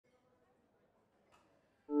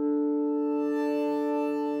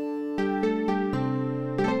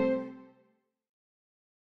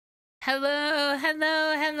Hello,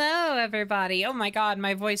 hello, hello, everybody. Oh my God,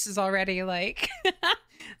 my voice is already like,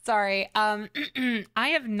 sorry. I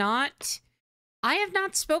have not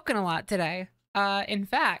spoken a lot today. In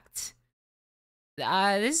fact,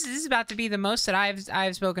 this is about to be the most that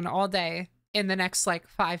I've spoken all day in the next like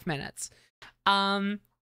 5 minutes.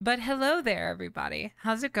 But hello there, everybody.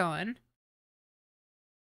 How's it going?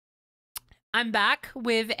 I'm back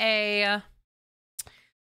with a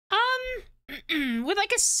with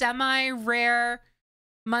like a semi-rare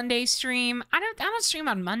Monday stream. I don't stream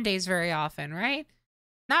on Mondays very often, right?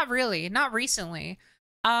 Not really, not recently.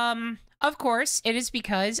 Of course, it is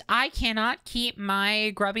because I cannot keep my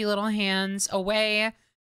grubby little hands away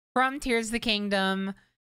from Tears of the Kingdom,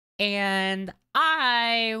 and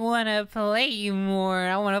I want to play more.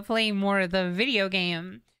 I want to play more of the video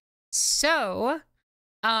game. So,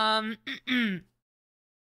 oh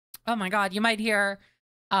my God, you might hear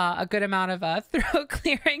a good amount of throat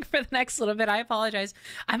clearing for the next little bit. I apologize.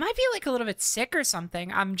 I might be like a little bit sick or something.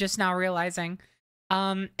 I'm just now realizing.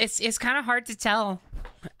 It's kind of hard to tell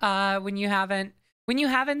when you haven't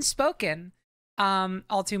spoken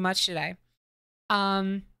all too much today.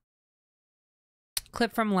 Clip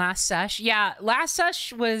from last sesh. Yeah, last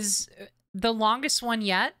sesh was the longest one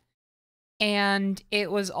yet, and it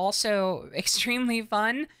was also extremely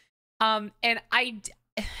fun. And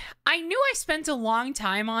I knew I spent a long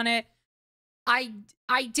time on it. I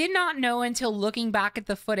did not know until looking back at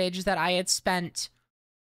the footage that I had spent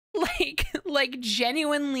like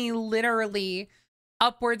genuinely, literally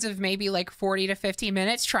upwards of maybe like 40 to 50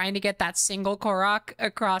 minutes trying to get that single Korok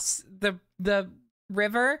across the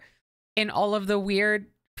river in all of the weird,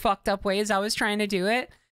 fucked up ways I was trying to do it.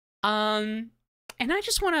 And I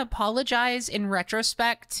just want to apologize in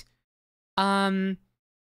retrospect.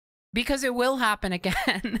 Because it will happen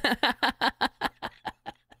again.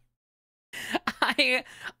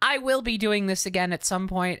 I will be doing this again at some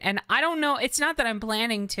point, and I don't know. It's not that I'm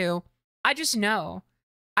planning to. I just know.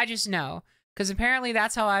 Because apparently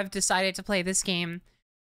that's how I've decided to play this game.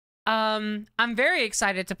 I'm very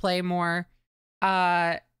excited to play more.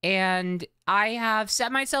 And I have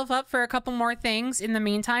set myself up for a couple more things in the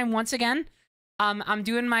meantime. Once again, I'm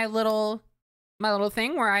doing my little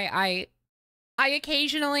thing where I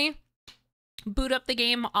occasionally boot up the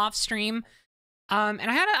game off stream. And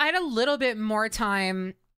I had a little bit more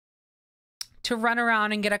time to run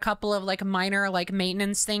around and get a couple of like minor like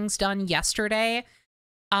maintenance things done yesterday.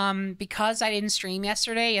 Because I didn't stream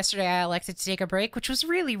yesterday. Yesterday I elected to take a break, which was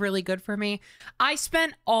really, really good for me. I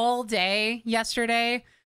spent all day yesterday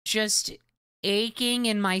just aching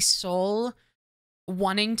in my soul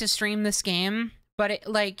wanting to stream this game. But it,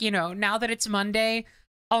 like, you know, now that it's Monday,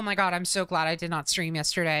 oh my God, I'm so glad I did not stream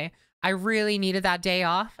yesterday. I really needed that day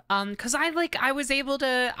off. Cause I was able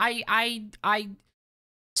to, I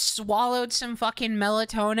swallowed some fucking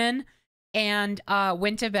melatonin and,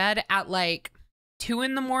 went to bed at like 2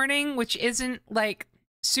 in the morning, which isn't like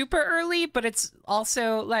super early, but it's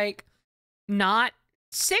also like not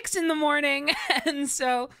 6 in the morning. And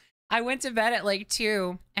so I went to bed at like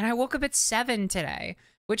 2 and I woke up at 7 today,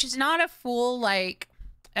 which is not a full, like,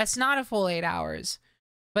 that's not a full 8 hours.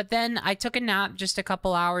 But then I took a nap just a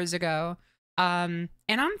couple hours ago, and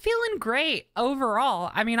I'm feeling great overall.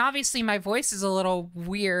 I mean, obviously my voice is a little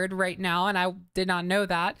weird right now, and I did not know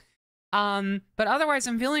that. But otherwise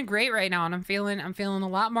I'm feeling great right now, and I'm feeling a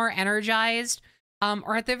lot more energized,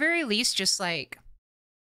 or at the very least just like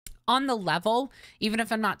on the level. Even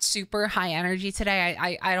if I'm not super high energy today,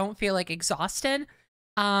 I don't feel like exhausted.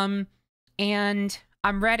 And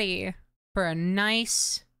I'm ready for a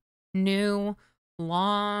nice new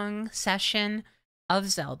long session of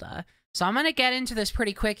Zelda. So I'm gonna get into this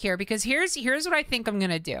pretty quick here, because here's what I think I'm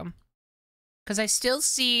gonna do. Because I still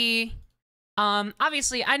see,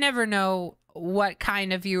 obviously I never know what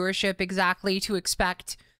kind of viewership exactly to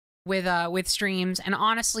expect with streams, and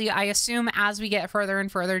honestly I assume as we get further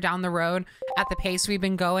and further down the road at the pace we've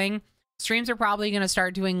been going, streams are probably gonna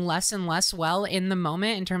start doing less and less well in the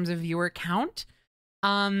moment in terms of viewer count.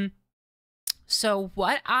 So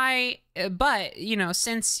but, you know,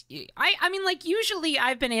 since I mean, like, usually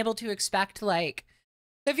I've been able to expect like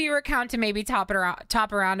the viewer count to maybe top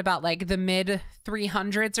around about like the mid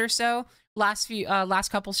 300s or so. Last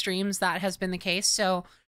couple streams that has been the case. So,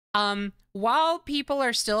 while people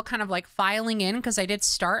are still kind of like filing in, because I did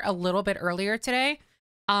start a little bit earlier today,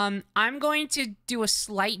 I'm going to do a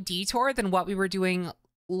slight detour than what we were doing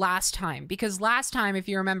last time. Because last time, if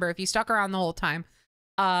you remember, if you stuck around the whole time,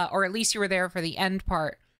 or at least you were there for the end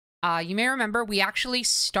part, you may remember we actually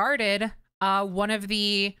started one of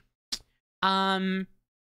the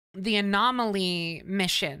anomaly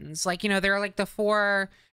missions. Like, you know, there are like the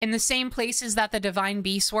 4 in the same places that the divine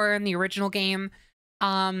beasts were in the original game.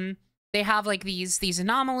 They have like these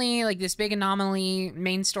anomaly, like this big anomaly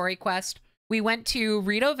main story quest. We went to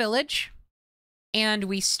Rito Village and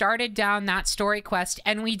we started down that story quest,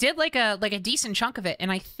 and we did like a decent chunk of it.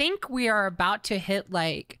 And I think we are about to hit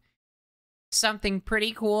like something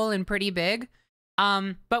pretty cool and pretty big.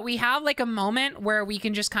 But we have like a moment where we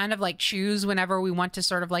can just kind of like choose whenever we want to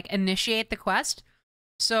sort of like initiate the quest.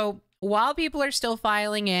 So while people are still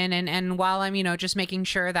filing in, and while I'm, you know, just making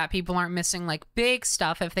sure that people aren't missing like big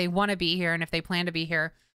stuff if they want to be here and if they plan to be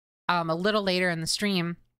here a little later in the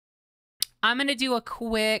stream, I'm going to do a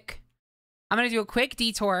quick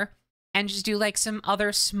detour and just do like some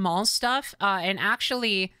other small stuff. And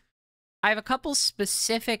actually, I have a couple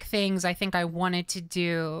specific things I think I wanted to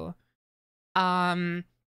do.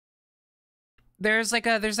 There's like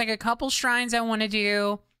a couple shrines I want to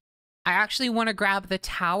do. I actually want to grab the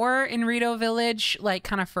tower in Rito Village, like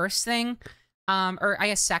kind of first thing, or I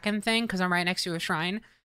guess second thing, because I'm right next to a shrine.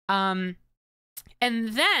 And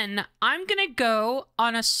then I'm gonna go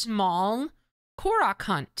on a small Korok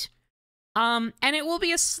hunt. And it will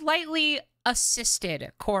be a slightly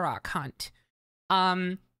assisted Korok hunt.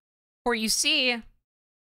 For you see,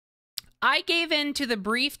 I gave in to the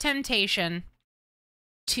brief temptation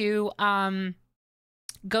to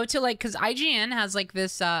go to like, because IGN has like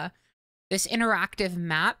this this interactive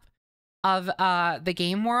map of the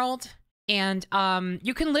game world, and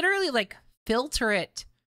you can literally like filter it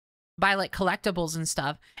by like collectibles and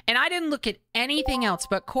stuff. And I didn't look at anything else,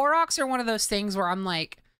 but Koroks are one of those things where I'm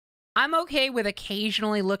like, I'm okay with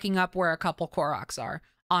occasionally looking up where a couple Koroks are,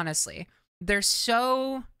 honestly. They're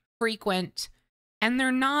so frequent, and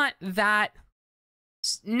they're not that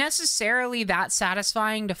necessarily that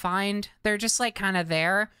satisfying to find. They're just like kind of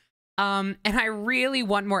there. And I really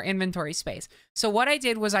want more inventory space. So what I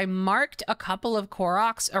did was I marked a couple of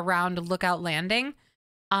Koroks around Lookout Landing.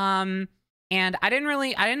 And I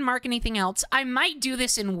didn't mark anything else. I might do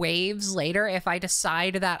this in waves later if I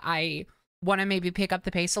decide that I want to maybe pick up the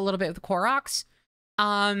pace a little bit with Koroks.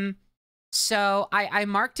 So I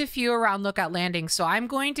marked a few around Lookout Landing. So I'm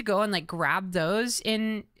going to go and like grab those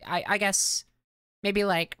in, I guess, maybe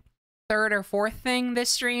like third or fourth thing this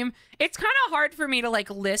stream. It's kind of hard for me to like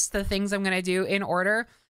list the things I'm going to do in order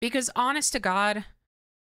because honest to God,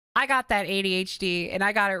 I got that ADHD and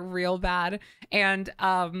I got it real bad. And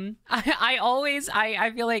I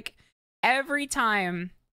feel like every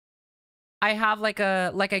time I have like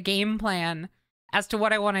a game plan as to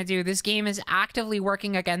what I want to do, this game is actively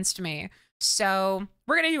working against me. So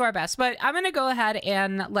we're going to do our best, but I'm going to go ahead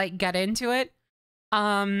and like get into it.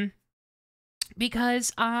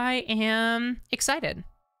 Because I am excited.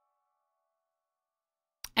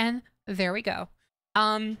 And there we go.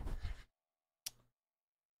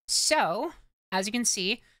 So as you can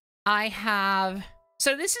see, I have,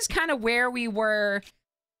 so this is kind of where we were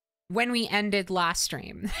when we ended last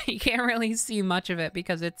stream. You can't really see much of it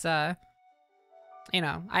because it's, you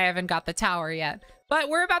know, I haven't got the tower yet, but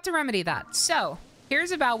we're about to remedy that. So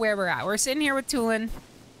here's about where we're at. We're sitting here with Tulin.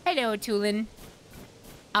 Hello, Tulin.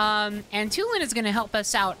 And Tulin is going to help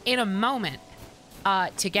us out in a moment,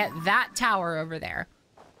 to get that tower over there.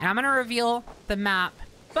 And I'm going to reveal the map,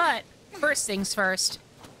 but first things first,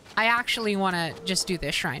 I actually want to just do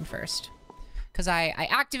this shrine first. Because I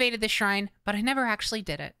activated this shrine, but I never actually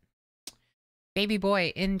did it. Baby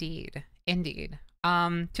boy, indeed. Indeed.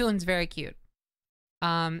 Tulin's very cute.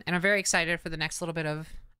 And I'm very excited for the next little bit of,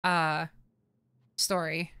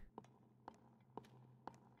 story.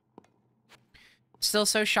 Still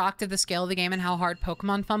so shocked at the scale of the game and how hard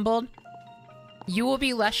Pokemon fumbled. You will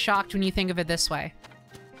be less shocked when you think of it this way.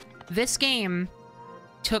 This game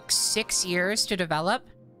took 6 years to develop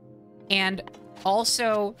and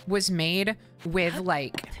also was made with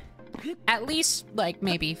like at least like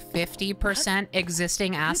maybe 50%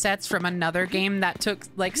 existing assets from another game that took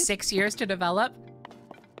like 6 years to develop.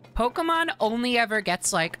 Pokemon only ever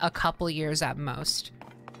gets like a couple years at most.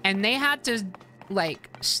 And they had to like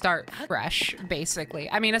start fresh, basically.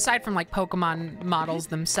 I mean, aside from like Pokemon models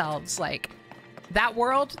themselves, like that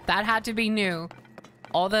world, that had to be new.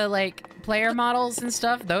 All the like player models and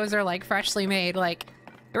stuff, those are like freshly made. Like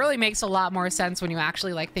it really makes a lot more sense when you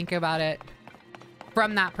actually like think about it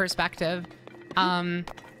from that perspective.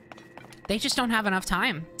 They just don't have enough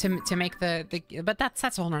time to make the but that's a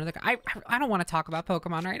whole nother. I don't want to talk about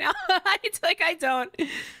Pokemon right now. It's like I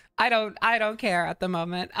don't care at the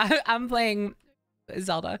moment. I'm playing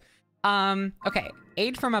Zelda. Okay,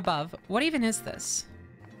 aid from above. What even is this?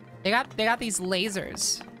 They got these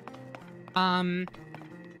lasers. And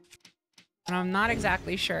I'm not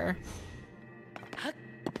exactly sure.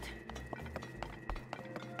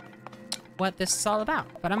 what this is all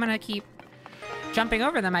about. But I'm gonna keep jumping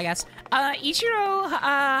over them, I guess. Ichiro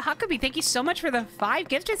Hakubi, thank you so much for the 5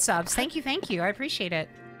 gifted subs. Thank you, thank you. I appreciate it.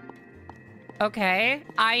 Okay,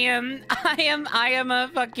 I am a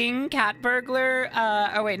fucking cat burglar.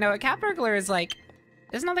 Oh wait, no, a cat burglar is like,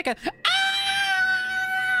 isn't that like a...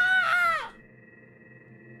 Ah!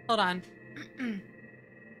 Hold on.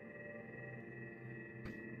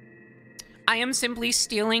 I am simply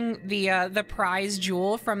stealing the prize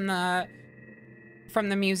jewel from the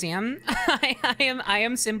museum. I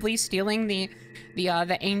am simply stealing the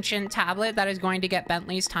ancient tablet that is going to get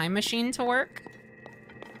Bentley's time machine to work.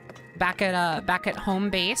 Back at home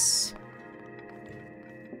base.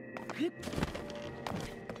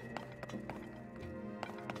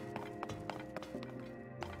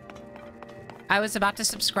 I was about to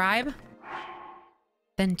subscribe.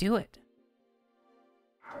 Then do it.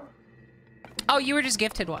 Oh, you were just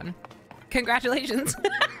gifted one. Congratulations.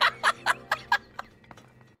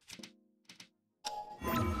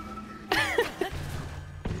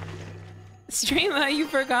 Streamer, you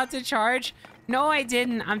forgot to charge? No, I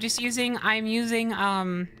didn't. I'm using, I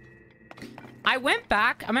went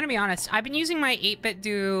back. I'm gonna be honest. I've been using my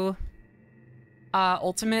 8BitDo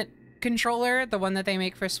Ultimate controller, the one that they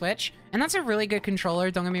make for Switch. And that's a really good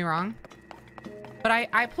controller, don't get me wrong. But I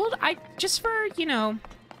just for, you know,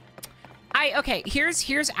 okay,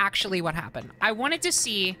 here's actually what happened. I wanted to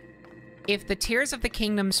see if the Tears of the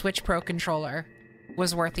Kingdom Switch Pro controller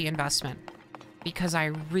was worth the investment. Because I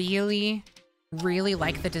really, really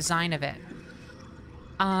like the design of it.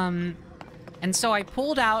 And so I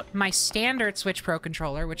pulled out my standard Switch Pro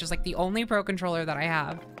controller, which is like the only Pro controller that I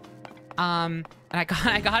have. And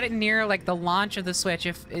I got it near like the launch of the Switch,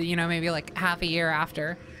 if, you know, maybe like half a year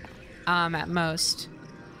after, at most.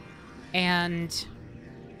 And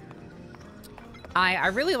I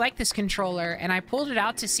really like this controller, and I pulled it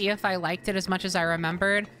out to see if I liked it as much as I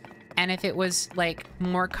remembered, and if it was like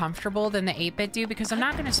more comfortable than the 8BitDo, because I'm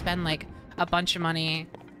not going to spend like a bunch of money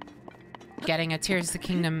getting a Tears of the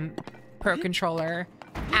Kingdom Pro controller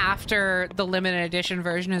after the limited edition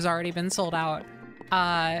version has already been sold out.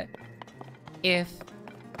 If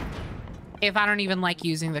I don't even like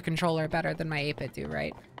using the controller better than my 8BitDo,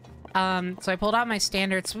 right? So I pulled out my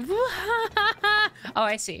standards. Oh,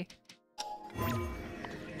 I see.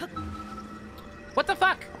 What the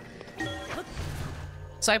fuck?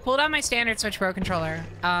 So I pulled out my standard Switch Pro controller.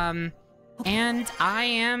 And I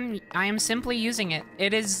am simply using it.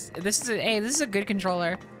 This is a good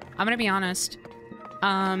controller. I'm gonna be honest.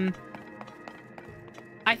 I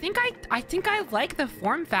think I like the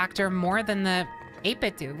form factor more than the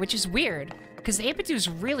 8BitDo, which is weird, because the 8BitDo is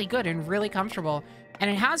really good and really comfortable, and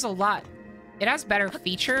it has better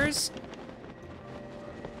features.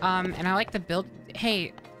 And I like the build.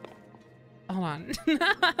 Hey, hold on.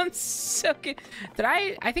 I'm so good.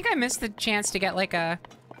 I think I missed the chance to get like a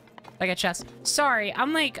chest. Sorry,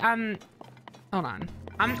 I'm hold on.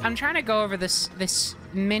 I'm trying to go over this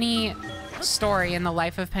mini story in the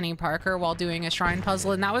life of Penny Parker while doing a shrine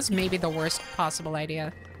puzzle, and that was maybe the worst possible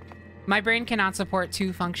idea. My brain cannot support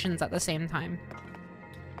 2 functions at the same time.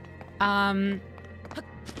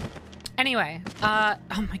 Anyway,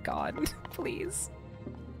 oh my god, please.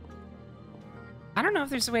 I don't know if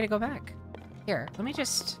there's a way to go back. Here, let me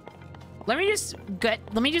just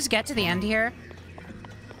get to the end here,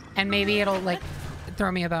 and maybe it'll like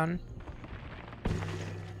throw me a bone.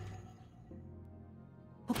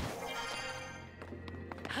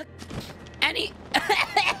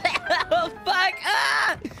 Oh fuck!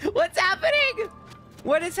 Ah! What's happening?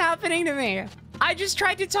 What is happening to me? I just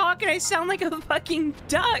tried to talk and I sound like a fucking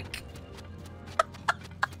duck.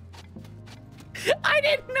 I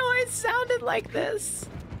didn't know I sounded like this.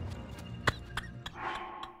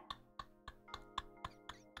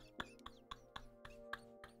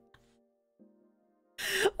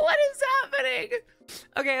 What is happening?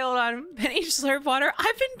 Okay, hold on. Penny slurp water.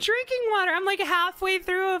 I've been drinking water. I'm like halfway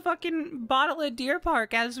through a fucking bottle of Deer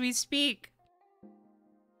Park as we speak.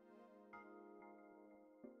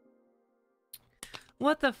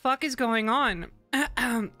 What the fuck is going on?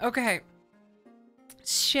 Okay.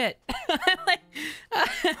 Shit.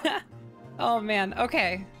 Oh man.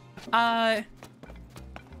 Okay. Oh,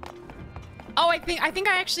 I think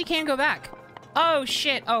I actually can go back. Oh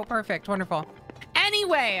shit. Oh, perfect. Wonderful.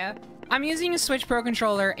 Anyway, I'm using a Switch Pro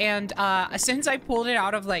controller, and since I pulled it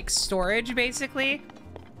out of like storage, basically,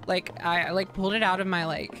 like I like pulled it out of my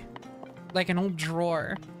like an old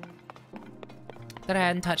drawer that I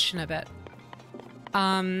hadn't touched in a bit.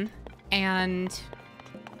 And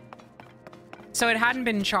so it hadn't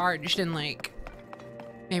been charged in like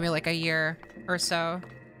maybe like a year or so.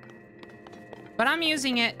 But I'm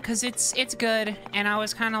using it because it's good, and I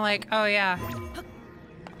was kind of like, oh yeah.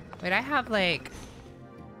 Wait, I have like...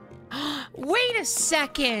 Wait a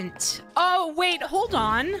second! Oh, wait, hold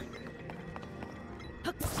on.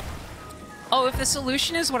 Oh, if the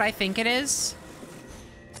solution is what I think it is...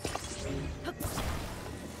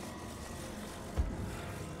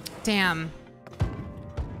 Damn.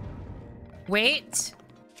 Wait.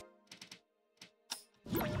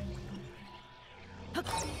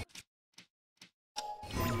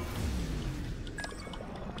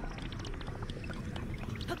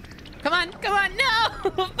 Come on, come on, no!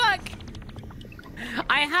 Fuck!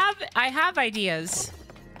 I have ideas.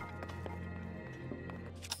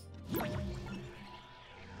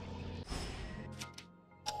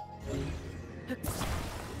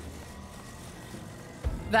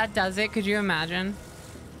 That does it, could you imagine?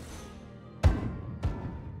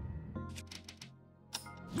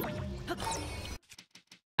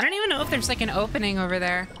 I don't even know if there's like an opening over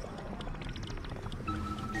there.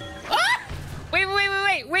 Ah!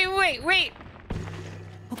 Wait.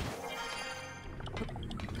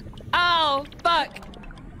 Oh, fuck.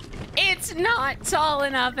 It's not tall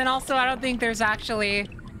enough, and also I don't think there's actually...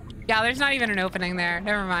 Yeah, there's not even an opening there.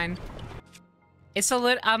 Never mind. It's a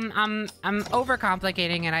little... I'm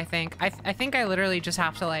overcomplicating it, I think. I think I literally just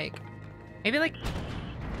have to, like... Maybe, like...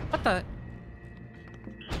 What the...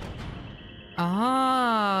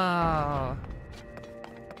 Oh.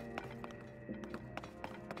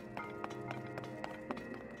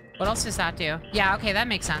 What else does that do? Yeah, okay, that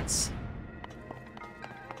makes sense.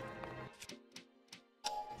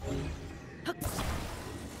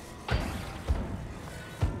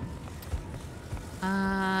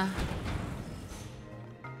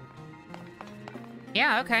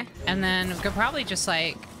 Yeah, okay. And then we could probably just,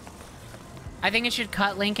 like... I think it should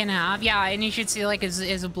cut Link in half. Yeah, and you should see, like,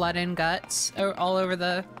 his blood and guts all over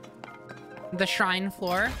the shrine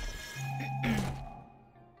floor.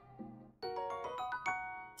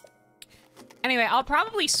 Anyway, I'll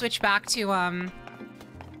probably switch back to, my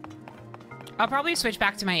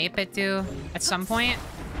 8-bit do at some point.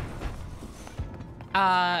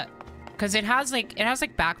 Because it has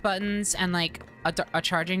back buttons and, like, a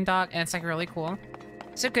charging dock, and it's, like, really cool.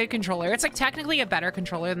 It's a good controller. It's like technically a better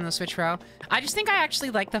controller than the Switch Pro. I just think I actually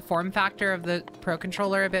like the form factor of the Pro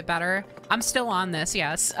controller a bit better. I'm still on this,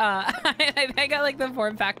 yes. I think I like the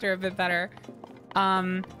form factor a bit better.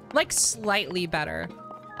 Like slightly better.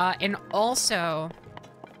 And also,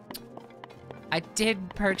 I did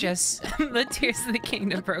purchase the Tears of the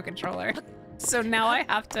Kingdom Pro controller. So now I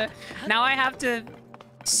have to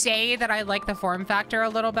say that I like the form factor a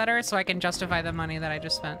little better so I can justify the money that I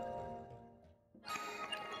just spent.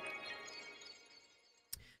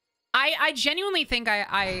 I genuinely think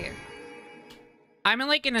I'm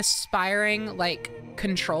like an aspiring, like,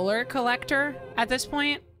 controller collector at this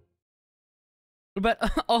point. But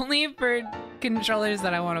only for controllers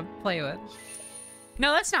that I want to play with.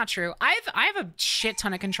 No, that's not true. I have a shit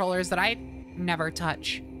ton of controllers that I never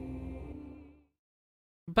touch.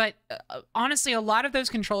 But honestly, a lot of those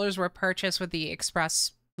controllers were purchased with the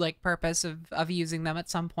express, like, purpose of using them at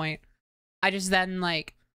some point. I just then,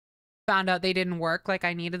 like, found out they didn't work like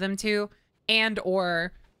I needed them to, and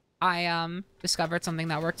or I discovered something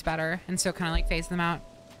that worked better, and so kind of like phased them out.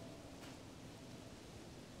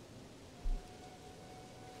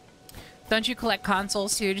 Don't you collect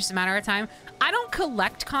consoles too, just a matter of time? I don't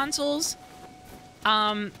collect consoles,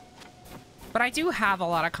 but I do have a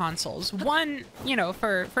lot of consoles. One, you know,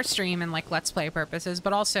 for stream and like Let's Play purposes,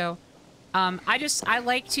 but also I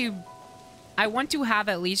want to have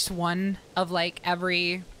at least one of like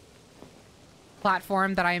every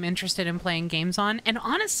platform that I am interested in playing games on. And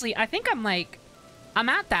honestly, I think I'm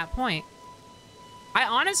at that point. I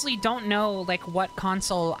honestly don't know like what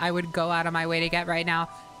console I would go out of my way to get right now,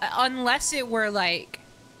 unless it were like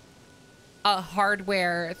a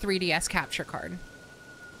hardware 3DS capture card.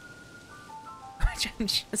 Which I'm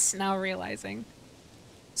just now realizing.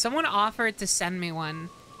 Someone offered to send me one,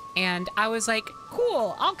 and I was like,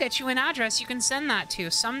 cool, I'll get you an address you can send that to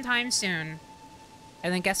sometime soon.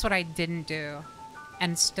 And then guess what I didn't do,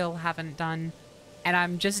 and still haven't done. And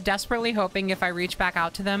I'm just desperately hoping if I reach back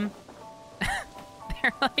out to them,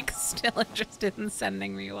 they're like still interested in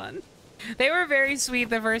sending me one. They were very sweet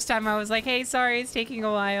the first time I was like, hey, sorry, it's taking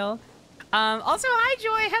a while. Also, hi,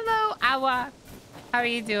 Joy. Hello, Awa. How are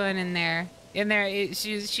you doing in there?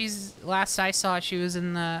 She's last I saw, she was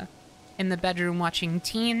in the bedroom watching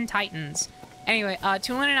Teen Titans. Anyway,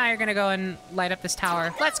 Tulin and I are gonna go and light up this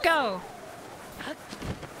tower. Let's go!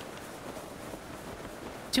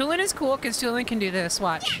 Tulin is cool because Tulin can do this.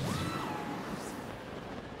 Watch.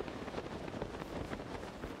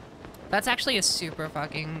 That's actually a super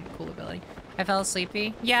fucking cool ability. I fell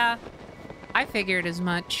sleepy. Yeah, I figured as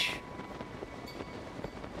much.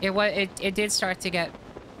 It did start to get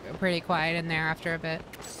pretty quiet in there after a bit.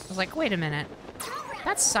 I was like, wait a minute.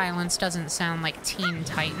 That silence doesn't sound like Teen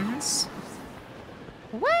Titans.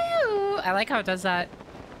 Woo! I like how it does that.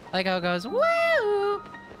 I like how it goes, woo!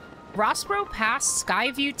 Rossborough Pass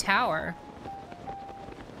Skyview Tower.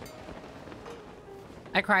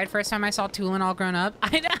 I cried first time I saw Tulin all grown up.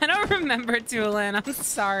 I don't remember Tulin. I'm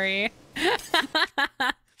sorry.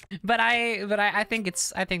 but I think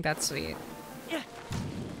that's sweet. Yeah.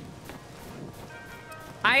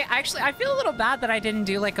 I feel a little bad that I didn't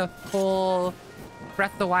do like a full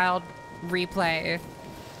Breath of the Wild replay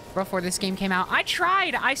before this game came out. I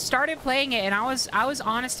tried. I started playing it and I was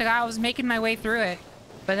honest to God, I was making my way through it.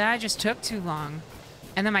 But then I just took too long.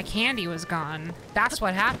 And then my candy was gone. That's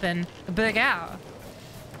what happened. Big out.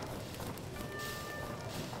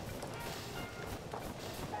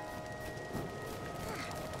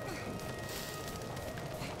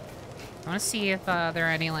 I want to see if there are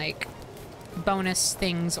any, like, bonus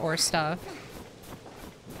things or stuff.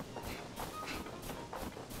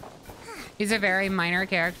 He's a very minor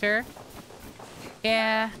character.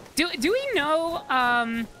 Yeah. Do we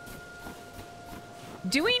know,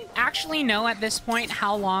 do we actually know at this point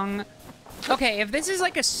how long... Okay, if this is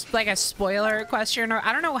like a spoiler question, or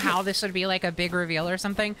I don't know how this would be like a big reveal or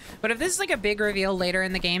something, but if this is like a big reveal later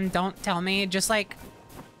in the game, don't tell me. Just like...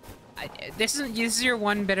 This is your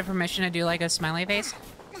one bit of permission to do like a smiley face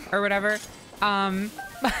or whatever.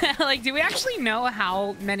 Like, do we actually know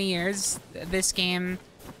how many years this game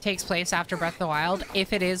takes place after Breath of the Wild?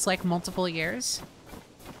 If it is like multiple years?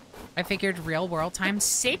 I figured real world time.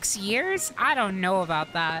 6 years? I don't know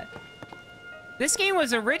about that. This game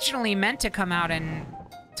was originally meant to come out in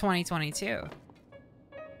 2022.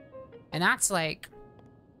 And that's like,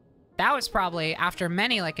 that was probably after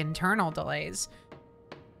many like internal delays.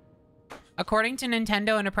 According to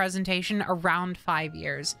Nintendo in a presentation, around 5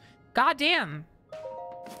 years. Goddamn.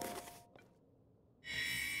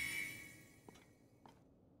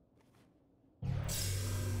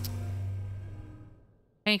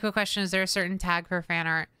 Any quick question? Is there a certain tag for fan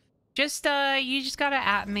art? Just, you just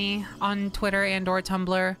gotta @ me on Twitter and or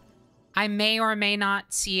Tumblr. I may or may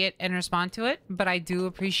not see it and respond to it, but I do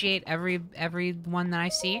appreciate every one that I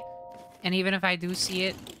see. And even if I do see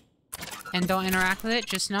it and don't interact with it,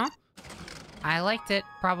 just know I liked it,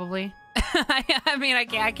 probably. I mean, I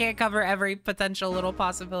can't cover every potential little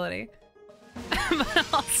possibility.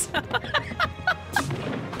 But also...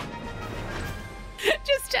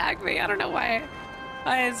 Just tag me. I don't know why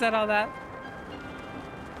I said all that.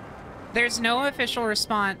 There's no official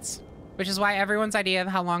response, which is why everyone's idea of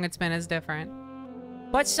how long it's been is different.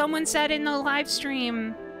 But someone said in the live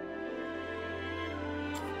stream...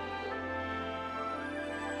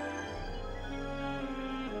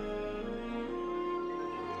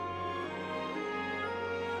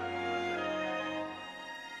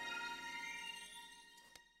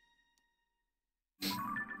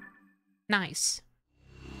 Nice.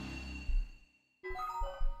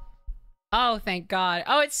 Oh, thank God.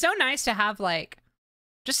 Oh, it's so nice to have like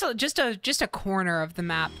just a corner of the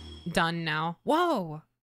map done now. Whoa.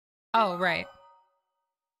 Oh, right.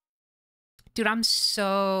 Dude, I'm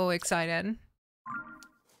so excited.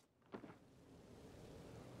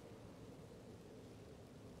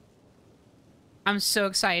 I'm so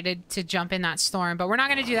excited to jump in that storm, but we're not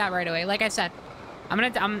gonna do that right away. Like I said, I'm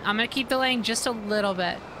gonna keep delaying just a little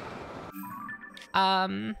bit.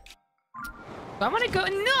 I want to go.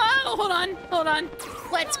 No, hold on.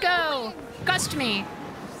 Let's go. Gust me.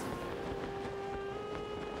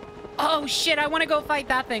 Oh shit, I want to go fight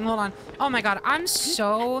that thing. Hold on. Oh my God, I'm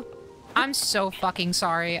so fucking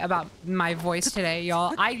sorry about my voice today,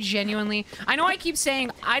 y'all. I know I keep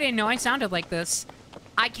saying I didn't know I sounded like this.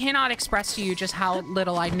 I cannot express to you just how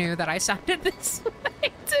little I knew that I sounded this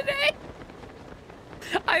way today.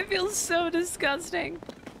 I feel so disgusting.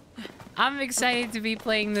 I'm excited to be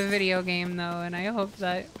playing the video game, though, and I hope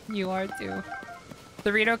that you are, too.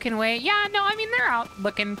 Dorito can wait. Yeah, no, I mean, they're out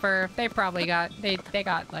looking for... They probably got... They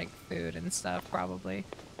got, like, food and stuff, probably.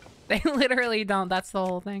 They literally don't. That's the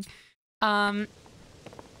whole thing. Okay.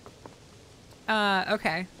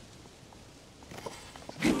 Can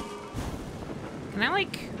I,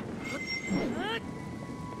 like...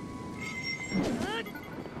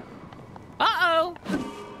 Uh-oh!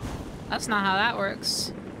 That's not how that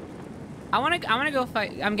works. I wanna go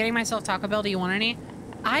fight. I'm getting myself Taco Bell. Do you want any?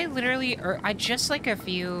 I literally, I just like a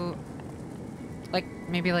few, like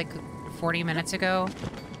maybe like 40 minutes ago,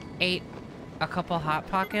 ate a couple Hot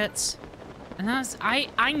Pockets, And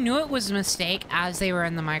I knew it was a mistake as they were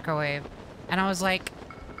in the microwave. And I was like,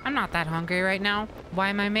 I'm not that hungry right now. Why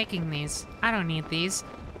am I making these? I don't need these.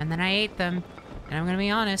 And then I ate them. And I'm gonna be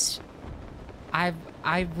honest, I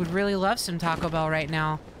would really love some Taco Bell right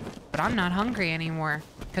now. But I'm not hungry anymore.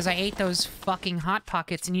 Because I ate those fucking Hot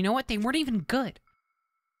Pockets. And you know what? They weren't even good.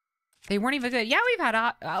 They weren't even good. Yeah, we've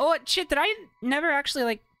had oh, shit, did I never actually,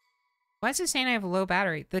 like... Why is it saying I have a low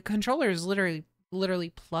battery? The controller is literally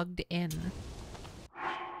plugged in.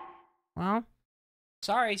 Well,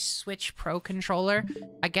 sorry, Switch Pro controller.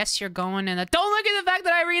 I guess you're going in the... Don't look at the fact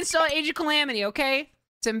that I reinstalled Age of Calamity, okay?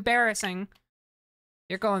 It's embarrassing.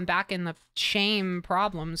 You're going back in the shame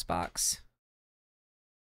problems box.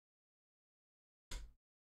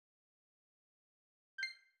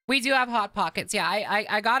 We do have Hot Pockets. Yeah,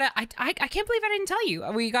 I got it. I can't believe I didn't tell you.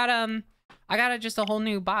 We got I got just a whole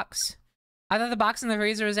new box. I thought the box in the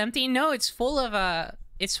freezer was empty. No, it's full of a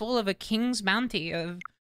King's Bounty of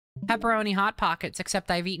pepperoni Hot Pockets,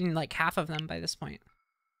 except I've eaten like half of them by this point.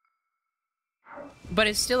 But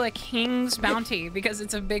it's still a King's Bounty because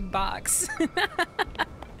it's a big box.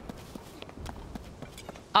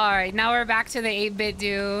 All right, now we're back to the 8-bit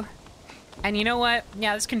do. And you know what?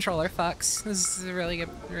 Yeah, this controller fucks. This is a really good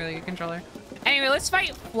controller. Anyway, let's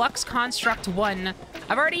fight Flux Construct 1.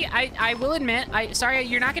 I will admit, sorry,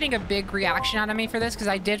 you're not getting a big reaction out of me for this because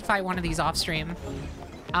I did fight one of these off stream.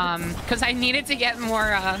 Because I needed to get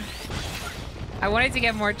more, I wanted to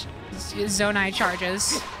get more Zonai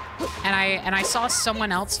charges. And I saw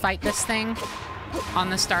someone else fight this thing on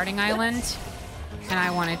the starting island. And I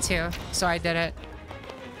wanted to, so I did it.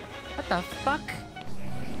 What the fuck?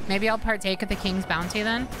 Maybe I'll partake of the King's Bounty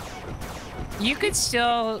then? You could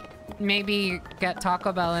still maybe get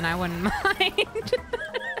Taco Bell and I wouldn't mind.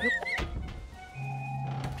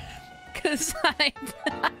 Because I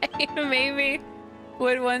maybe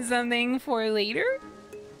would want something for later.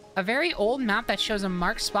 A very old map that shows a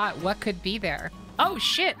marked spot. What could be there? Oh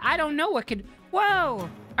shit, I don't know what could... Whoa!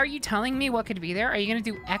 Are you telling me what could be there? Are you gonna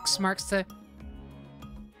do X marks the...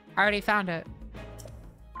 I already found it.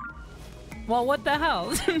 Well, what the hell?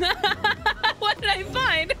 What did I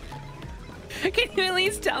find? Can you at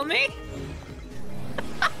least tell me?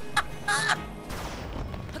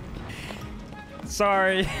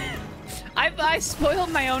 Sorry. I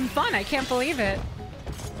spoiled my own fun. I can't believe it.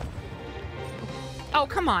 Oh,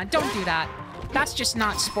 come on. Don't do that. That's just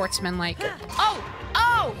not sportsmanlike. Oh!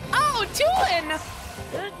 Oh! Oh! Tulin!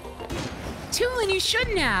 Tulin, you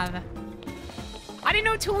shouldn't have. I didn't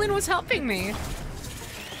know Tulin was helping me.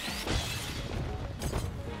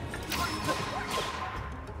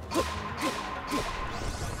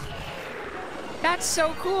 That's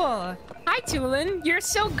so cool. Hi, Tulin. You're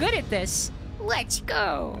so good at this. Let's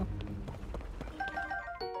go.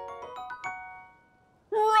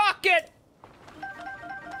 Rocket!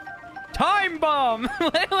 Time bomb!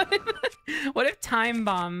 What if time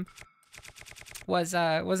bomb was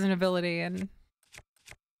an ability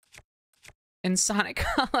in Sonic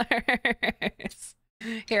Colors?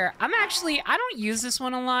 Here, I don't use this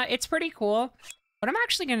one a lot. It's pretty cool. But I'm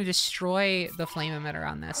actually going to destroy the flame emitter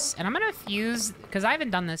on this. And I'm going to fuse, because I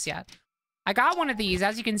haven't done this yet. I got one of these,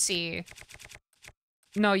 as you can see.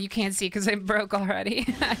 No, you can't see because it broke already.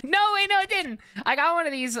 No, wait, no, it didn't. I got one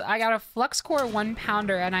of these. I got a Flux Core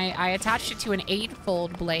 1-pounder, and I attached it to an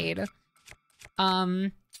 8-fold blade.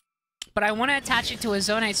 But I want to attach it to a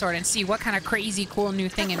Zonai sword and see what kind of crazy cool new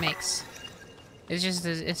thing it makes. It's just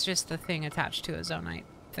the thing attached to a Zonite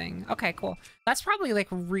thing. Okay, cool. That's probably, like,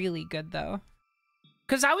 really good, though.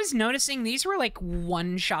 Because I was noticing these were, like,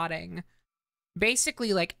 one-shotting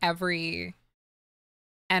basically, like, every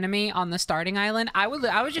enemy on the starting island. I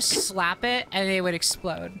would just slap it, and they would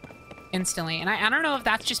explode instantly. And I don't know if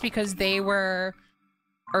that's just because they were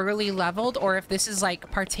early leveled, or if this is,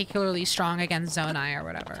 like, particularly strong against Zonai or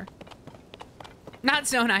whatever. Not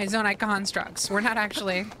Zonai, Zonai constructs. We're not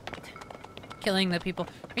actually killing the people.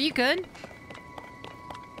 Are you good?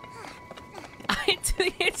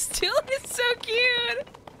 It's still so cute.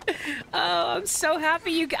 Oh, I'm so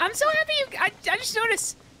happy you. I'm so happy you. I just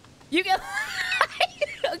noticed you get.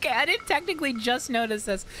 Okay, I didn't technically just notice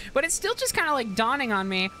this, but it's still just kind of like dawning on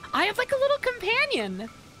me. I have like a little companion.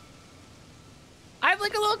 I have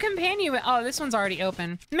like a little companion. Oh, this one's already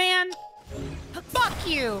open. Man, fuck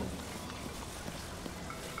you.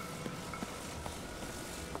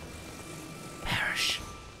 Perish.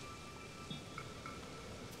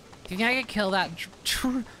 Do you think I could kill that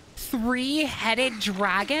three-headed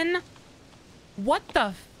dragon? What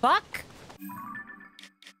the fuck?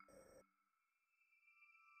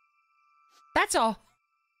 That's a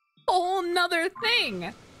whole nother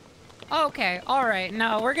thing. Okay, alright.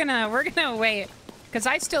 No, we're gonna wait. Because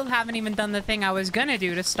I still haven't even done the thing I was gonna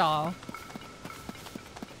do to stall.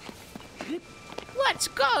 Let's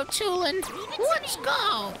go, Tulin! Let's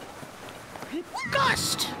go!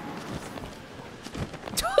 Gust!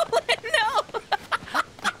 Tulin, no!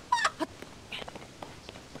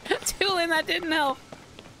 Tulin, that didn't help.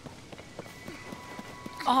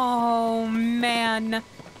 Oh, man.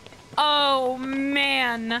 Oh,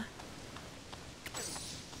 man.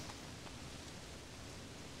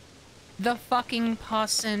 The fucking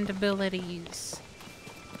possibilities.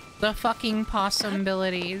 The fucking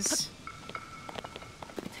possibilities.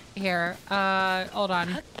 Here, hold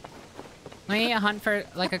on. Let me hunt for,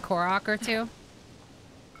 like, a Korok or two.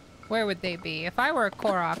 Where would they be? If I were a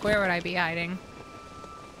Korok, where would I be hiding?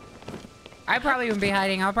 I probably wouldn't be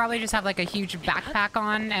hiding. I would probably just have, like, a huge backpack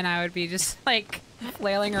on, and I would be just, like,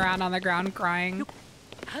 flailing around on the ground crying,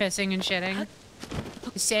 pissing and shitting.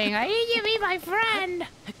 Saying, I need you to be my friend!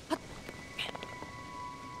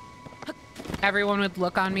 Everyone would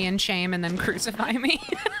look on me in shame and then crucify me.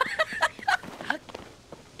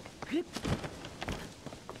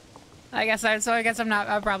 I guess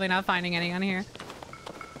I'm probably not finding any on here.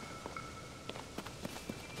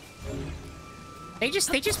 They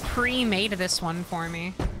just pre-made this one for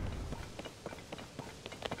me.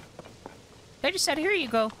 They just said, here you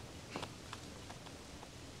go.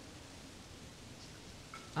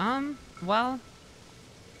 Well.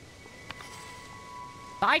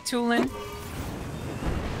 Bye, Tulin.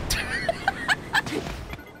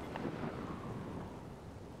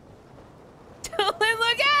 Tulin,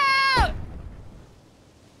 look out!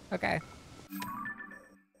 Okay.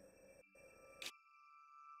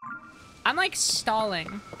 I'm like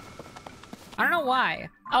stalling. I don't know why.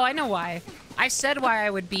 Oh, I know why. I said why I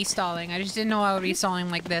would be stalling. I just didn't know I would be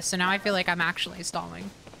stalling like this, so now I feel like I'm actually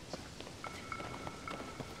stalling.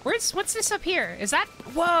 What's this up here? Is that,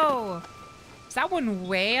 whoa! Is that one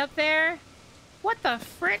way up there? What the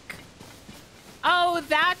frick? Oh,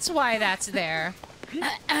 that's why that's there.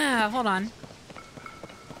 Hold on.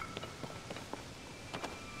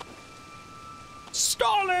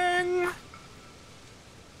 Stalling!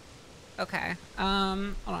 Okay.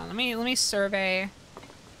 Hold on. Let me survey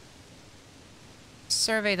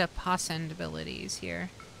the possibilities here.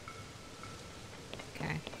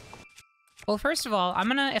 Okay. Well, first of all,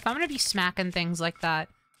 if I'm gonna be smacking things like that,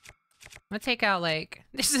 I'm gonna take out, like,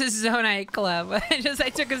 this is Zonite Club. I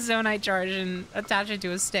took a Zonite charge and attached it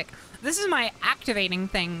to a stick. This is my activating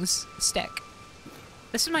things stick.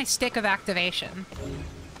 This is my stick of activation.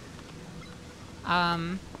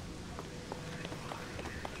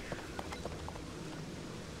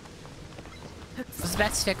 This is the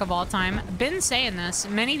best stick of all time. Been saying this.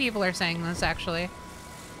 Many people are saying this, actually.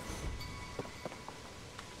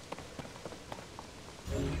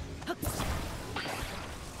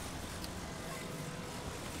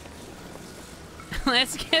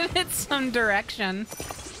 Let's give it some direction.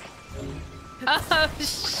 Oh,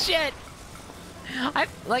 shit. I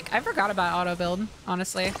forgot about auto build,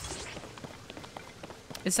 honestly.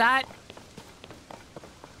 Is that...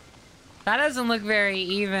 That doesn't look very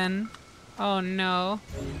even. Oh, no.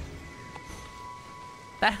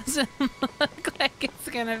 That doesn't look like it's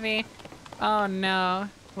gonna be... Oh, no.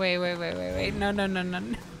 Wait. No.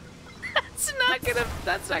 That's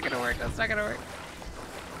not gonna work. That's not gonna work.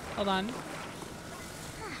 Hold on.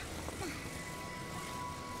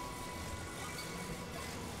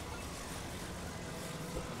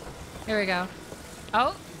 Here we go.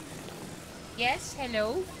 Oh. Yes,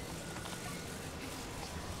 hello.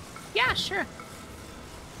 Yeah, sure.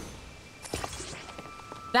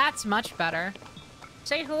 That's much better.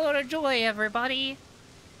 Say hello to Joy, everybody.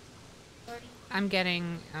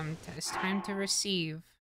 It's time to receive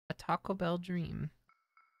a Taco Bell dream.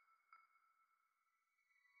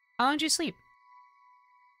 How long did you sleep?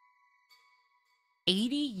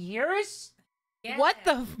 80 years? Yeah. What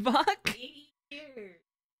the fuck? 80 years.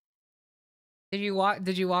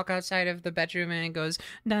 Did you walk outside of the bedroom and it goes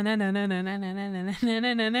na na na na na na na na na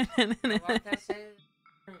na na na na na.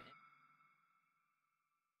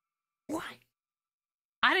 What?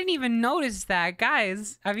 I didn't even notice that.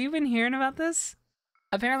 Guys, have you been hearing about this?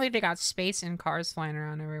 Apparently they got space and cars flying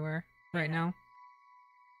around everywhere right now.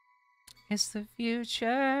 It's the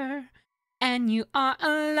future and you are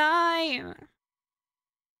alive.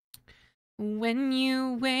 When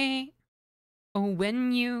you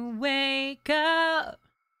wake up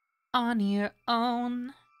on your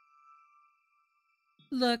own,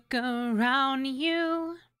 look around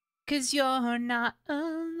you, 'cause you're not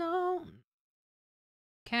alone.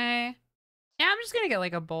 Okay. Yeah, I'm just gonna get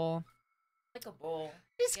like a bowl. Like a bowl.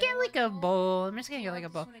 Just get like a bowl. I'm just gonna get like a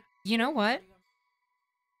bowl. You know what?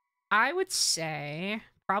 I would say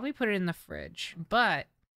probably put it in the fridge. But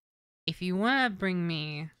if you want to bring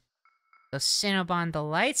me the Cinnabon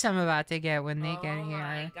Delights I'm about to get when they get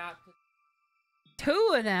here.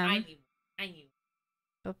 Two of them. I knew.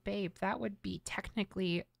 But babe, that would be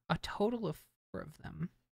technically a total of 4 of them.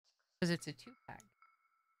 Because it's a 2-pack.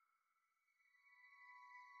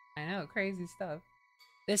 I know, crazy stuff.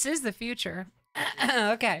 This is the future.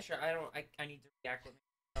 Okay. Sure, I need to react with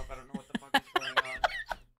myself. I don't know what the fuck is going on.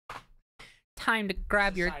 Time to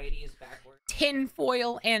grab your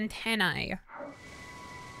tinfoil antennae.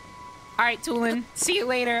 Alright, Toolin. See you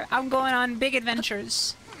later. I'm going on big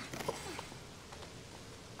adventures.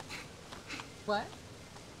 What?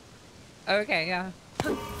 Okay, yeah.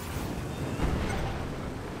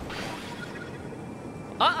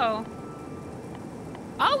 Uh-oh.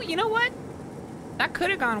 Oh, you know what? That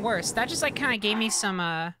could have gone worse. That just like kind of gave me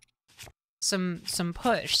some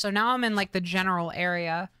push. So now I'm in like the general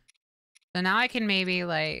area. So now I can maybe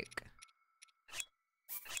like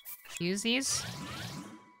use these.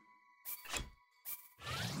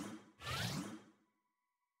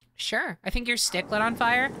 Sure. I think your stick lit on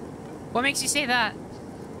fire. What makes you say that?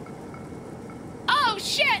 Oh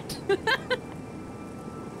shit!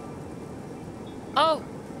 Oh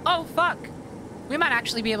fuck. We might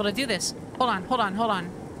actually be able to do this. Hold on.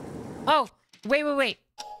 Oh, wait.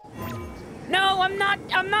 No, I'm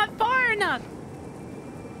not far enough.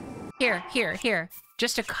 Here.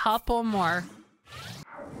 Just a couple more.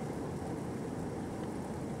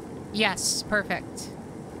 Yes, perfect.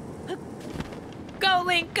 Go,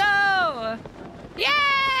 Link, go!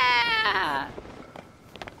 Yeah!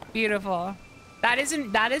 Beautiful. That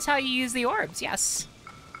is how you use the orbs, yes.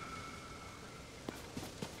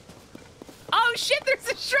 Oh shit, there's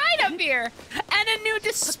a shrine up here! And a new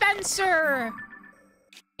dispenser!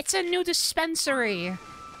 It's a new dispensary.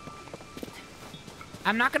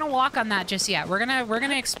 I'm not gonna walk on that just yet. We're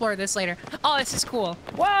gonna explore this later. Oh, this is cool.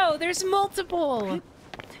 Whoa, there's multiple!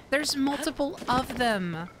 There's multiple of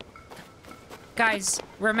them. Guys,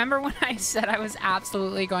 remember when I said I was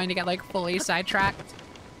absolutely going to get like fully sidetracked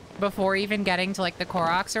before even getting to like the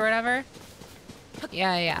Koroks or whatever?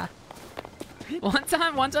 Yeah. Once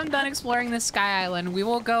I'm done exploring this Sky Island, we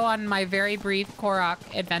will go on my very brief Korok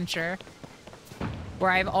adventure,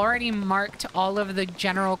 where I've already marked all of the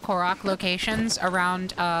general Korok locations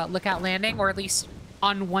around Lookout Landing, or at least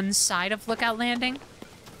on one side of Lookout Landing.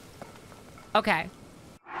 Okay.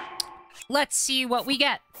 Let's see what we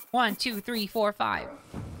get. 1, 2, 3, 4, 5.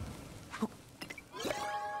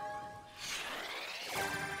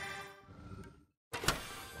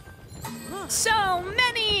 So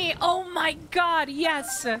many! Oh my god,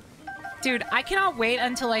 yes! Dude, I cannot wait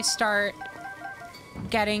until I start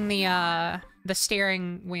getting the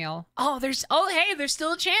steering wheel. Oh, hey, there's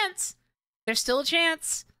still a chance! There's still a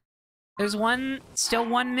chance! There's still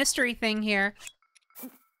one mystery thing here.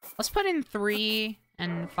 Let's put in 3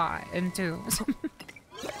 and 5 and 2.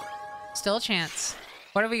 Still a chance.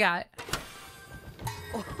 What do we got?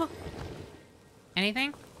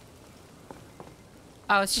 Anything?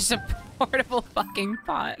 Oh, it's just a portable fucking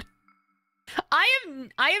pot. I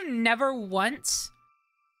have never once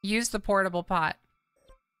used the portable pot.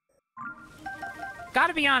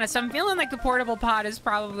 Gotta be honest, I'm feeling like the portable pot is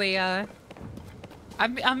probably I'm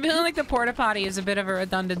feeling like the porta potty is a bit of a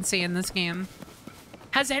redundancy in this game.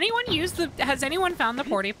 Has anyone found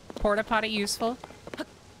the porta potty useful?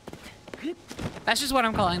 That's just what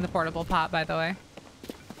I'm calling the portable pot, by the way.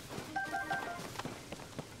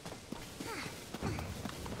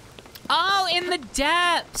 Oh, in the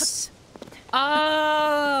depths!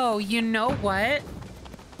 Oh, you know what?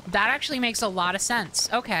 That actually makes a lot of sense.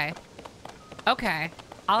 Okay. Okay.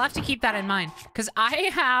 I'll have to keep that in mind. Because I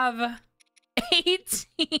have 18.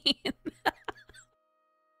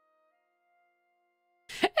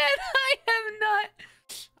 And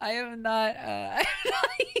I have not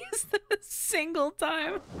used them a single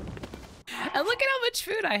time. And look at how much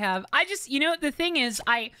food I have. You know, the thing is,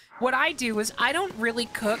 what I do is I don't really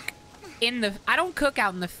cook I don't cook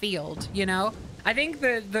out in the field, you know? I think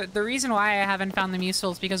the reason why I haven't found them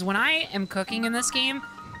useful is because when I am cooking in this game,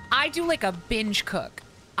 I do like a binge cook.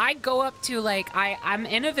 I go up to like, I'm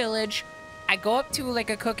in a village, I go up to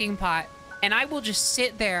like a cooking pot, and I will just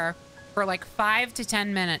sit there for like 5 to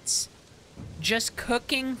 10 minutes, just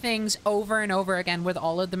cooking things over and over again with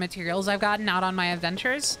all of the materials I've gotten out on my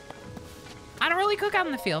adventures. I don't really cook out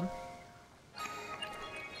in the field.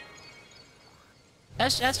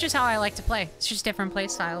 That's just how I like to play. It's just different play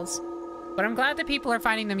styles. But I'm glad that people are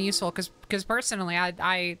finding them useful, because personally,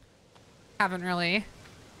 I haven't really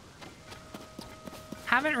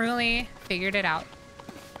Haven't really figured it out.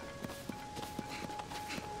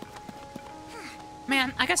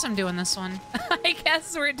 Man, I guess I'm doing this one. I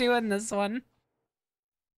guess we're doing this one.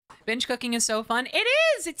 Binge cooking is so fun. It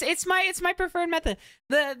is. It's my preferred method.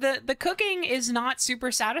 The cooking is not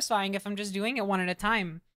super satisfying if I'm just doing it one at a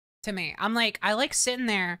time. To me, I like sitting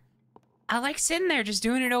there. I like sitting there just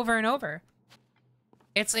doing it over and over.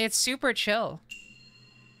 It's super chill.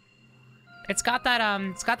 It's got that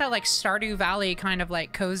like Stardew Valley kind of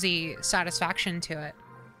like cozy satisfaction to it.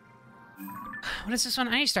 What is this one?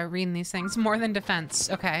 I need to start reading these things. More than defense.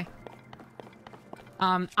 Okay.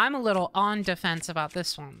 I'm a little on defense about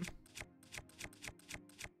this one.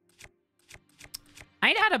 I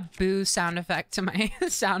need to add a boo sound effect to my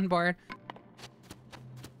soundboard.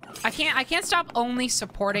 I can't stop only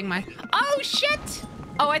supporting my... Oh, shit!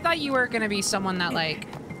 Oh, I thought you were gonna be someone that, like,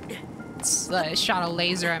 shot a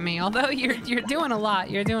laser at me. Although you're doing a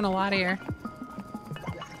lot. You're doing a lot here.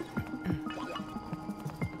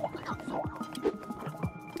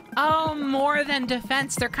 Oh, more than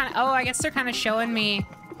defense. They're kind of... Oh, I guess they're kind of showing me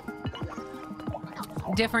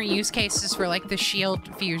different use cases for, like, the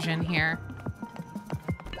shield fusion here.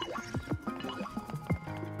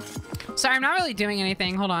 Sorry, I'm not really doing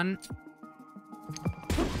anything. Hold on.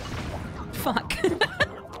 Fuck.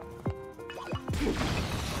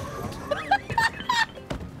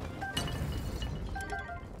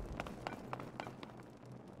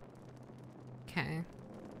 Okay.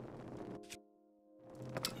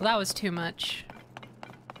 Well, that was too much.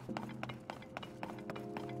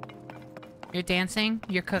 You're dancing,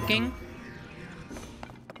 you're cooking,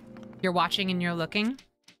 you're watching and you're looking.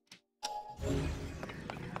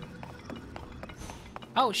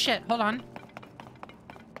 Oh shit, hold on.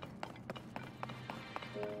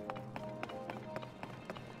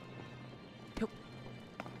 Nope.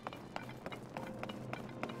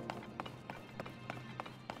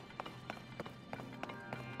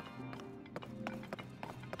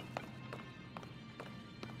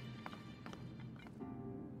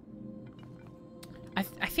 I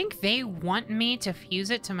think they want me to fuse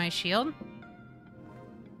it to my shield.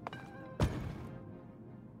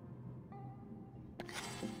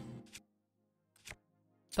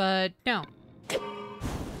 But no.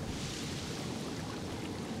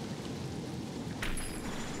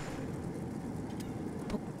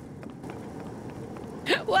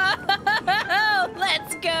 Whoa!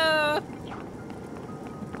 Let's go!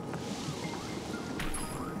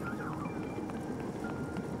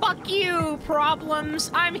 Fuck you, problems!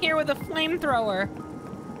 I'm here with a flamethrower.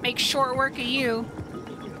 Make short work of you.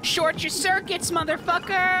 Short your circuits,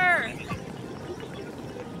 motherfucker!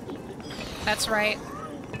 That's right.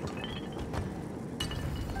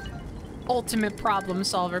 Ultimate problem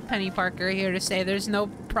solver, Penny Parker here to say there's no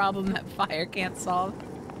problem that fire can't solve.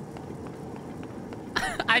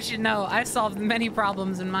 I should know. I've solved many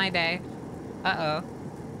problems in my day. Uh-oh.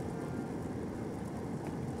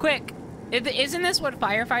 Quick! Isn't this what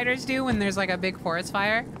firefighters do when there's like a big forest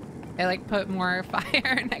fire? They like put more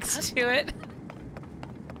fire next to it.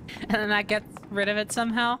 And then that gets rid of it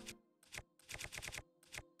somehow.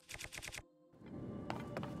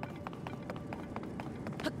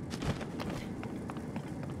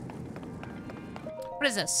 What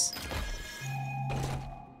is this?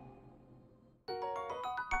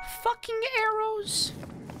 Fucking arrows.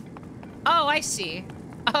 Oh, I see.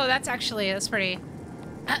 Oh, that's pretty...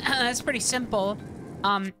 that's pretty simple.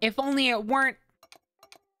 If only it weren't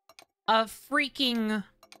a freaking...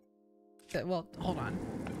 Well, hold on.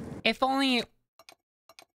 If only...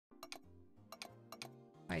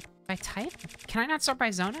 If I type? Can I not sort by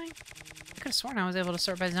zone? I could have sworn I was able to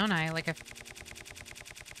sort by zone. Like if...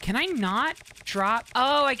 Can I not drop?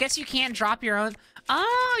 Oh, I guess you can't drop your own.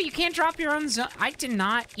 Oh, you can't drop your own zone. I did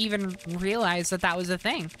not even realize that that was a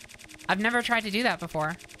thing. I've never tried to do that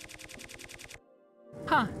before.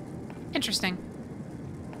 Huh. Interesting.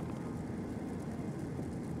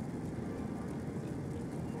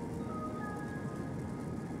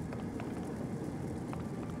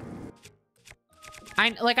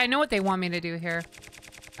 I know what they want me to do here.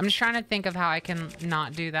 I'm just trying to think of how I can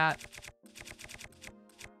not do that.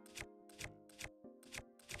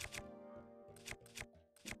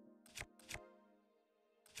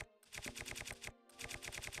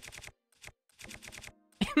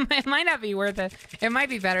 It might not be worth it. It might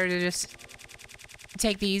be better to just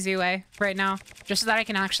take the easy way right now. Just so that I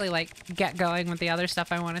can actually, like, get going with the other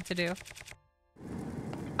stuff I wanted to do.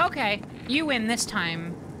 Okay, you win this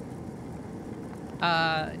time.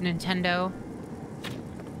 Nintendo.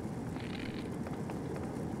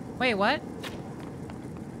 Wait, what?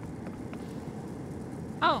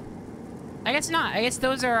 Oh. I guess not. I guess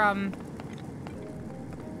those are,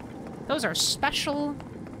 Those are special.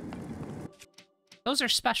 Those are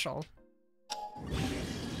special.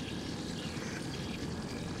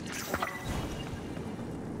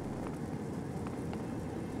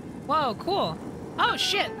 Whoa, cool. Oh,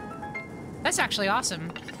 shit. That's actually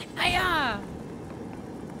awesome. Hiya!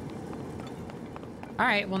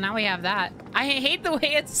 Alright, well now we have that. I hate the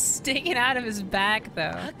way it's sticking out of his back,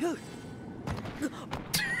 though.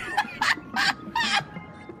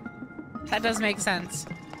 That does make sense.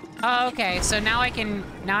 Oh, okay, so now I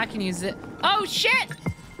can use it. Oh, shit!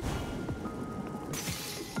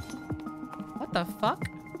 What the fuck?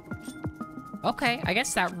 Okay, I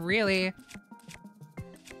guess that really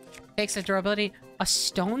takes the durability. A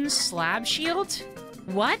stone slab shield?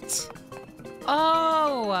 What?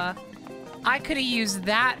 Oh, I could have used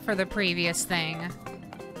that for the previous thing.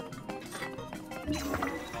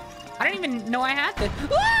 I didn't even know I had this.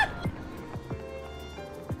 Ah!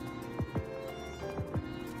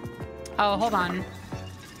 Oh, hold on.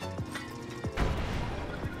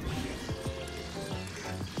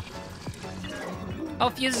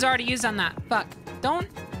 Oh, fuse is already used on that. Fuck.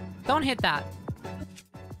 Don't hit that.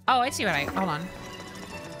 Oh, I see what hold on.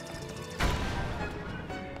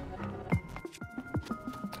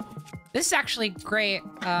 This is actually great.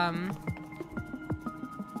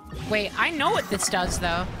 Wait, I know what this does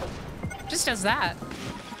though. Just does that.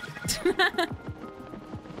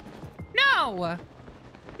 No!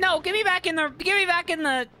 No, get me back in the ring. Get me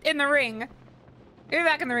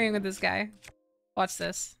back in the ring with this guy. Watch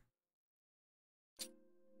this.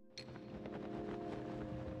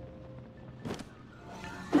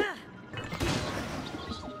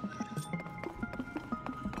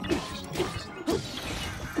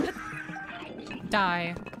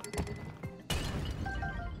 Die.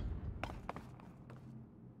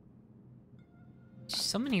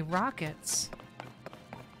 So many rockets.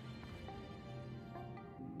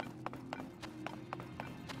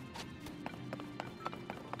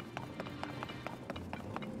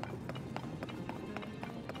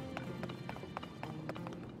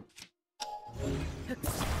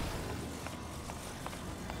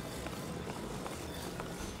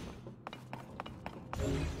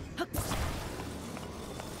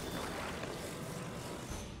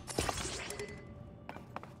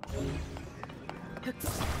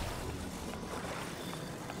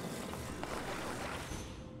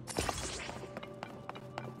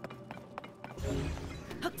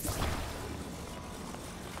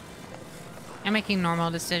 I'm making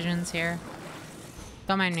normal decisions here.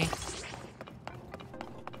 Don't mind me.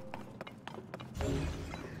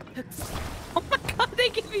 Oh my god, they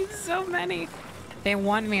give me so many. They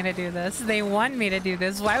want me to do this. They want me to do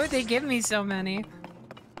this. Why would they give me so many?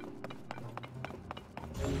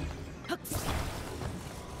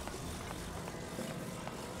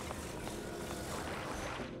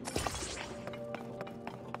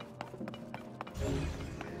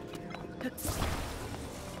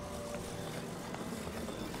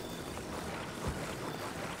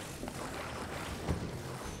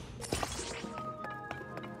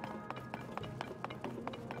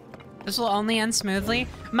 This will only end smoothly.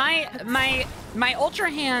 My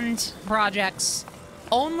Ultra Hand projects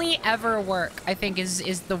only ever work, I think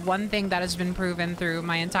is the one thing that has been proven through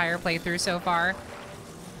my entire playthrough so far.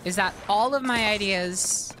 Is that all of my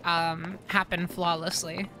ideas happen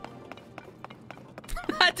flawlessly.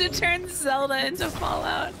 Had to turn Zelda into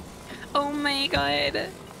Fallout. Oh my god.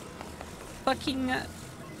 Fucking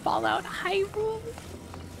Fallout Hyrule.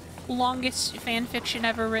 Longest fanfiction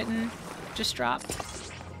ever written. Just dropped.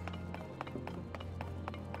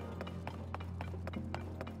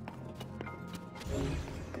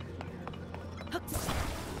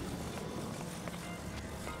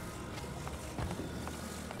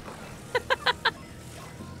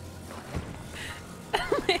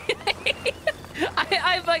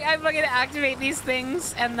 I fucking activate these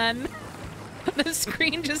things and then the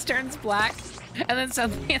screen just turns black and then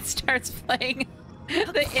suddenly it starts playing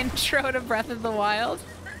the intro to Breath of the Wild.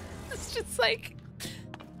 It's just like,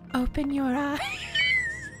 open your eyes.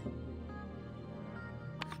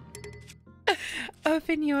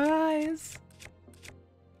 Open your eyes.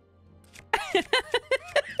 Here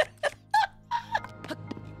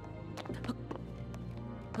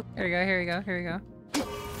we go, here we go, here we go.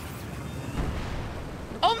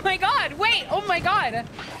 Oh my god, wait, oh my god.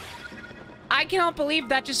 I cannot believe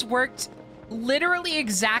that just worked literally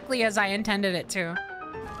exactly as I intended it to.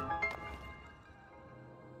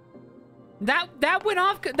 That went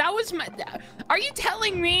off, that was my, are you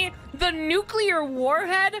telling me the nuclear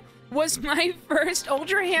warhead was my first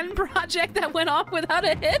Ultra Hand project that went off without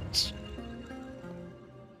a hitch?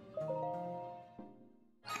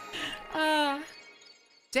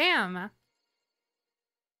 Damn.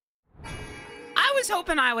 I was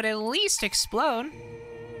hoping I would at least explode.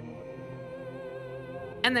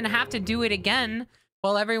 And then have to do it again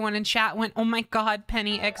while everyone in chat went, oh my god,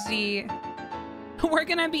 Penny XD. We're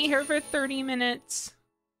gonna be here for 30 minutes.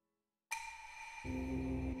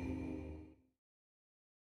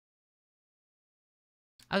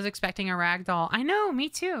 I was expecting a ragdoll. I know, me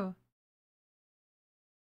too.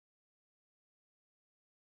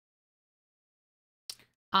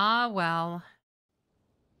 Ah, well.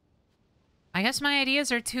 I guess my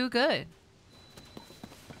ideas are too good.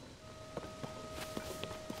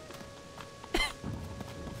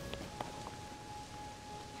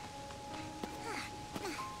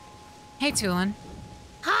 Hey, Tulin.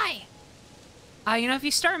 Hi. You know, if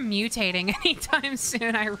you start mutating anytime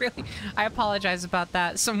soon, I apologize about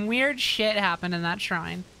that. Some weird shit happened in that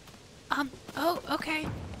shrine. Oh, okay.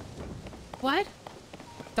 What?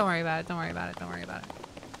 Don't worry about it, don't worry about it, don't worry about it.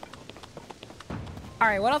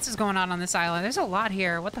 Alright, what else is going on this island? There's a lot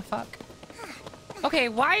here, what the fuck? Okay,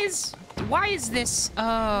 why is this?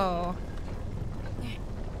 Oh.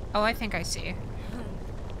 Oh, I think I see.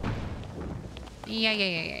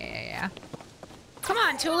 Yeah. Come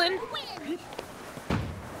on, Tulin.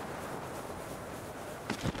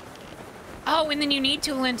 Oh, and then you need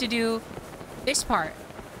Tulin to do this part.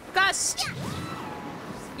 Gust!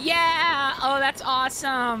 Yeah! Oh, that's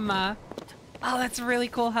awesome! Oh, that's really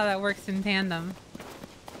cool how that works in tandem.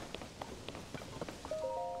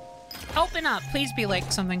 Open up! Please be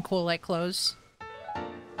like something cool like close.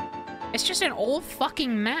 It's just an old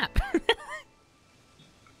fucking map.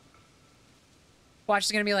 Watch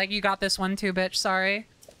is gonna be like, you got this one too, bitch, sorry.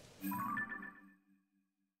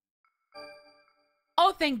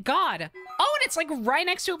 Oh, thank God! Oh, and it's like right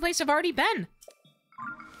next to a place I've already been.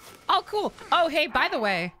 Oh, cool. Oh, hey, by the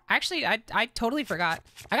way, actually, I totally forgot.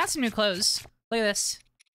 I got some new clothes. Look at this.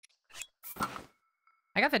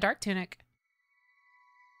 I got the dark tunic.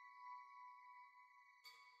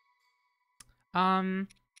 And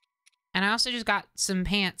I also just got some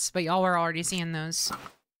pants, but y'all were already seeing those.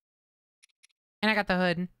 And I got the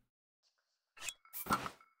hood.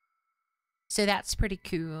 So that's pretty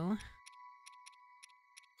cool.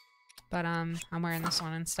 But I'm wearing this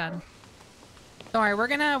one instead. Don't worry, we're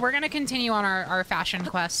gonna continue on our fashion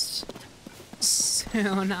quest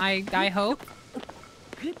soon. I hope.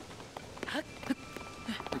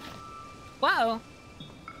 Whoa.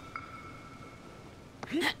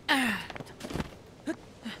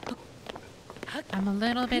 I'm a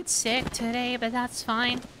little bit sick today, but that's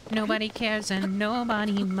fine. Nobody cares and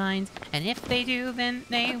nobody minds. And if they do, then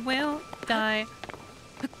they will die.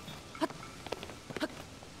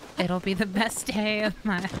 It'll be the best day of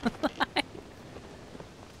my life.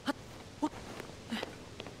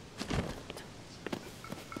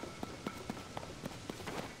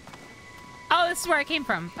 Oh, this is where I came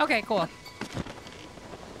from. Okay, cool.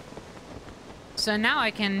 So now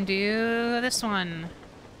I can do this one.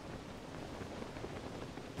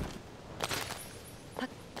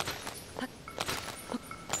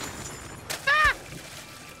 Ah!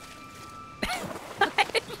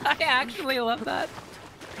 I actually love that.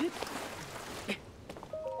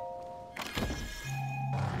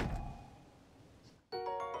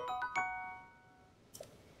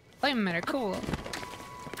 Flame emitter, cool.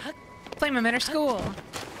 Flame emitter, school.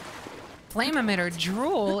 Flame emitter,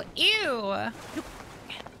 drool, ew.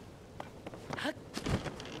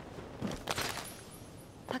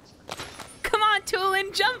 Come on,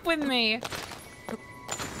 Tulin, jump with me.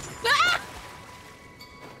 Ah!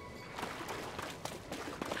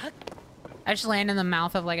 I just land in the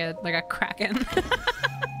mouth of like a kraken.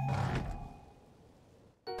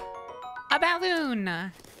 A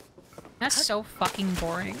balloon. That's so fucking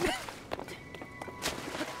boring.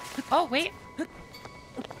 Oh, wait.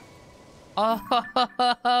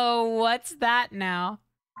 Oh, what's that now?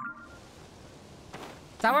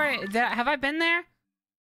 Is that where have I been there?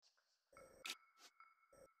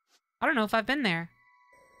 I don't know if I've been there.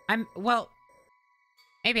 Well,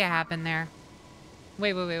 maybe I have been there.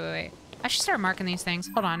 Wait. I should start marking these things.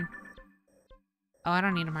 Hold on. Oh, I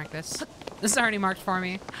don't need to mark this. This is already marked for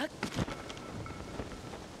me.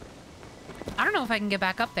 I don't know if I can get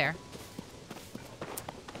back up there.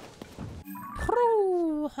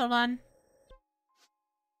 Hold on.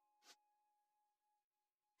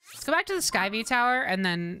 Let's go back to the Skyview Tower and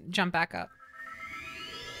then jump back up.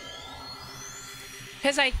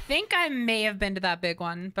 Because I think I may have been to that big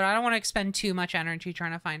one, but I don't want to expend too much energy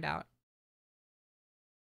trying to find out.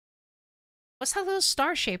 What's that little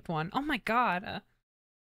star-shaped one? Oh my god.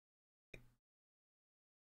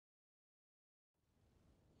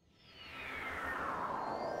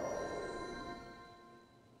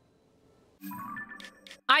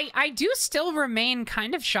 I do still remain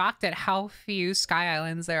kind of shocked at how few Sky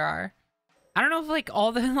Islands there are. I don't know if like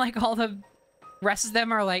all the rest of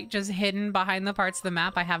them are like just hidden behind the parts of the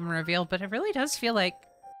map I haven't revealed, but it really does feel like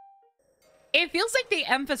it feels like they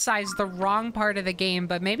emphasize the wrong part of the game,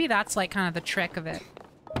 but maybe that's like kind of the trick of it.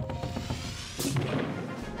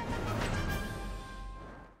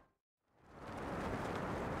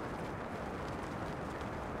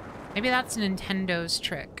 Maybe that's Nintendo's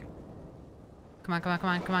trick. Come on, come on, come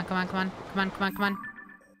on, come on, come on, come on, come on, come on, come on.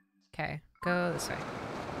 Okay, go this way.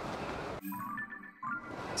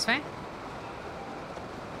 This way?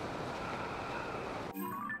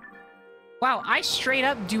 Wow, I straight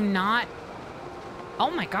up do not... Oh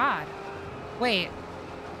my god. Wait.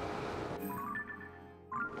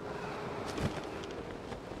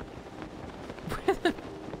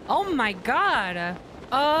 Oh my god.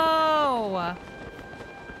 Oh.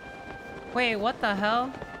 Wait, what the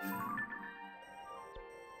hell?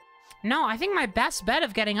 No, I think my best bet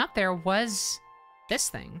of getting up there was this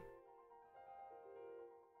thing.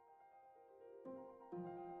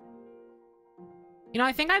 You know,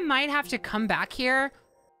 I think I might have to come back here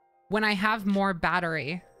when I have more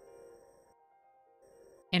battery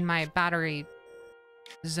in my battery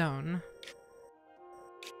zone.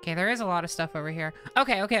 Okay, there is a lot of stuff over here.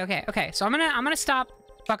 Okay. So I'm gonna stop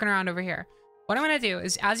fucking around over here. What I'm gonna do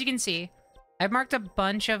is, as you can see, I've marked a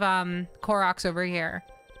bunch of Koroks over here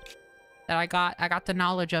that I got the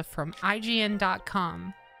knowledge of from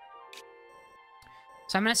IGN.com.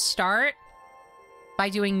 So I'm gonna start by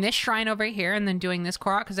doing this shrine over here and then doing this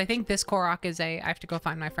Korok, because I think this Korok is I have to go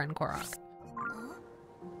find my friend Korok.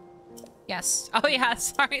 Yes. Oh yeah,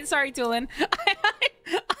 sorry, Tulin.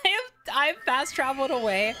 I've fast traveled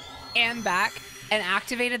away and back and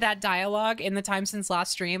activated that dialogue in the time since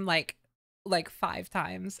last stream like 5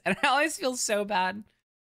 times. And I always feel so bad.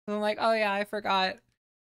 I'm like, oh yeah, I forgot.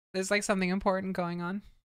 There's like something important going on.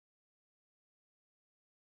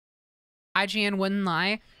 IGN wouldn't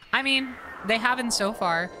lie. I mean, they haven't so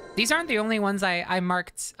far. These aren't the only ones I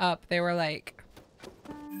marked up. They were like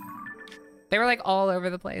all over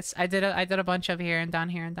the place. I did a bunch of here and down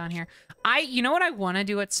here and down here. You know what I want to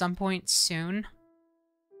do at some point soon?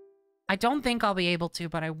 I don't think I'll be able to,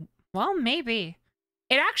 but well, maybe.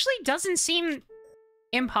 It actually doesn't seem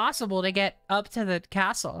impossible to get up to the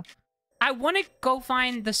castle. I want to go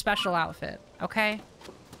find the special outfit, okay?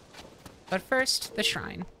 But first, the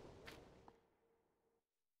shrine.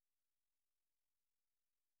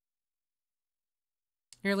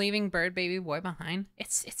 You're leaving bird baby boy behind?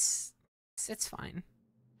 It's fine.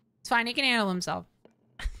 It's fine, he can handle himself.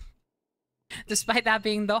 Despite that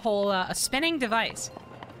being the whole, a spinning device.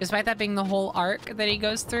 Despite that being the whole arc that he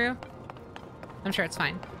goes through. I'm sure it's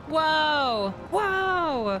fine. Whoa!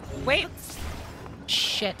 Whoa! Wait!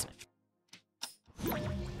 Shit.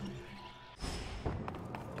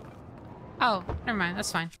 Oh, never mind,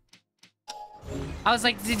 that's fine. I was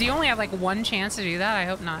like, did you only have like one chance to do that? I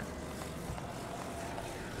hope not.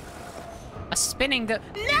 A spinning No!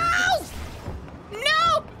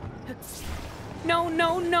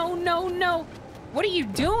 No! No. What are you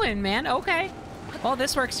doing, man? Okay. Well,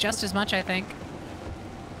 this works just as much, I think.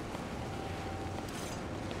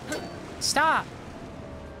 Stop.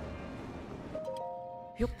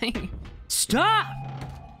 Stop!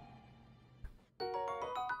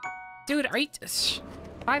 Dude, are you...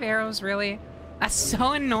 5 arrows, really? That's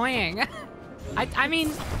so annoying. I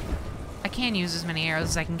mean... I can't use as many arrows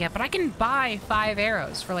as I can get, but I can buy 5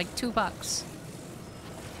 arrows for like $2.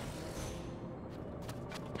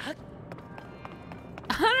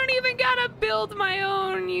 I don't even gotta build my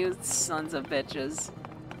own, you sons of bitches.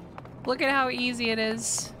 Look at how easy it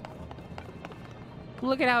is.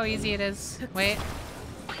 Look at how easy it is. Wait.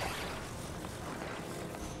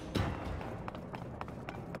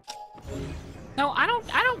 No, I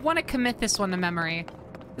don't want to commit this one to memory.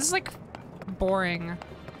 This is like boring.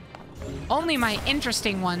 Only my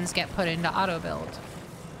interesting ones get put into auto build.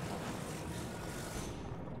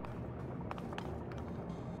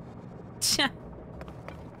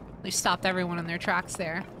 We stopped everyone in their tracks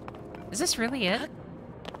there. Is this really it?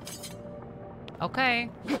 Okay.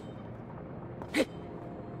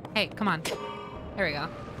 Hey, come on. There we go.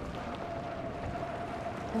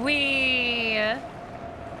 Whee!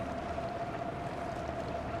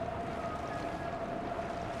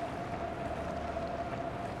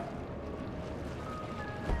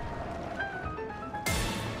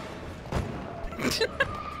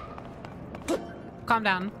 Calm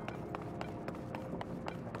down.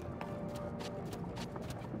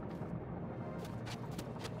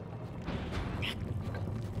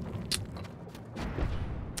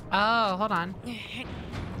 Oh, hold on.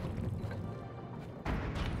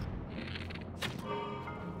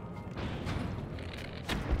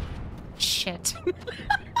 shit.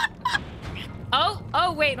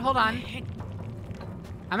 Oh, wait, hold on.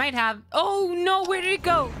 I might have... Oh, no, where did it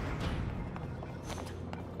go?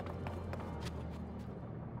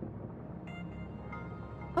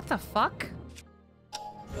 What the fuck?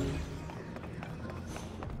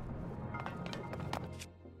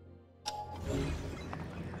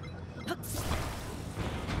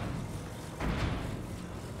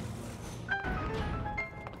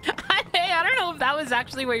 I don't know if that was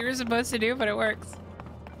actually what you were supposed to do, but it works.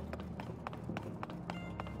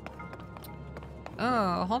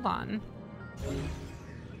 Oh, hold on.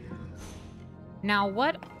 Now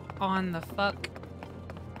what on the fuck?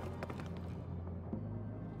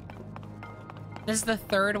 This is the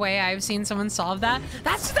third way I've seen someone solve that.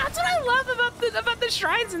 That's what I love about the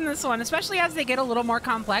shrines in this one, especially as they get a little more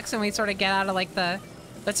complex and we sort of get out of like the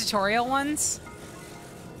tutorial ones.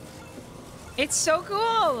 It's so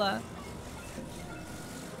cool.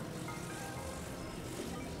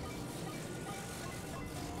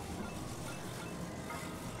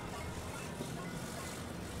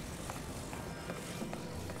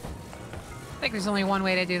 I think there's only one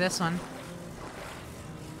way to do this one.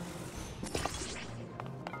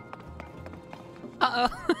 Uh-oh.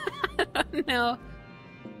 I don't know.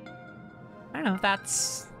 I don't know if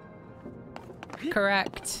that's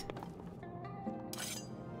correct.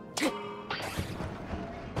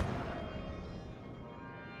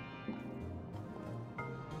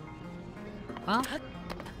 Well,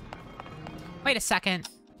 wait a second.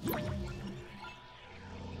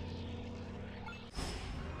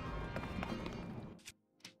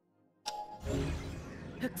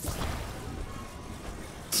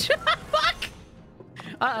 Fuck!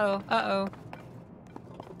 Uh-oh, uh-oh.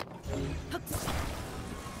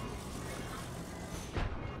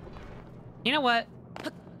 You know what?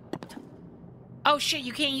 Oh shit,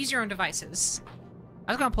 you can't use your own devices.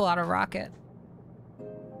 I was gonna pull out a rocket.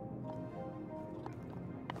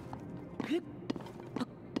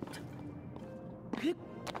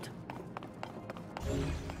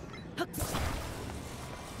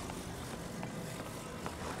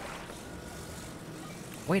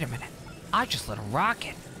 Wait a minute. I just lit a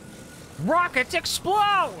rocket. Rockets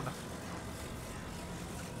explode!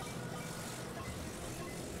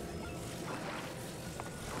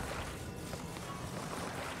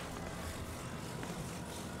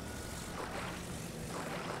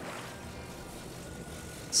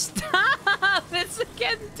 Stop! It's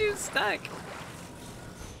getting too stuck.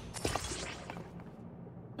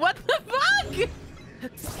 What the fuck?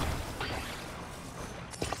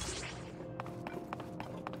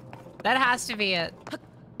 That has to be it.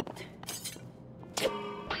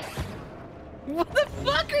 What the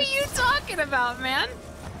fuck are you talking about, man?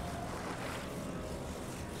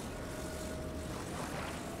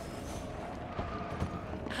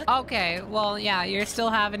 Okay, well, yeah, you're still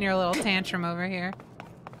having your little tantrum over here.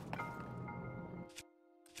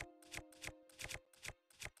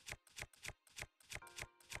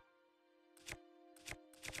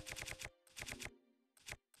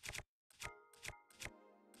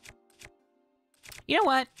 You know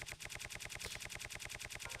what?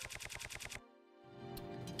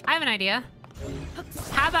 I have an idea.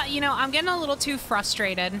 How about, you know, I'm getting a little too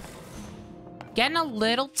frustrated. Getting a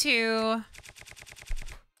little too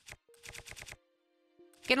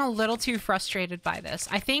frustrated by this.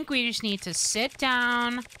 I think we just need to sit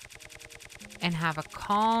down and have a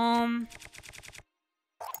calm,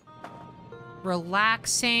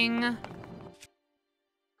 relaxing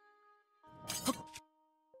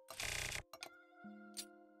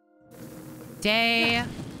day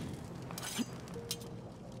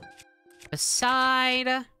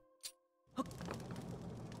beside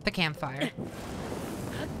the campfire.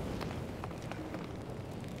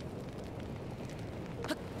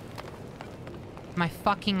 My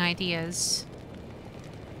fucking ideas.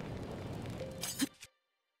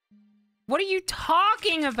 What are you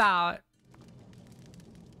talking about?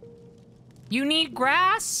 You need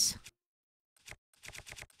grass?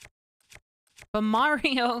 But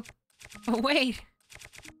Mario... Wait.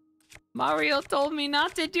 Mario told me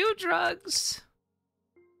not to do drugs.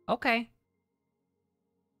 Okay.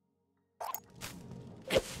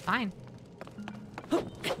 Fine.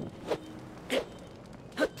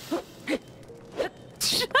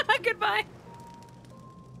 Goodbye.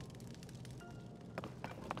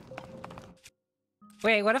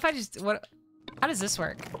 Wait, what if I just... What? How does this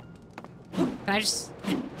work? Can I just...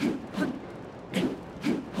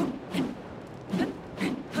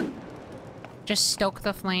 Just stoke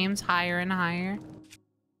the flames higher and higher?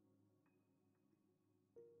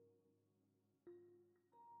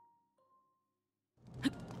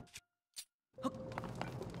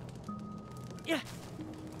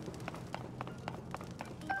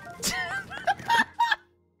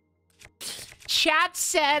 Chat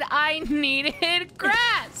said I needed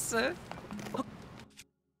grass.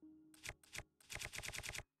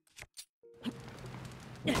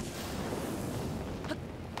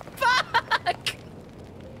 Fuck!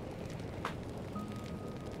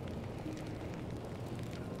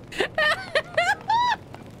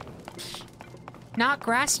 Not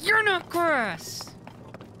grass? You're not grass!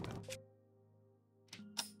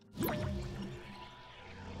 Can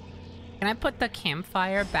I put the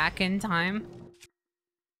campfire back in time?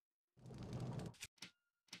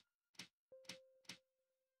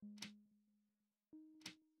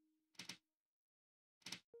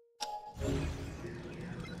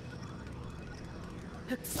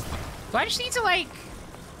 Do I just need to, like,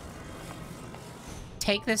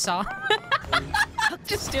 take this off?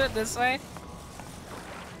 Just do it this way?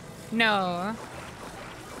 No.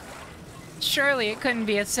 Surely it couldn't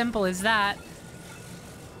be as simple as that.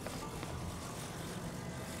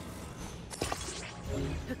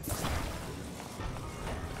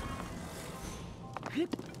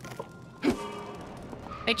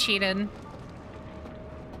 They cheated.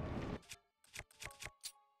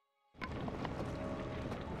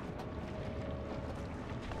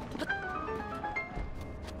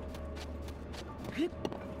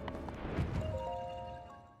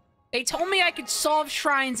 They told me I could solve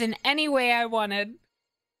shrines in any way I wanted.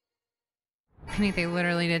 I think they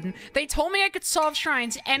literally didn't. They told me I could solve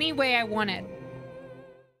shrines any way I wanted.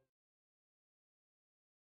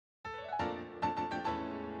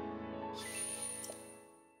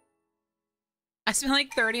 I spent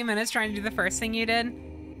like 30 minutes trying to do the first thing you did.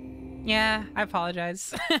 Yeah, I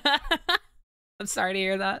apologize. I'm sorry to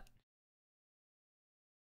hear that.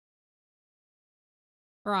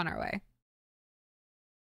 We're on our way.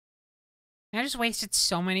 I just wasted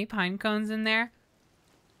so many pine cones in there.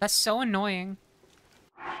 That's so annoying.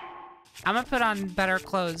 I'm gonna put on better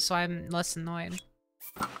clothes so I'm less annoyed.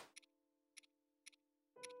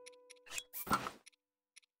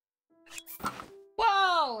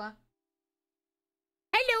 Whoa!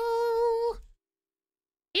 Hello!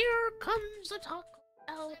 Here comes the Taco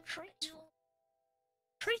Bell treats.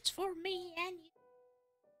 Treats for me and you.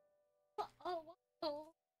 Uh-oh.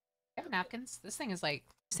 You have napkins? This thing is like...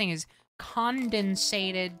 This thing is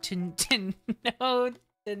condensated to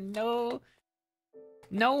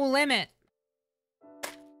no limit.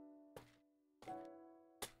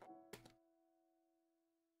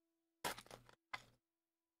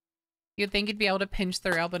 You'd think you'd be able to pinch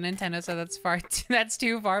the rail, but Nintendo said that's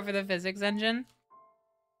too far for the physics engine.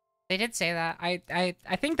 They did say that. I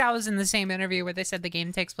think that was in the same interview where they said the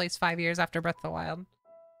game takes place 5 years after Breath of the Wild.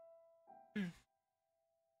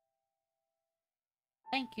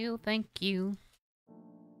 Thank you, thank you.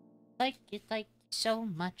 Thank you so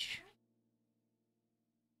much.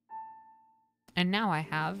 And now I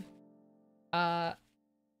have a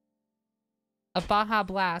Baja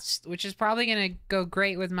Blast, which is probably gonna go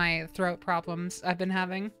great with my throat problems I've been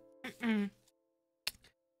having. And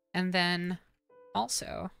then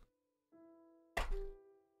also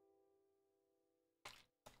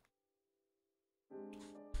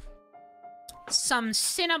some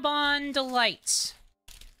Cinnabon Delights.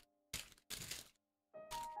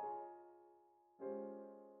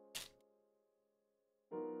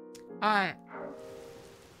 Alright.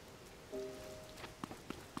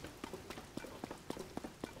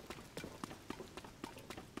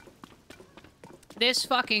 This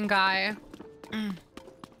fucking guy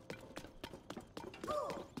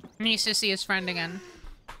needs to see his friend again.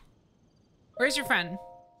 Where's your friend?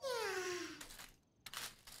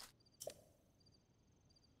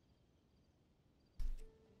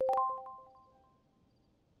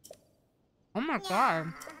 Oh my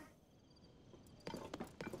god.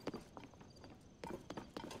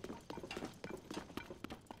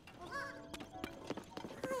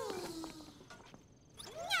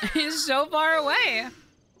 He's so far away.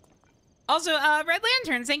 Also, Red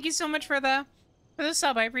Lantern, thank you so much for the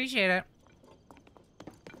sub. I appreciate it.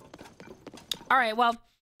 All right, well,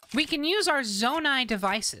 we can use our Zonai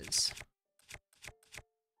devices.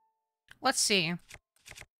 Let's see.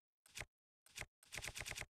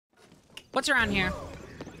 What's around here?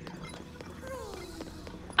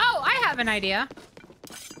 Oh, I have an idea.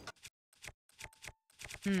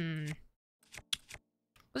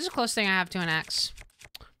 What's the closest thing I have to an axe?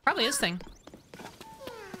 Probably this thing.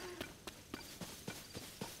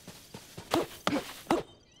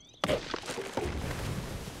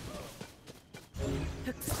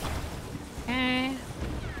 Okay.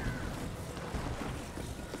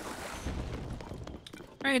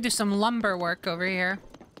 We're gonna do some lumber work over here.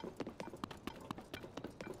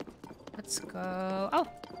 Let's go. Oh.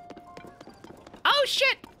 Oh,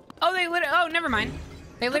 shit! Oh, oh, never mind.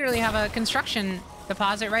 They literally have a construction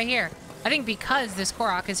deposit right here. I think because this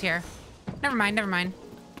Korok is here. Never mind, never mind.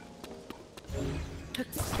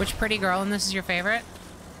 Which pretty girl, and this is your favorite?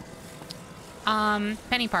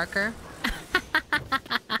 Penny Parker.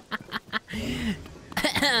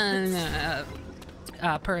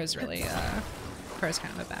 Purr's really, Purr's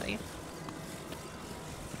kind of a baddie.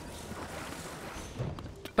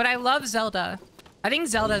 But I love Zelda. I think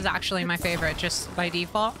Zelda is actually my favorite, just by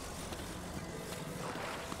default.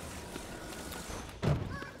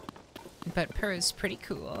 But Purr is pretty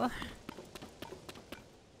cool.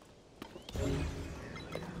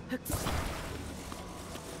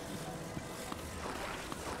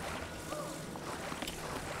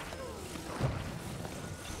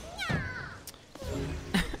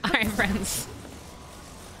 Alright, friends.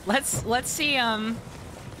 Let's see,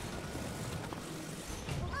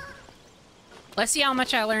 let's see how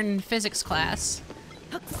much I learned in physics class.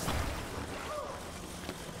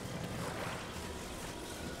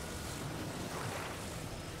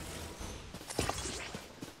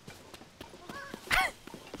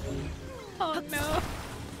 Oh no.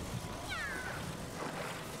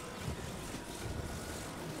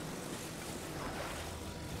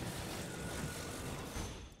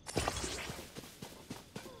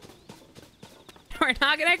 We're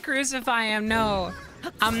not gonna crucify him, no.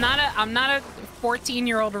 I'm not a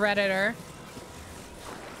 14-year-old Redditor.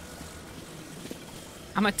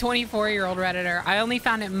 I'm a 24-year-old Redditor. I only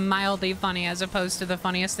found it mildly funny as opposed to the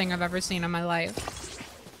funniest thing I've ever seen in my life.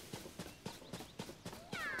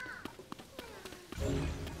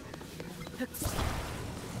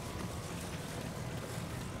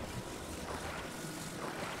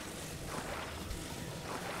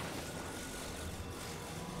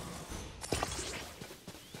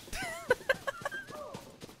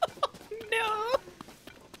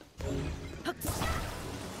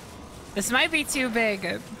 This might be too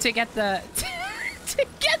big to get the to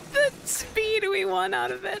get the speed we want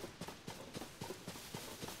out of it.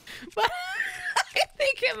 But I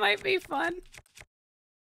think it might be fun.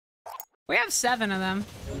 We have 7 of them.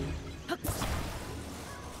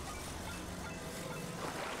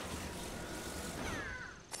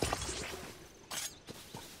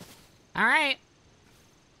 All right.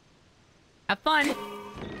 Have fun.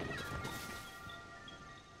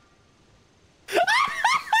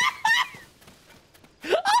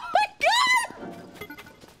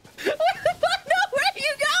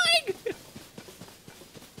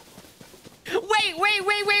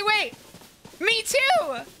 Wait! Me too!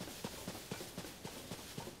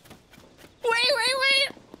 Wait!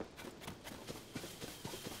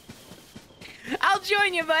 I'll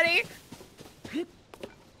join you, buddy!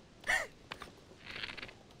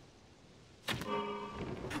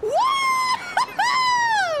 Woo!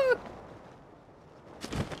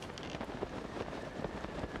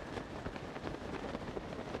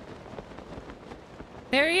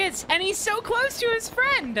 There he is, and he's so close to his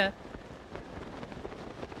friend!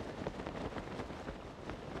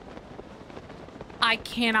 I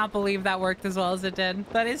cannot believe that worked as well as it did.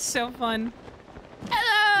 That is so fun.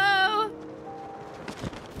 Hello!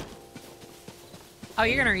 Oh,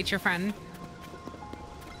 you're gonna reach your friend.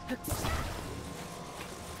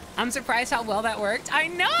 I'm surprised how well that worked. I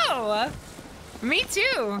know! Me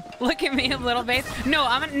too. Look at me a little bit. No,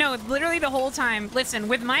 no, literally the whole time. Listen,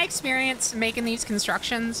 with my experience making these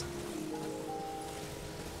constructions,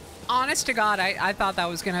 honest to God, I thought that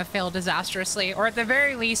was gonna fail disastrously. Or at the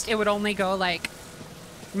very least, it would only go like,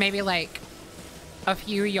 maybe like a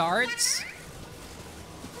few yards.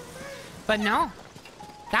 But no,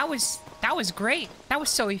 that was great. That was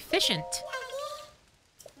so efficient.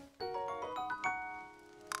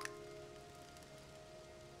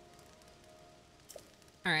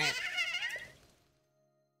 All right.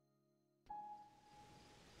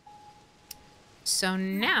 So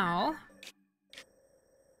now,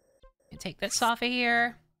 take this off of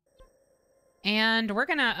here, and we're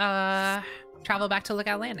gonna travel back to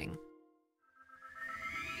Lookout Landing.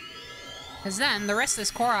 Because then the rest of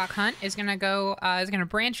this Korok hunt is gonna go, is gonna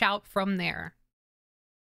branch out from there.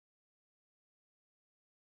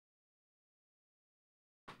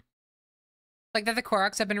 Like that the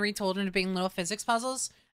Koroks have been retold into being little physics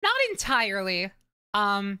puzzles? Not entirely.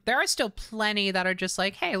 There are still plenty that are just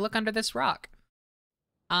like, hey, look under this rock.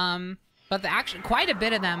 But quite a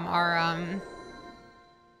bit of them are,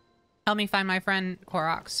 help me find my friend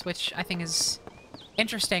Koroks, which I think is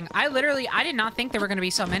interesting. I did not think there were going to be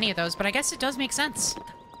so many of those, but I guess it does make sense.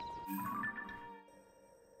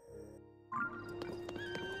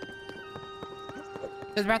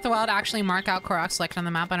 Does Breath of the Wild actually mark out Korok select on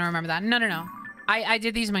the map? I don't remember that. No, no, no. I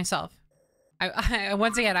did these myself.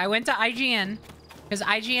 Once again, I went to IGN because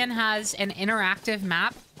IGN has an interactive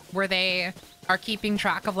map where they are keeping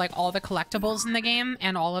track of like all the collectibles in the game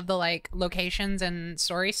and all of the like locations and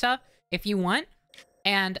story stuff if you want.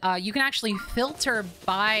 And you can actually filter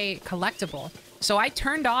by collectible. So I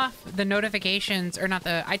turned off the notifications, or not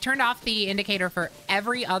the, I turned off the indicator for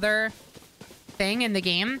every other thing in the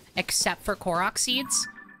game except for Korok seeds.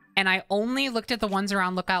 And I only looked at the ones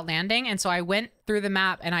around Lookout Landing. And so I went through the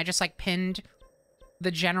map and I just like pinned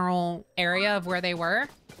the general area of where they were.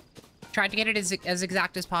 Tried to get it as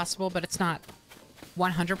exact as possible, but it's not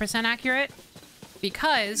 100% accurate.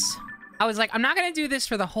 Because I was like, I'm not going to do this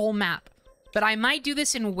for the whole map. But I might do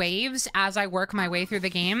this in waves as I work my way through the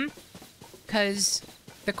game. Because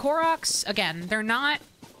the Koroks, again, they're not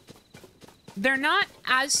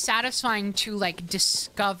as satisfying to like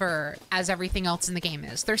discover as everything else in the game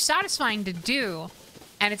is. They're satisfying to do,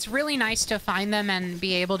 and it's really nice to find them and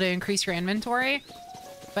be able to increase your inventory.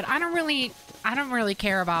 But I don't really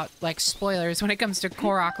care about like spoilers when it comes to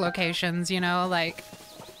Korok locations, you know, like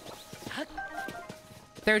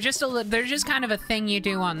they're just kind of a thing you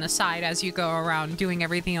do on the side as you go around doing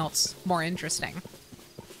everything else more interesting.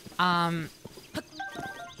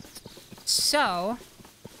 So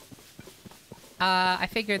I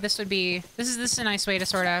figured this is a nice way to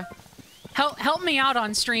sort of help me out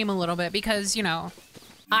on stream a little bit, because, you know,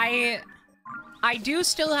 I do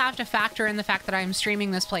still have to factor in the fact that I'm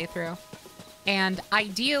streaming this playthrough. And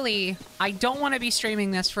ideally, I don't want to be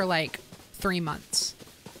streaming this for like 3 months.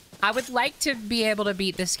 I would like to be able to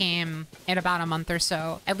beat this game in about a month or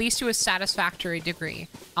so, at least to a satisfactory degree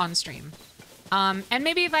on stream. And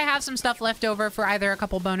maybe if I have some stuff left over for either a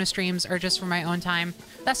couple bonus streams or just for my own time,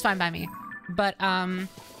 that's fine by me. But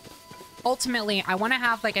ultimately, I want to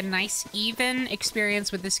have like a nice, even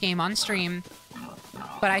experience with this game on stream,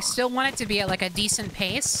 but I still want it to be at like a decent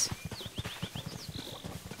pace.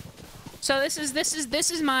 So this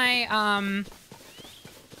is my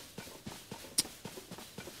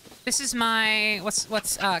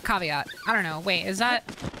what's caveat? I don't know. Wait, is that?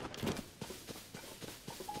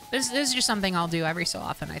 This is just something I'll do every so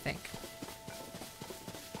often, I think.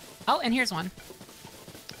 Oh, and here's one.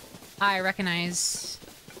 I recognize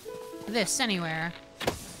this anywhere.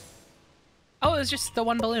 Oh, it was just the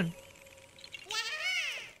one balloon.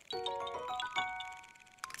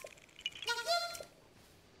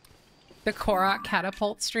 The Korok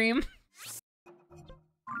catapult stream.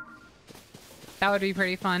 That would be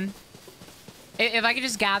pretty fun. If I could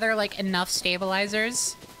just gather like enough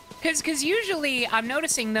stabilizers. Because usually I'm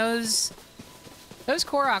noticing those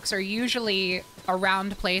Koroks are usually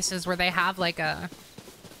around places where they have like an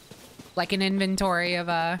inventory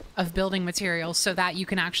of building materials so that you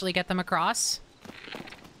can actually get them across.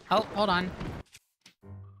 Oh, hold on.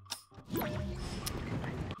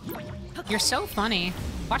 You're so funny.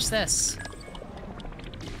 Watch this.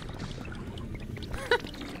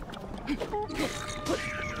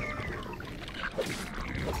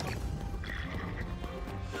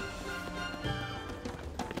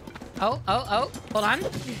 Oh, hold on.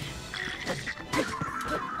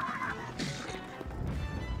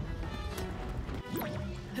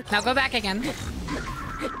 Now go back again.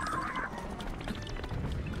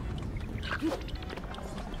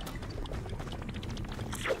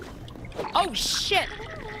 Oh, shit!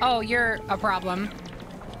 Oh, you're a problem.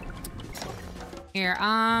 Here,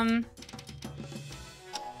 I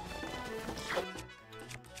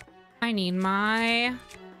need my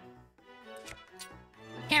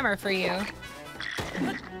hammer for you.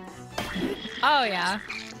 Oh, yeah.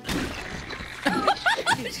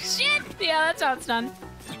 Shit! Yeah, that's how it's done.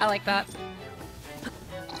 I like that.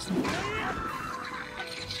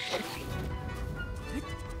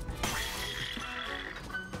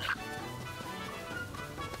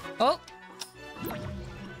 Oh.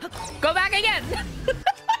 Go back again!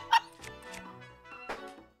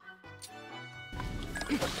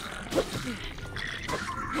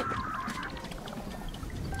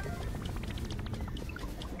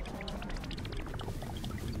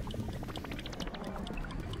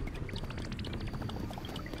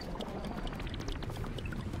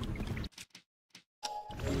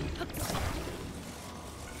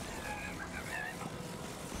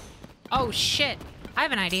 Oh, shit. I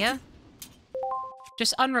have an idea.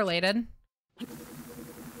 Just unrelated.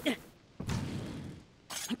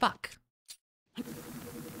 Fuck.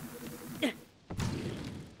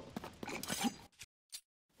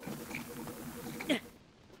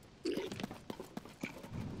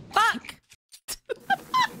 Fuck!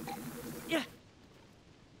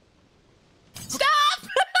 Stop!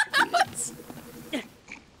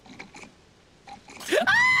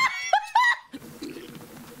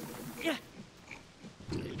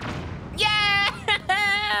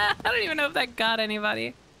 that got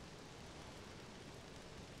anybody.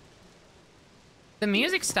 The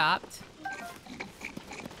music stopped.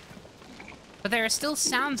 But there are still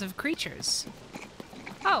sounds of creatures.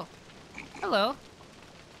 Oh. Hello.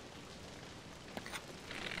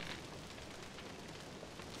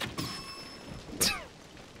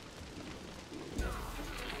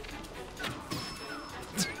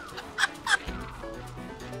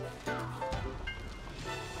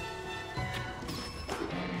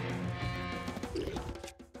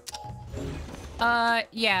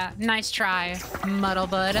 Yeah, nice try,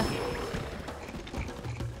 Muddlebud.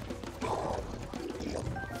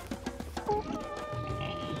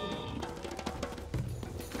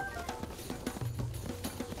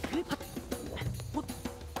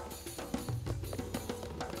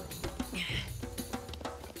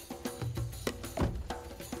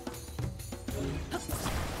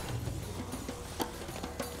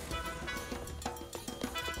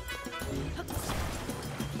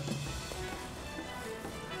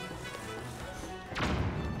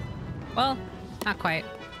 Well, not quite.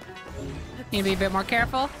 Need to be a bit more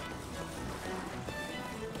careful.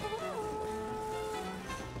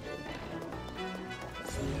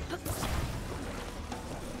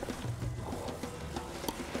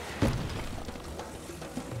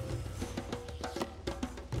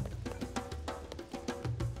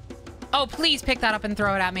 Oh, please pick that up and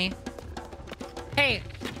throw it at me. Hey,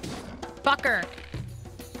 fucker.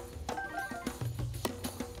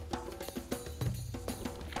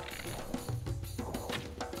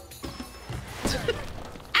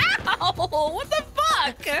 Ow! What the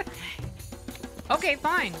fuck? Okay,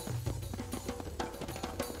 fine.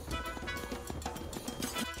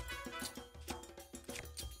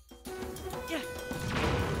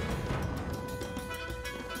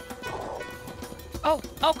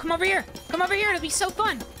 Oh, come over here. Come over here. It'll be so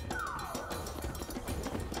fun.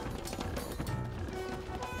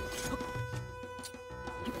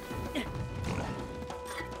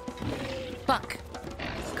 Fuck.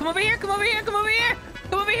 Come over here. Come over here. Come over here.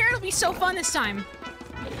 Come over here. It'll be so fun this time.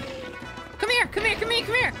 Come here. Come here. Come here.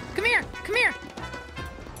 Come here. Come here. Come here.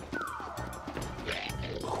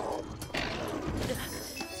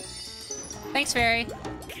 Thanks, Fairy.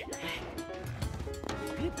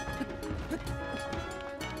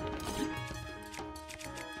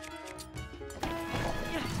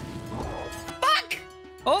 Fuck!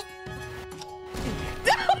 Oh!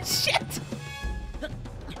 Oh, shit!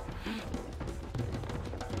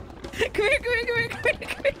 Come here, come here, come here, come here,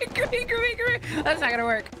 come here, come here, come here, come here. That's not gonna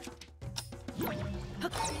work.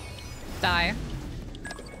 Die.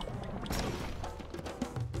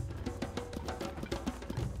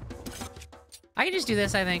 I can just do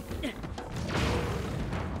this, I think.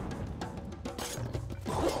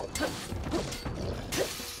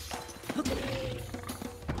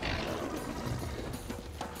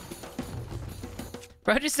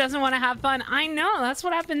 Bro just doesn't want to have fun. I know, that's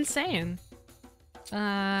what I've been saying.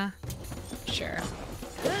 Sure.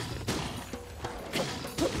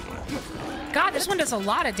 God, this one does a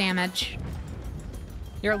lot of damage.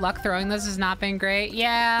 Your luck throwing this has not been great.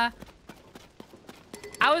 Yeah.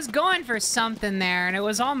 I was going for something there, and it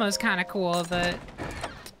was almost kind of cool, but...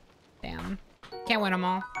 Damn. Can't win them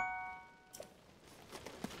all.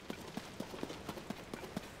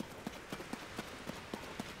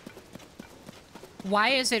 Why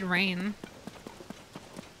is it rain?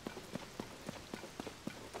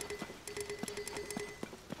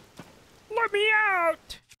 Let me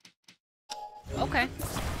out! Okay.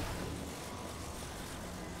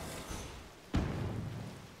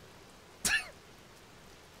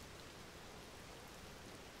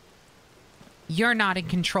 You're not in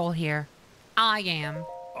control here. I am.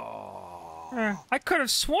 I could have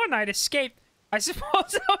sworn I'd escaped. I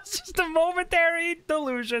suppose that was just a momentary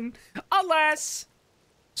delusion. Alas.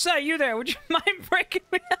 So, you there, would you mind breaking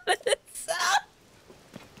me out of this cell?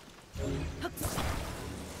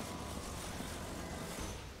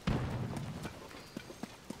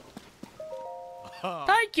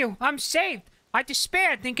 Thank you, I'm saved. I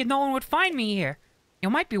despaired thinking no one would find me here. You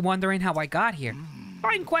might be wondering how I got here.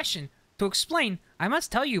 Fine question. To explain, I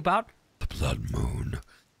must tell you about the blood moon.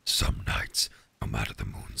 Some nights, no matter the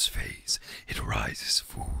moon's phase, it rises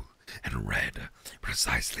full and red.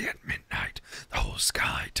 Precisely at midnight, the whole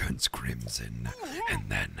sky turns crimson, and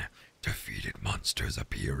then defeated monsters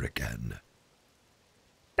appear again.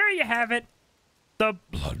 There you have it. The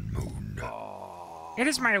blood moon. It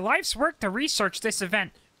is my life's work to research this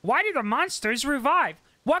event. Why do the monsters revive?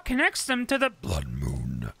 What connects them to the blood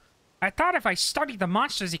moon? I thought if I studied the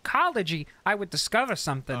monster's ecology, I would discover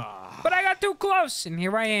something. But I got too close, and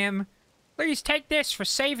here I am. Please take this for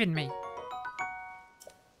saving me.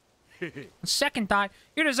 Second thought,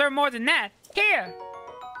 you deserve more than that. Here!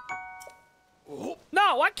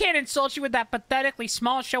 No, I can't insult you with that pathetically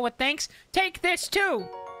small show of thanks. Take this, too!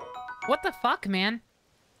 What the fuck, man?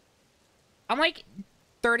 I'm like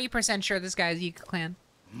 30% sure this guy is Yeek Clan.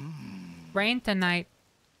 Rain tonight.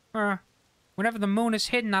 Whenever the moon is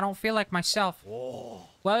hidden, I don't feel like myself. Well,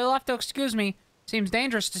 you'll have to excuse me. Seems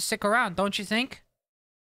dangerous to stick around, don't you think?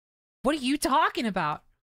 What are you talking about?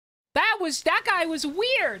 That guy was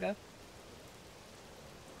weird!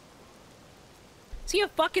 Is he a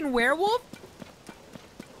fucking werewolf?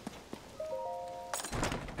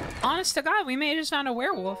 Honest to God, we may have just found a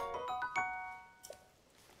werewolf.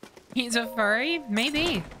 He's a furry?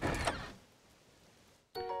 Maybe.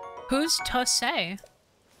 Who's to say?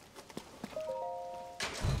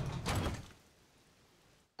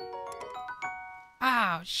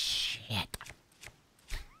 Oh, shit.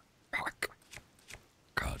 Fuck.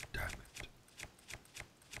 God damn it.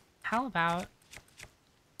 How about...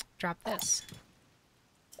 drop this.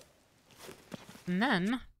 And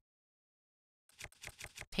then...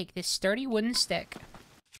 take this sturdy wooden stick.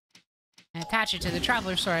 And attach it to the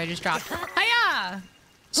traveler sword I just dropped. Hiya!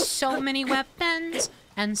 So many weapons,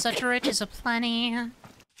 and such riches aplenty.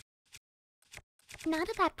 Not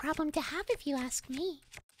a bad problem to have if you ask me.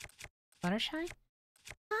 Fluttershy?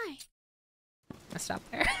 Hi. I'll stop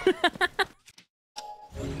there.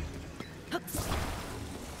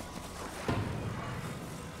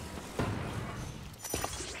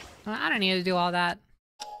 Well, I don't need to do all that.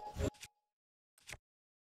 I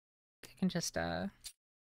can just,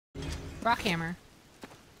 rock hammer.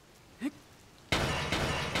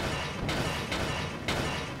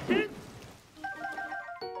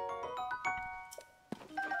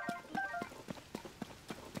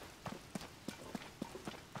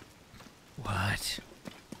 What?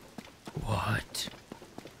 What?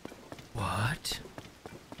 What?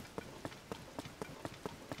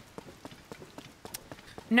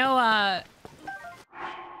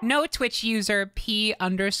 No Twitch user P_O_T_A_T_S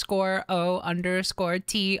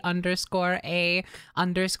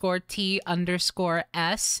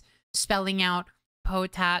spelling out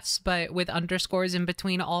potats, but with underscores in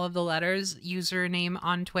between all of the letters, username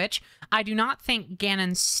on Twitch. I do not think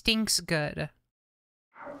Ganon stinks good.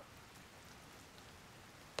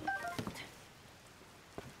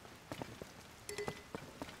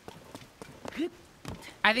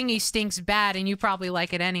 I think he stinks bad, and you probably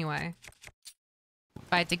like it anyway.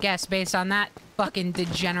 If I had to guess based on that fucking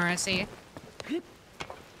degeneracy.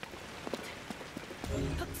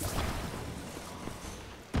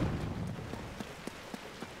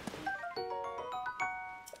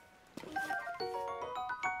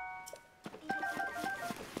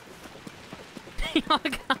 Y'all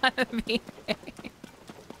gotta be.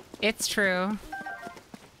 It's true.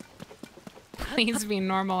 Please be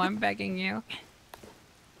normal, I'm begging you.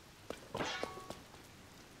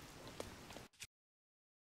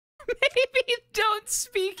 Maybe don't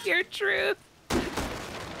speak your truth.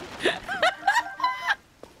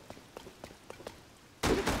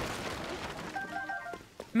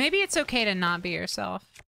 Maybe it's okay to not be yourself.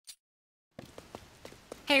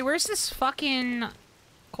 Hey, where's this fucking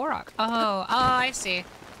Korok? Oh, I see.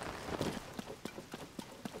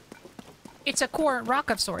 It's a core rock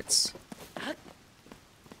of sorts.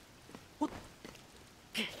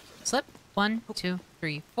 Slip. 1, 2,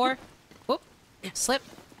 3, 4. Whoop. Slip.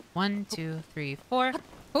 1, 2, 3, 4.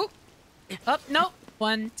 Whoop. Up. Nope.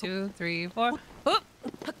 1, 2, 3, 4. Whoop.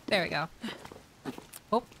 There we go.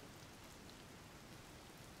 Whoop.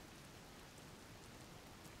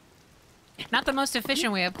 Not the most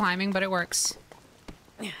efficient way of climbing, but it works.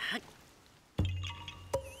 Can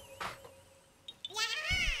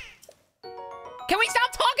we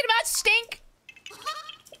stop talking about stink?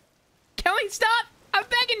 Can we stop? I'm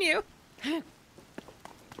begging you.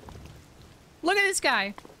 Look at this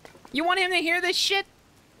guy. You want him to hear this shit?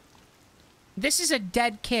 This is a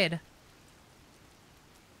dead kid.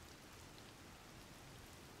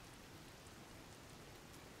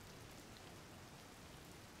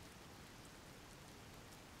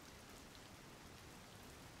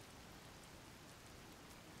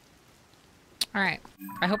 All right.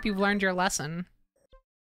 I hope you've learned your lesson.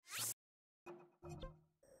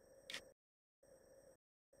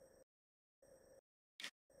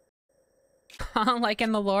 Like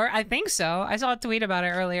in the lore? I think so. I saw a tweet about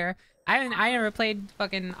it earlier. I never played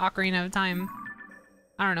fucking Ocarina of Time.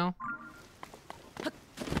 I don't know.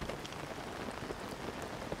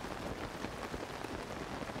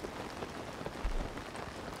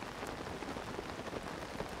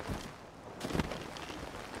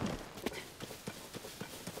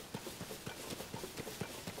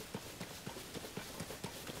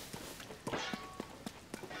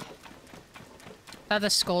 Thought the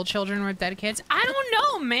Skull Children were dead kids. I don't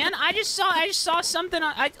know, man. I just saw something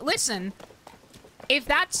on. Listen, if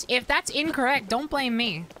that's incorrect, don't blame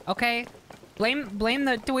me, okay? Blame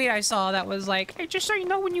the tweet I saw that was like, hey, just so you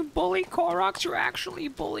know, when you bully Koroks, you're actually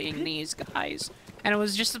bullying these guys. And it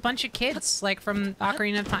was just a bunch of kids, like from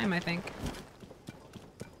Ocarina of Time, I think.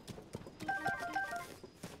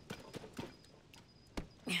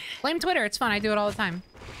 Blame Twitter, it's fun, I do it all the time.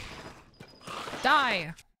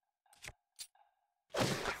 Die!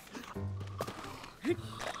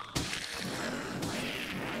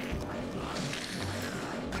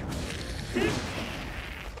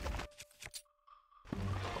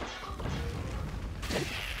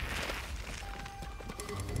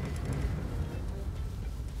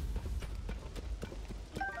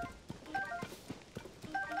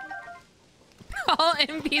 All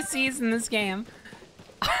NPCs in this game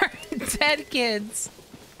are dead kids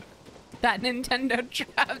that Nintendo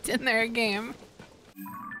trapped in their game.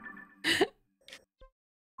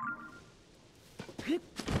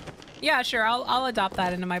 Yeah, sure, I'll adopt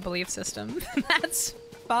that into my belief system. That's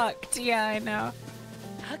fucked. Yeah, I know.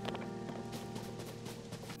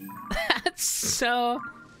 That's so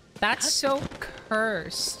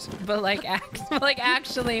cursed. But like,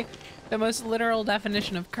 actually, the most literal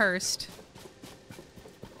definition of cursed.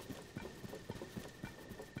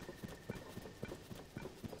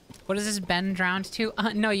 What is this Ben drowned to?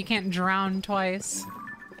 No, you can't drown twice.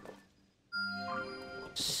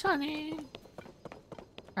 Sunny.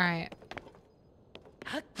 All right.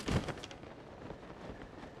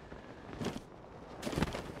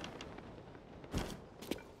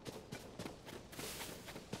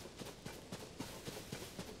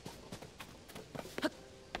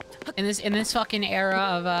 In this fucking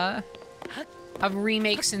era of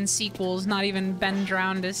remakes and sequels, not even Ben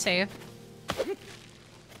drowned is safe.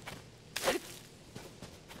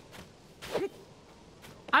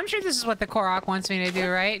 I'm sure this is what the Korok wants me to do,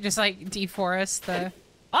 right? Just like deforest the...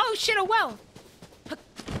 Oh shit, a well!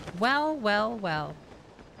 Well, well, well.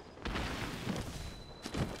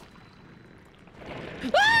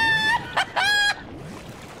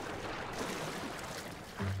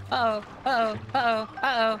 Uh-oh, uh-oh, uh-oh,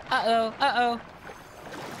 uh-oh, uh-oh, uh-oh.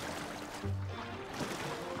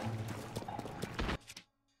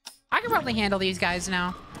 I can probably handle these guys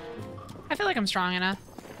now. I feel like I'm strong enough.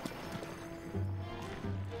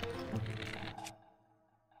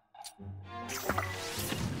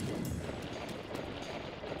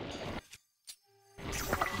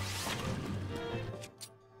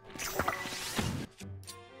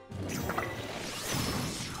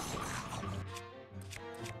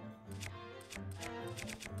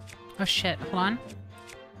 Oh shit, hold on.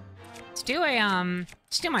 Let's do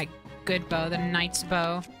my good bow, the knight's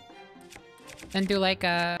bow. Then do like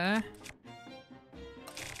a...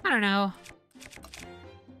 I don't know.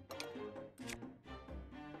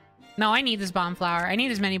 No, I need this bomb flower. I need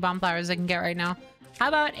as many bomb flowers as I can get right now. How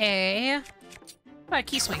about a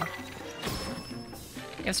key swing?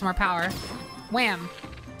 Get some more power. Wham!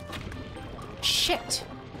 Shit!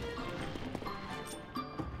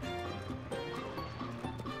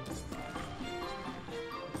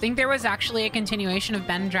 Think there was actually a continuation of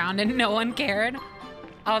Ben Drowned and no one cared?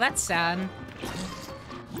 Oh, that's sad.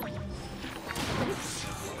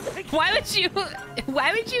 Why would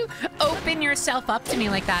you open yourself up to me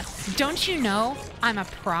like that? Don't you know I'm a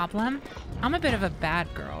problem? I'm a bit of a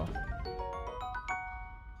bad girl.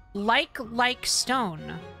 Like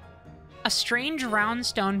stone. A strange round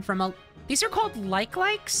stone from a... These are called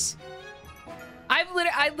likes? I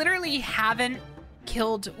literally haven't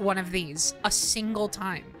killed one of these a single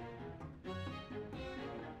time.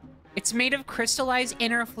 It's made of crystallized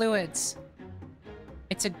inner fluids.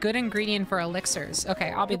 It's a good ingredient for elixirs.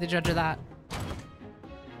 Okay, I'll be the judge of that.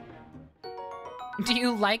 Do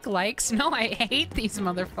you like likes? No, I hate these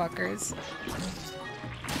motherfuckers.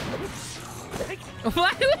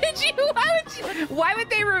 Why would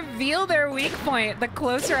they reveal their weak point the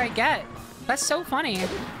closer I get? That's so funny.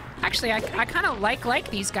 Actually, I kind of like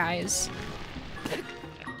these guys.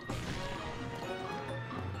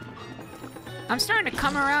 I'm starting to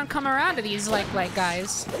come around to these like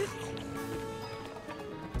guys.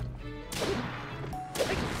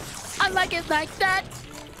 I like it like that.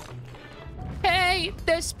 Hey,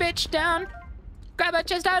 this bitch down. Grab a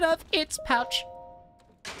chest out of its pouch.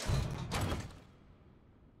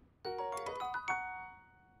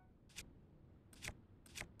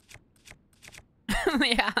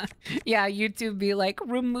 Yeah, YouTube be like,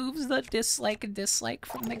 removes the dislike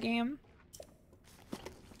from the game.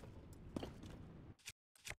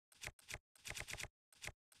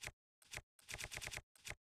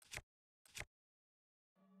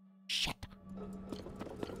 Shit.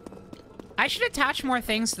 I should attach more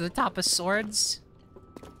things to the top of swords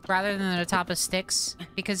rather than the top of sticks,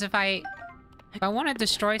 because if I want to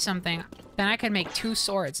destroy something, then I could make 2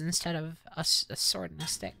 swords instead of a sword and a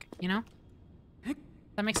stick, you know?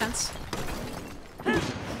 That makes sense?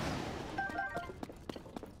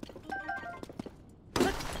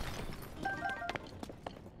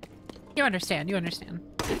 You understand, you understand.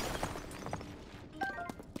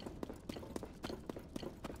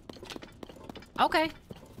 Okay.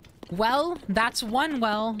 Well, that's one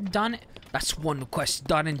well done. That's one quest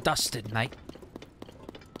done and dusted, mate.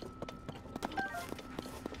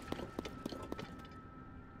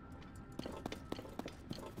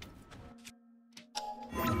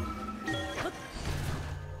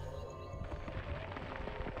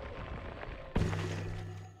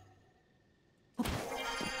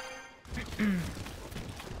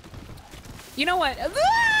 You know what?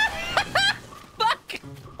 Fuck!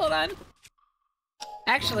 Hold on.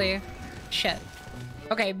 Actually, shit.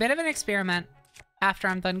 Okay, bit of an experiment after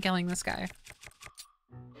I'm done killing this guy.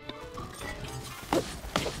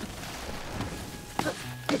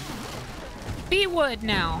 Be wood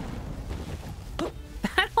now.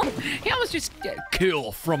 He almost just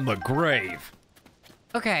Kill from the grave.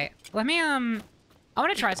 Okay, let me I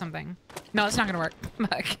want to try something. No, it's not gonna work.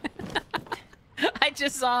 Fuck. I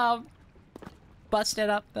just saw how busted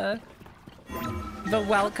up the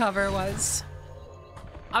well cover was.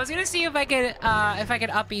 I was gonna see if I could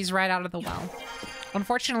up ease right out of the well.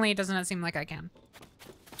 Unfortunately, it doesn't seem like I can.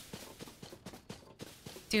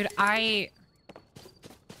 Dude, I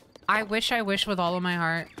wish with all of my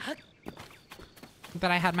heart that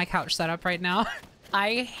I had my couch set up right now.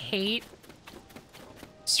 I hate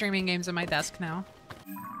streaming games at my desk now.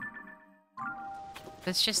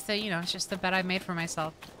 It's just the, you know, it's just the bed I made for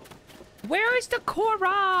myself. Where is the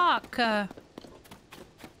Korok?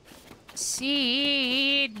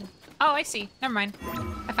 Seed. Oh, I see. Never mind.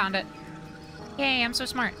 I found it. Yay, I'm so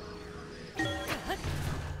smart.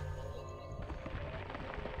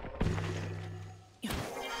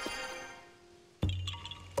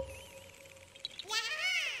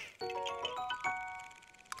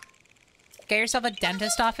 Get yourself a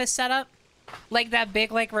dentist office setup. Like that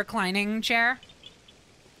big, like, reclining chair.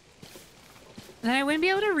 Then I wouldn't be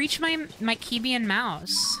able to reach my keyboard and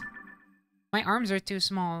mouse. My arms are too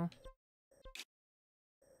small.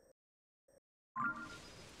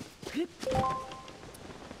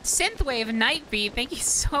 Synthwave Nightbeat, thank you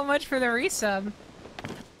so much for the resub.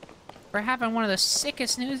 For having one of the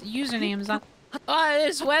sickest usernames on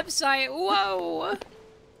this website. Whoa!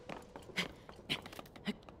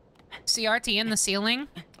 CRT in the ceiling?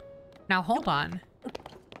 Now hold on.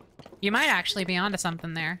 You might actually be onto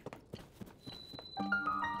something there.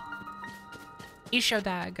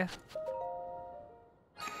 Ishodag.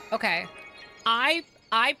 Okay. I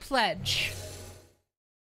pledge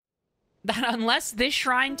that unless this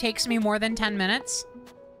shrine takes me more than 10 minutes,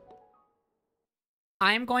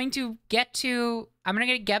 I'm going to get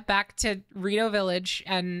back to Rito Village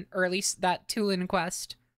or at least that Tulin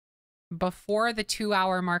quest before the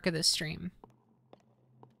 2-hour mark of this stream.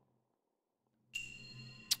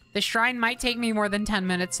 The shrine might take me more than 10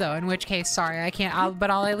 minutes though, in which case, sorry, I can't,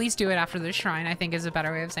 but I'll at least do it after the shrine, I think is a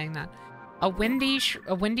better way of saying that. A windy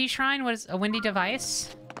shrine? What is a windy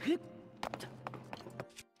device?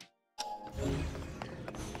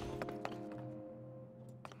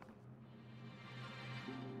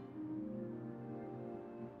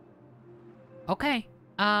 Okay.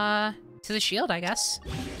 To the shield, I guess.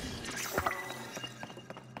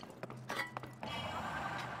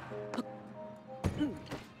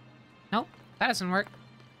 Nope, that doesn't work.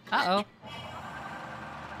 Uh-oh.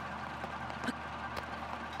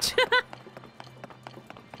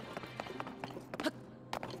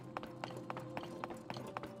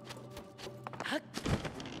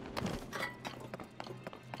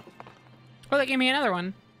 Oh, they gave me another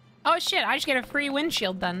one. Oh shit, I just get a free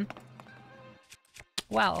windshield then.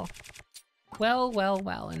 Well,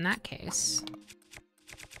 in that case.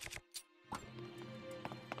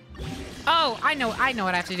 Oh, I know what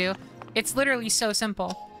I have to do. It's literally so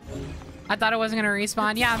simple. I thought it wasn't gonna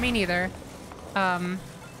respawn. Yeah, me neither.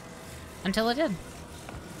 Until it did.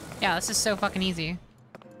 Yeah, this is so fucking easy.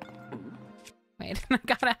 Wait, I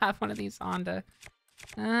gotta have one of these on to...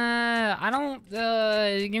 I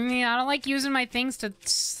don't like using my things to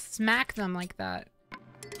smack them like that.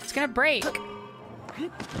 It's gonna break.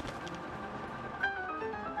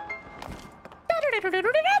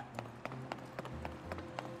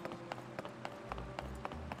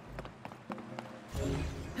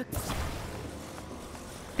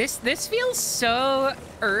 This feels so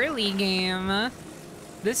early game.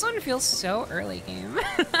 This one feels so early game.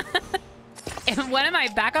 When am I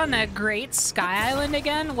back on the Great Sky Island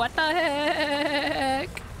again? What the heck?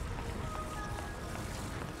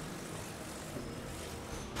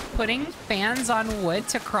 Putting fans on wood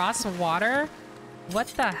to cross water? What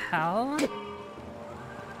the hell?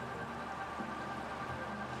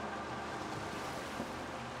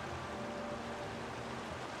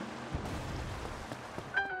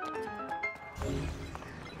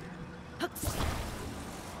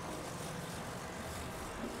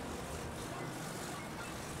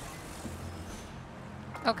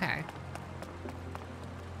 Okay.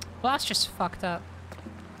 Well, that's just fucked up.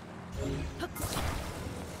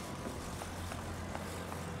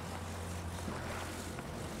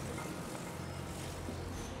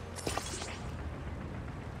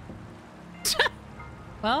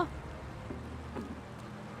 Well,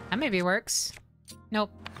 that maybe works.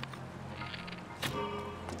 Nope.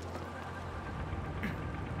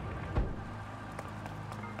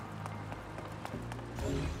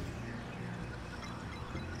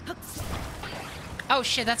 Oh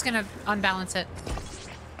shit, that's gonna unbalance it.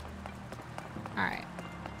 Alright.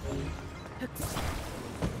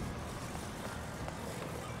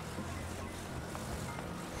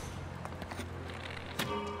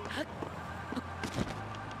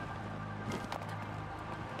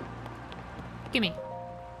 Gimme.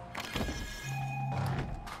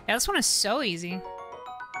 Yeah, this one is so easy.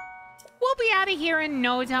 We'll be out of here in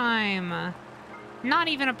no time. Not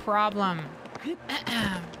even a problem.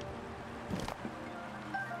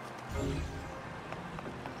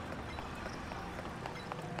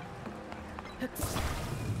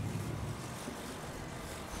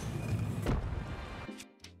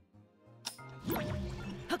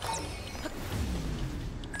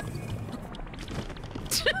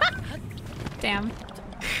 Damn.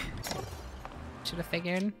 Should have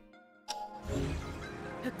figured.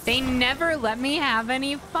 They never let me have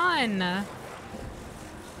any fun.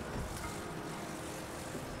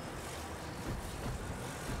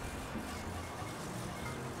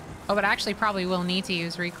 Oh, but I actually probably will need to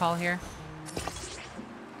use recall here.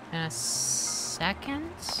 In a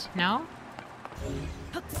second? No?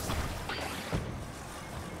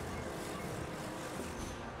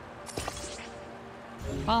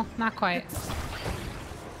 Well, not quite.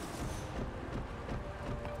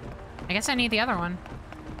 I guess I need the other one.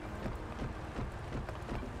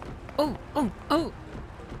 Oh, oh, oh!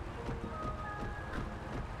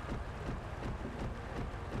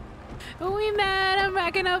 We met, I'm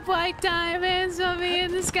racking up white diamonds, I'll be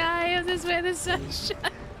in the sky, of this where the sun shines.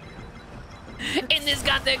 In this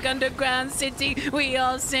gothic underground city, we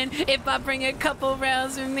all sin. If I bring a couple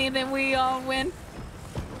rounds with me, then we all win.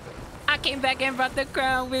 I came back and brought the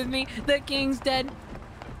crown with me. The king's dead.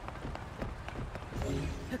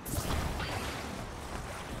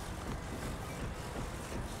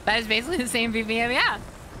 That is basically the same BPM, yeah.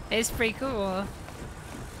 It's pretty cool.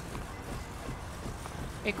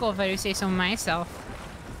 Pretty cool if I do say so myself.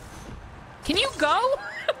 Can you go?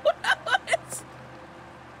 What?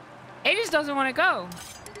 It just doesn't want to go.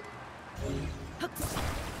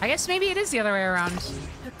 I guess maybe it is the other way around.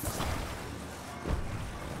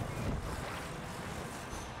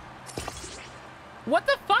 What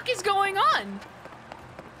the fuck is going on?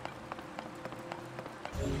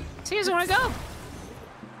 He doesn't want to go.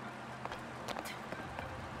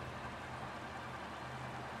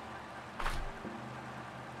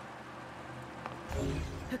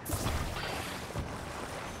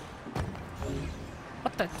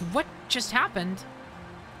 What just happened?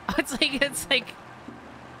 It's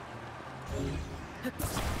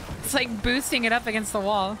like boosting it up against the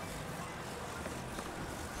wall.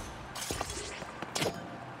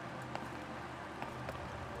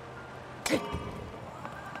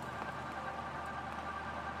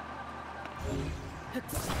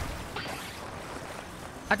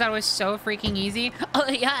 I thought it was so freaking easy. Oh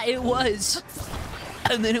yeah, it was.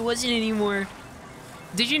 And then it wasn't anymore.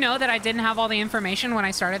 Did you know that I didn't have all the information when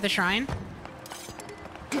I started the shrine?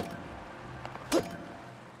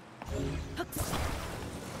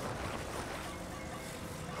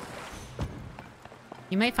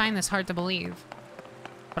 You may find this hard to believe,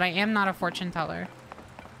 but I am not a fortune teller.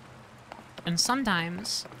 And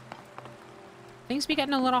sometimes, things be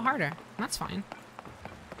getting a little harder. That's fine.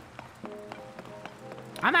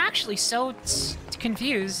 I'm actually so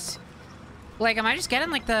confused. Like, am I just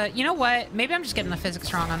getting, like, the... You know what? Maybe I'm just getting the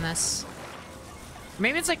physics wrong on this.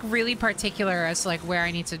 Maybe it's, like, really particular as to, like, where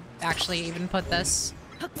I need to actually even put this.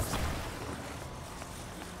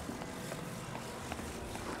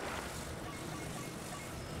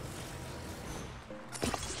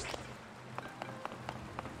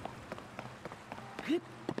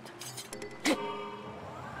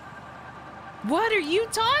 What are you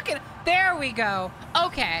talking? There we go.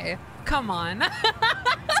 Okay, come on.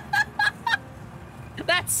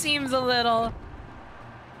 That seems a little...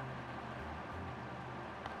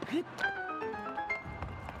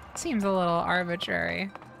 Seems a little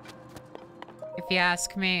arbitrary, if you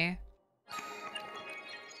ask me.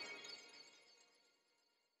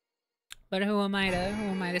 But who am I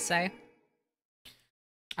to say?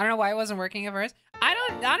 I don't know why it wasn't working at first. I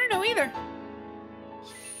don't know either.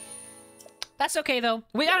 That's okay though.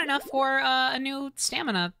 We got enough for a new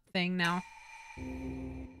stamina thing now.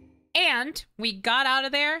 And we got out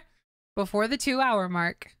of there before the 2-hour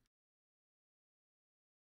mark.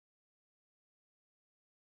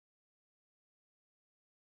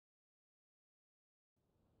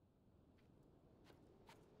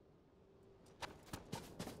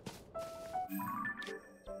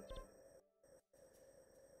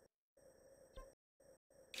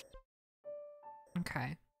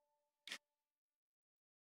 Okay.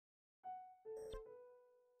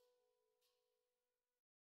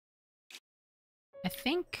 I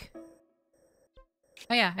think...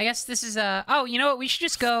 Oh yeah, I guess this is a... Oh, you know what? We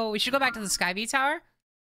should go back to the Skyview Tower.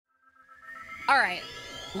 Alright.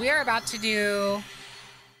 We're about to do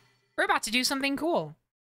something cool.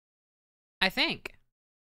 I think.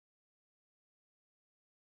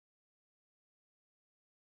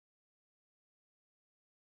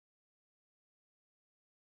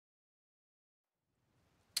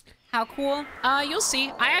 How cool? You'll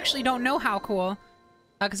see. I actually don't know how cool.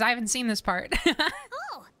 Because I haven't seen this part.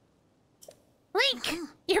 Oh! Link!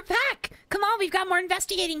 You're back! Come on, we've got more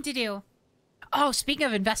investigating to do. Oh, speaking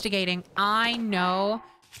of investigating, I know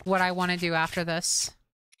what I want to do after this.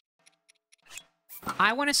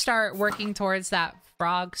 I want to start working towards that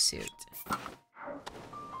frog suit.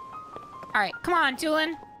 Alright, come on,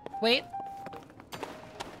 Tulin. Wait.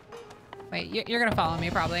 Wait, you're gonna follow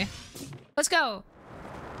me, probably. Let's go!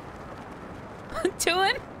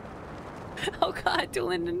 Tulin? Oh god,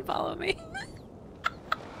 Tulin didn't follow me.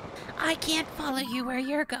 I can't follow you where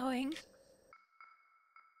you're going.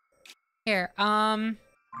 Here, Oh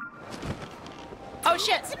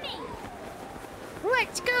shit!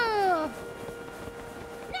 Let's go!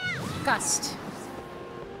 Gust.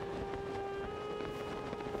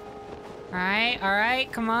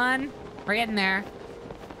 Alright, come on. We're getting there.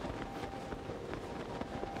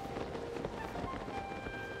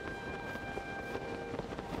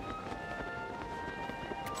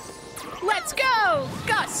 Let's go!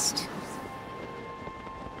 Gust!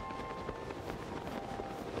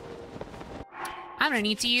 I'm gonna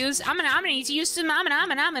need to use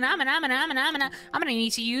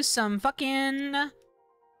some fucking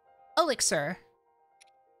elixir.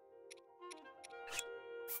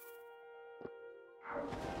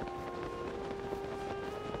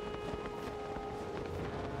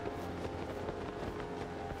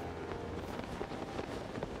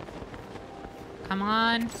 Come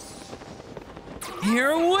on.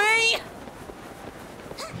 Here we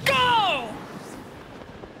go!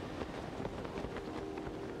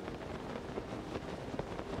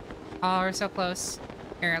 Oh, we're so close.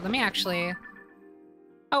 Here, let me actually...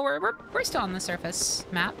 Oh, we're still on the surface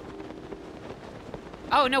map.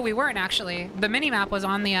 Oh, no, we weren't actually. The mini-map was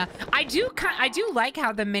on the... I do like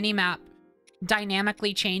how the mini-map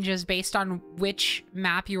dynamically changes based on which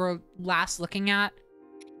map you were last looking at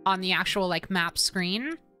on the actual, like, map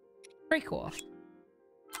screen. Pretty cool.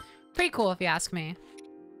 Pretty cool if you ask me.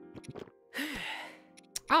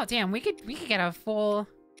 Oh, damn, we could get a full...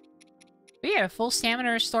 We get a full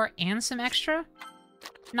stamina restore and some extra?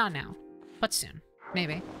 Not now, but soon.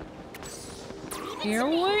 Maybe. Here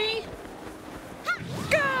we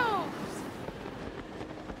go!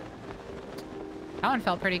 That one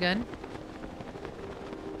felt pretty good.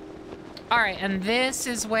 Alright, and this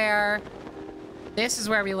is where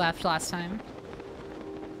we left last time.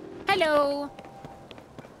 Hello!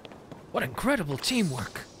 What incredible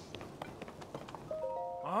teamwork.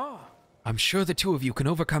 I'm sure the two of you can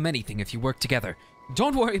overcome anything if you work together.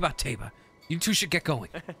 Don't worry about Taba. You two should get going.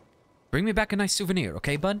 Bring me back a nice souvenir,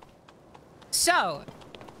 okay, bud? So,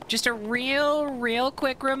 just a real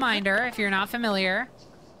quick reminder, if you're not familiar.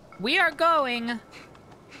 We are going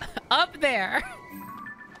up there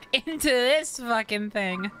into this fucking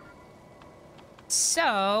thing.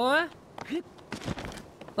 So,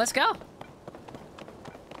 let's go.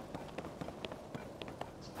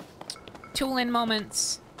 Tool-in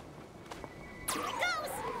moments.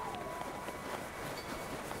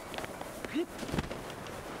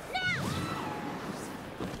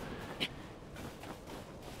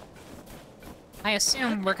 I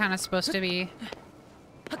assume we're kind of supposed to be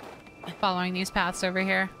following these paths over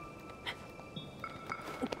here.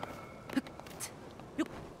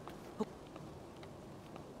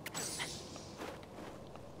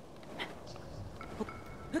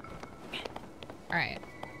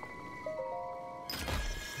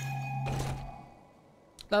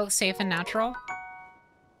 That looks safe and natural.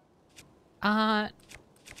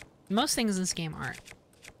 Most things in this game aren't.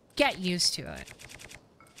 Get used to it.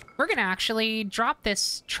 We're gonna actually drop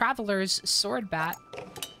this Traveler's Sword Bat,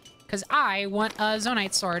 because I want a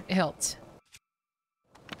Zonite Sword hilt.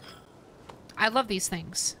 I love these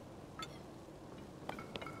things.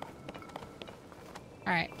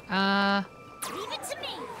 Alright, Leave it to me.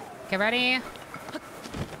 get ready.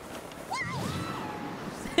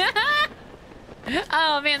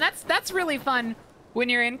 Oh man, that's really fun when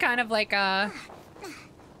you're in kind of like an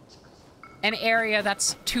area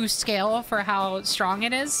that's to scale for how strong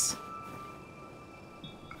it is.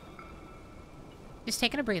 Just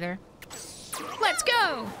taking a breather. Let's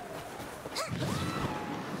go!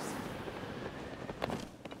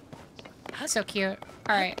 So cute.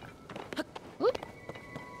 Alright. Oop.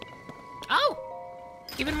 Oh!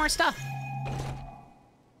 Even more stuff.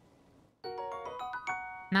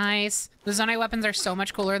 Nice. The Zonite weapons are so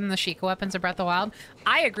much cooler than the Sheikah weapons of Breath of the Wild.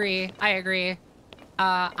 I agree. I agree.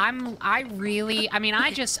 I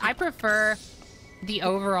prefer the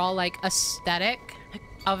overall, like, aesthetic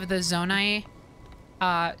of the Zonite,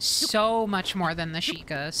 so much more than the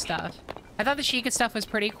Sheikah stuff. I thought the Sheikah stuff was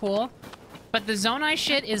pretty cool, but the Zonite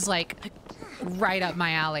shit is, like, right up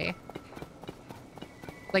my alley.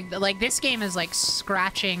 Like this game is, like,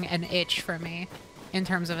 scratching an itch for me in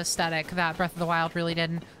terms of aesthetic that Breath of the Wild really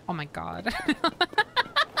didn't. Oh my god.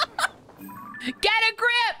 Get a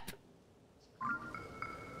grip!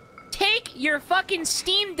 Take your fucking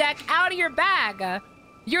Steam Deck out of your bag.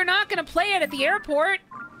 You're not gonna play it at the airport.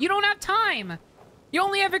 You don't have time. You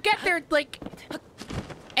only ever get there, like,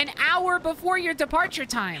 an hour before your departure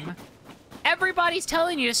time. Everybody's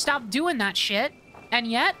telling you to stop doing that shit, and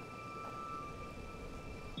yet...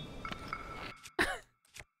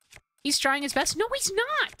 He's trying his best. No, he's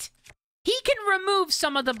not! He can remove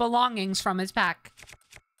some of the belongings from his pack.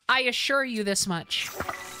 I assure you this much.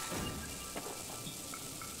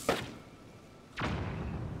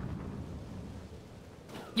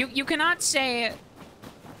 You cannot say...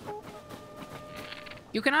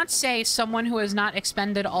 You cannot say someone who has not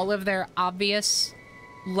expended all of their obvious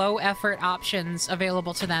low-effort options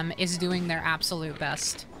available to them is doing their absolute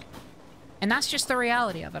best. And that's just the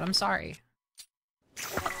reality of it. I'm sorry.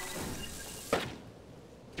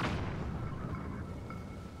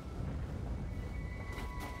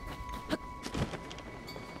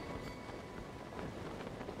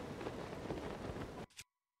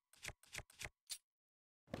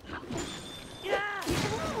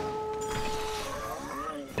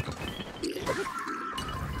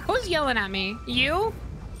 Who's yelling at me? You?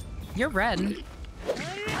 You're red.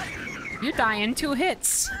 You die in 2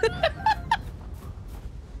 hits.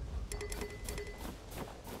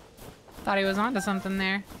 Thought he was onto something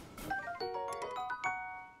there.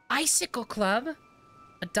 Icicle Club?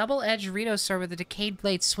 A double-edged Rito sword with a decayed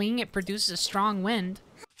blade. Swinging it produces a strong wind.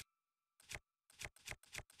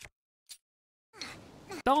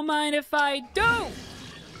 Don't mind if I do!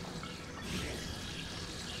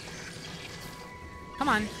 Come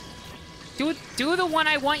on. Do the one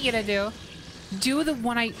I want you to do. Do the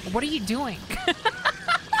one I... What are you doing?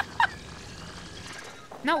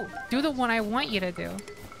 No, do the one I want you to do.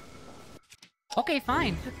 Okay,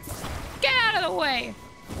 fine. Get out of the way!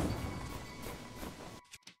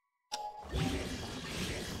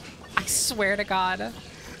 I swear to God.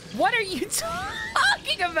 What are you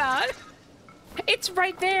talking about? It's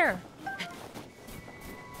right there.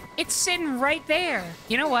 It's sitting right there.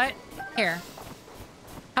 You know what? Here.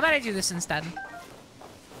 How about I do this instead? How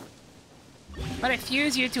about I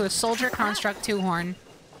fuse you to a Soldier Construct 2-horn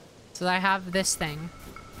so that I have this thing.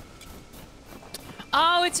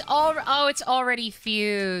 Oh, it's already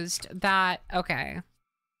fused. Okay.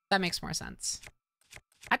 That makes more sense.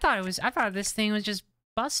 I thought this thing was just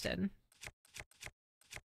busted.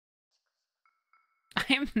 I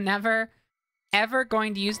am never ever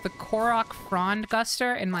going to use the Korok Frond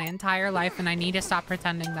Guster in my entire life, and I need to stop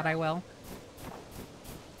pretending that I will.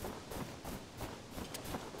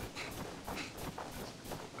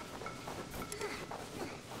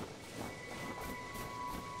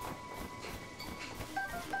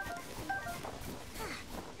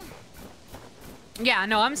 Yeah,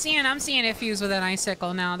 no, I'm seeing it fuse with an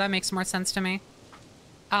icicle now. That makes more sense to me.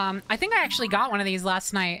 I think I actually got one of these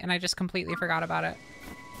last night, and I just completely forgot about it.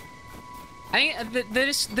 I think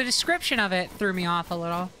the description of it threw me off a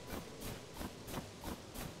little.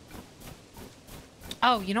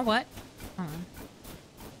 Oh, you know what? Hold on.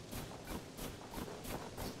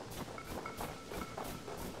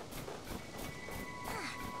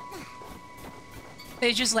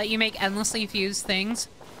 They just let you make endlessly fused things.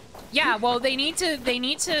 Yeah, well, they need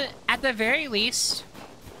to, at the very least,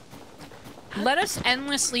 let us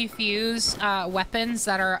endlessly fuse weapons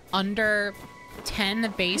that are under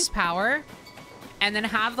 10 base power, and then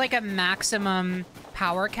have like a maximum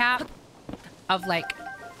power cap of like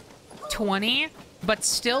 20, but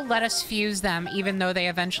still let us fuse them even though they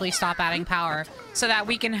eventually stop adding power, so that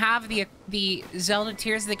we can have the Zelda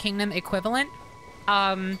Tears of the Kingdom equivalent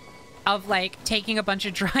of like taking a bunch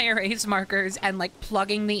of dry erase markers and like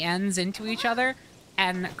plugging the ends into each other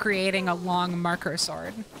and creating a long marker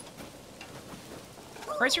sword.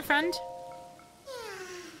 Where's your friend?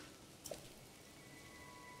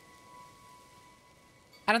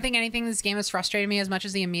 I don't think anything in this game has frustrated me as much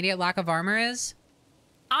as the immediate lack of armor is.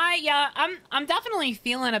 I'm definitely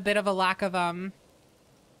feeling a bit of a lack of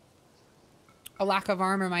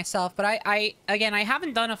armor myself, but I again, I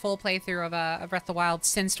haven't done a full playthrough of Breath of the Wild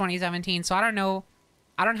since 2017, so I don't know.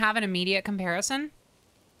 I don't have an immediate comparison.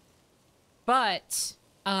 But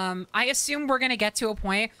I assume we're gonna get to a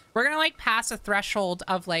point, we're gonna like pass a threshold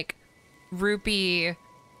of like rupee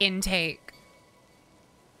intake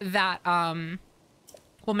that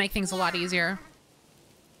will make things a lot easier.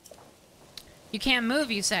 You can't move,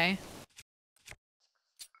 you say?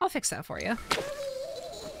 I'll fix that for you.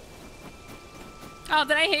 Oh,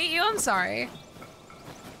 did I hate you? I'm sorry.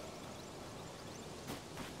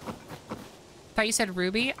 Thought you said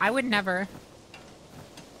Ruby? I would never.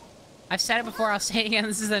 I've said it before, I'll say it again.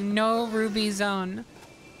 This is a no Ruby zone.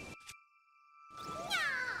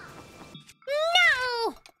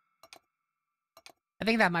 No! I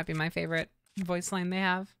think that might be my favorite voice line they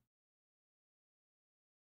have.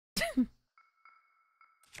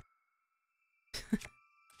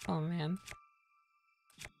 Oh man.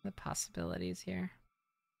 The possibilities here.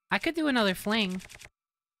 I could do another fling.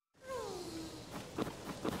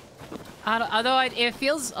 Although it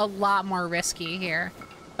feels a lot more risky here.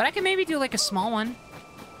 But I could maybe do like a small one.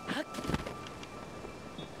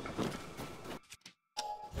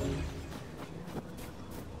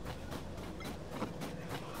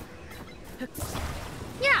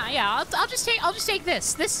 Yeah, I'll just take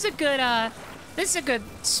this. This is a good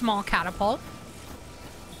small catapult.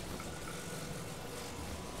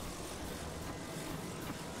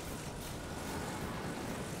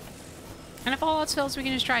 And if all else fails, we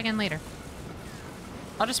can just try again later.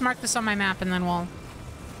 I'll just mark this on my map and then we'll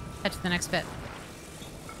head to the next bit.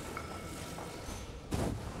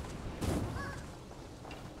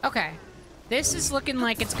 Okay. This is looking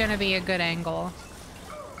like it's gonna be a good angle.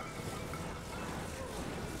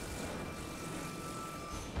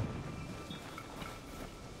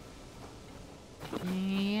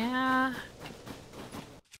 Yeah.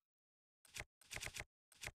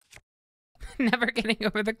 Never getting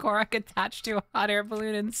over the Korok attached to a hot air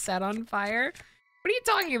balloon and set on fire? What are you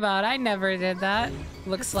talking about? I never did that.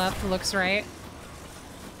 Looks left, looks right.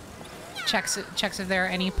 Checks if there are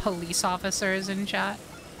any police officers in chat.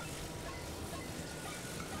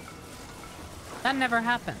 That never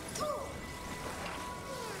happened.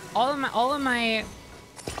 All of my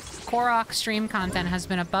Korok stream content has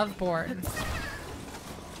been above board.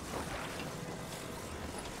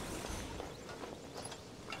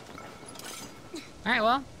 All right,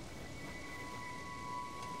 well.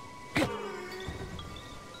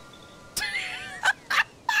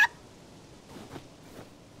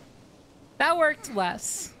 That worked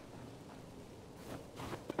less.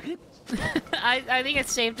 I think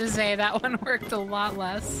it's safe to say that one worked a lot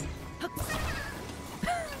less.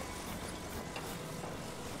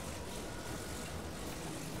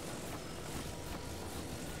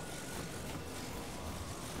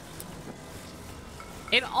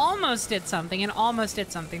 It almost did something. It almost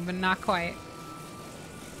did something, but not quite.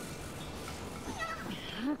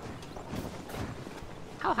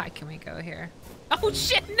 How high can we go here? Oh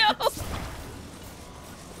shit, no!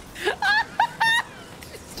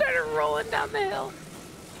 Just started rolling down the hill.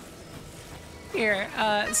 Here,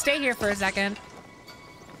 stay here for a second.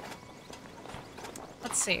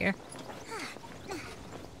 Let's see.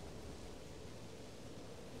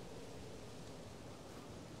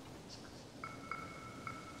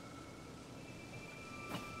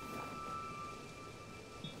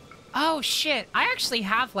 Oh shit, I actually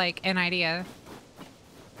have like an idea.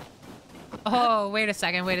 Oh, wait a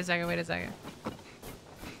second. I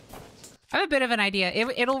have a bit of an idea.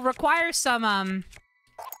 It'll require some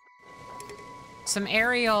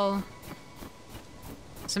aerial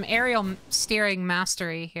steering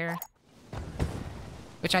mastery here,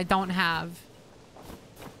 which I don't have.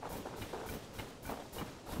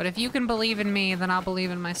 But if you can believe in me, then I'll believe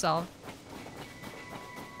in myself.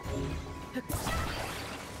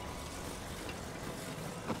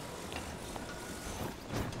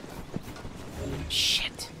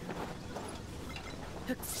 Shit.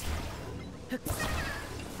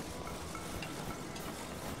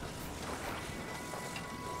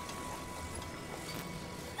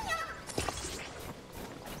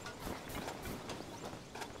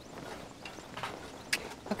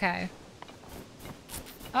 Okay.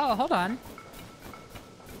 Oh, hold on.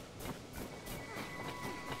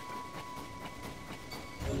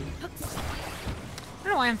 I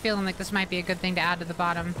don't know why I'm feeling like this might be a good thing to add to the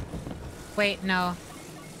bottom. Wait, no.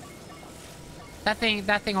 That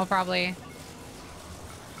thing will probably...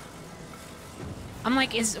 I'm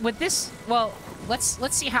like, with this... Well, let's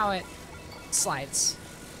see how it slides.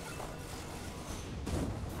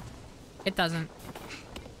 It doesn't.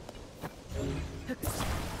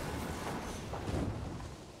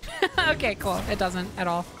 Okay, cool. It doesn't at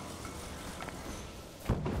all.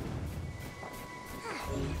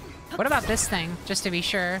 What about this thing, just to be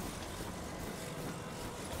sure?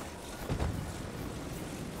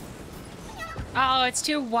 Oh, it's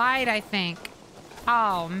too wide, I think.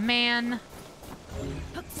 Oh, man.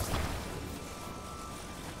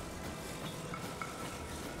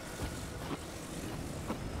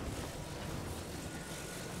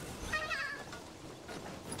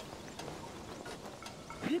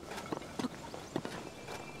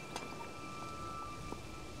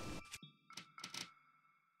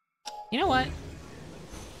 You know what?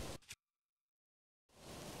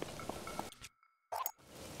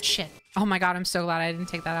 Shit. Oh my god, I'm so glad I didn't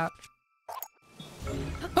take that out.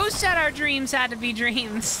 Who said our dreams had to be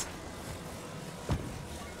dreams?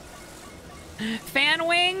 Fan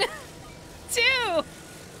wing? 2!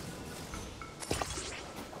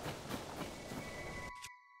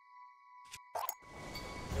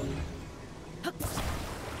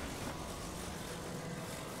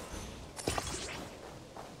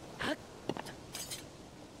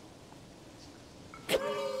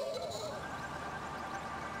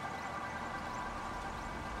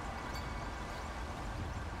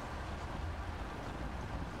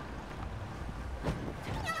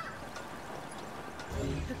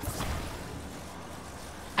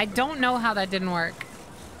 I don't know how that didn't work.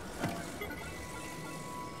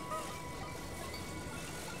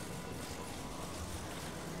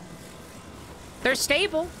 They're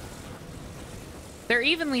stable. They're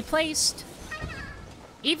evenly placed.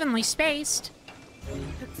 Evenly spaced.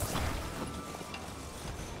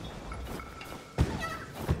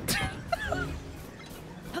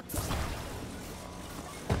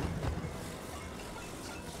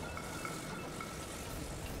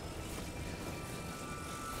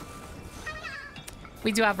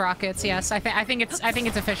 We do have rockets, yes. I think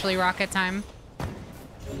it's officially rocket time.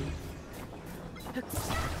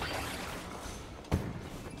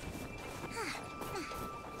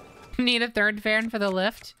 Need a third fan for the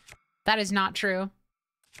lift? That is not true.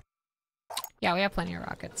 Yeah, we have plenty of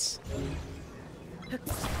rockets.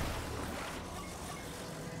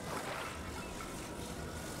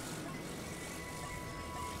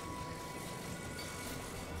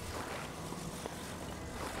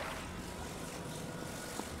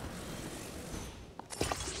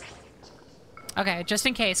 Okay, just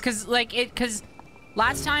in case, because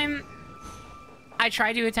last time I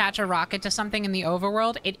tried to attach a rocket to something in the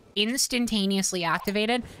overworld, it instantaneously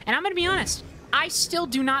activated, and I'm gonna be honest, I still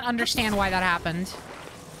do not understand why that happened.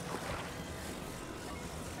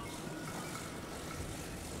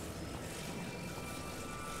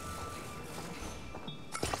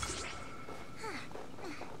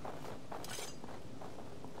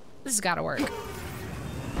 This has gotta work.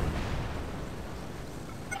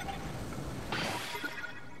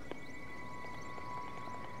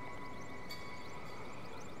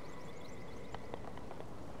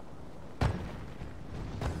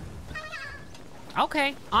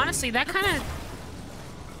 Okay, honestly, that kind of...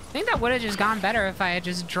 I think that would have just gone better if I had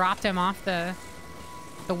just dropped him off the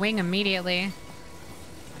wing immediately.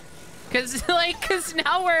 Cause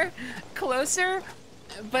now we're closer,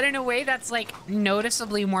 but in a way that's like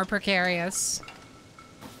noticeably more precarious.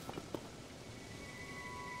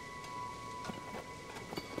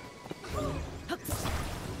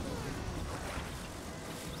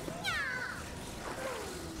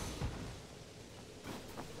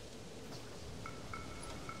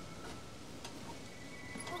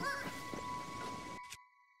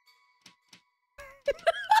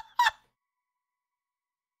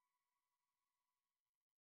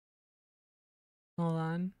 Hold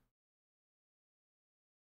on.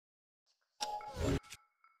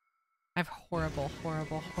 I have horrible,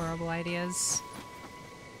 horrible, horrible ideas.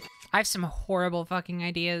 I have some horrible fucking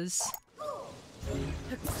ideas.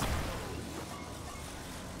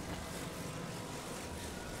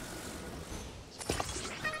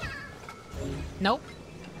 Nope.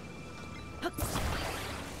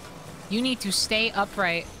 You need to stay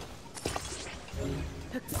upright.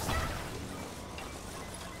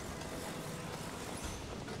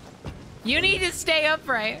 You need to stay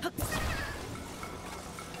upright.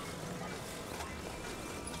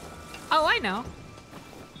 Oh, I know.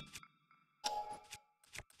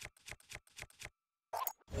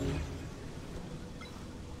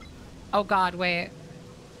 Oh god, wait.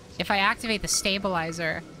 If I activate the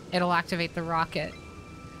stabilizer, it'll activate the rocket.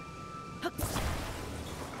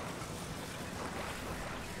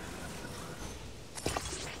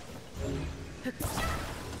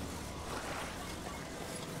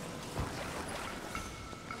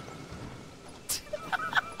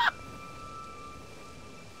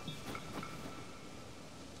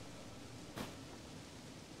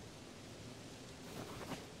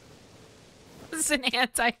 This is an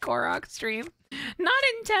anti-Korok stream. Not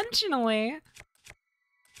intentionally.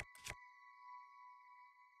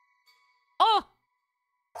 Oh!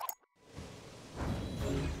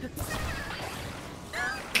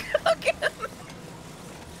 Okay.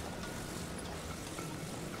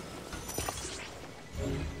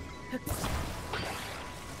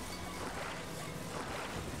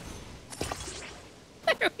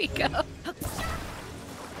 There we go.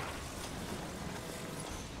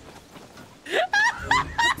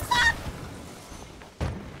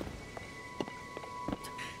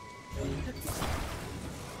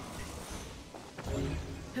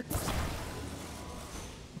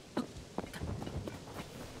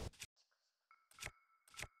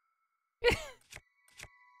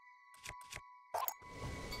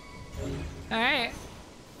 All right.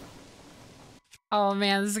 Oh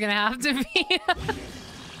man, this is gonna have to be. I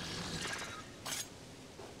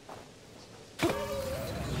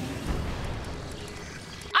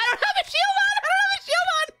don't have a shield on! I don't have a shield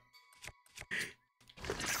on!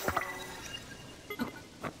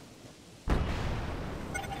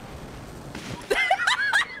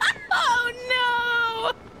 Oh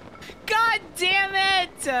no! God damn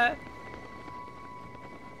it!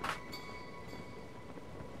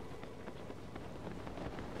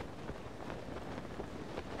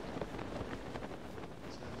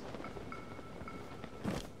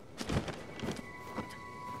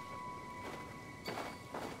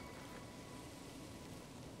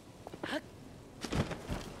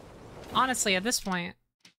 Honestly, at this point.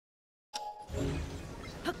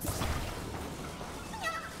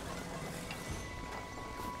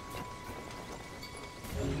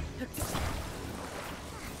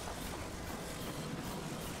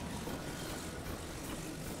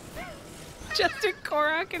 Just a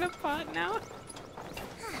Korok in a pot now.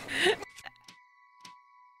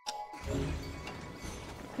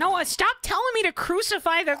 No, stop telling me to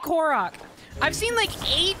crucify the Korok. I've seen like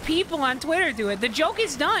 8 people on Twitter do it. The joke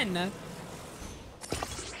is done.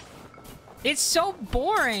 It's so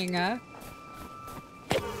boring.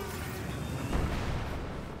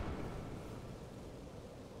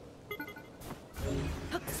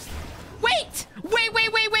 Wait!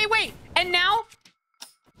 Wait! And now?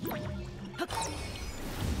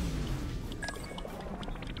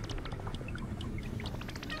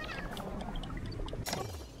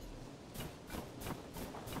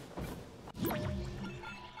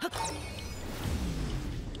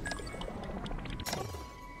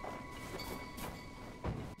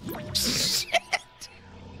 Shit!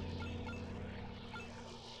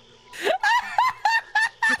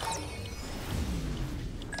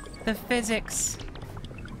 The physics.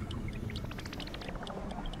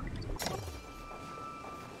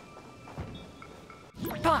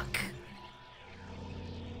 Fuck.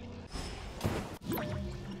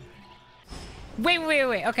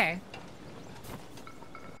 Wait, okay.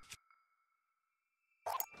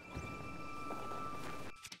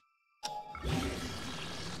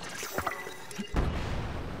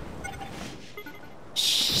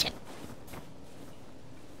 Shit.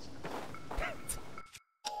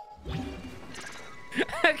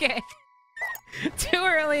 Okay. Too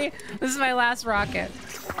early. This is my last rocket.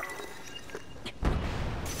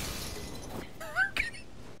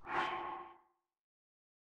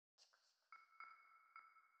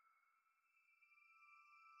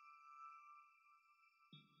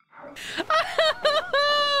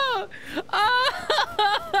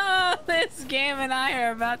 Oh, this game and I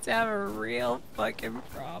are about to have a real fucking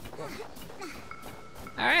problem.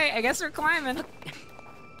 Alright, I guess we're climbing.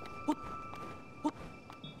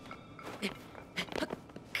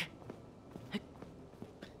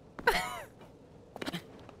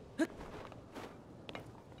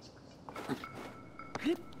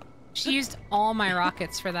 She used all my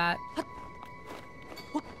rockets for that.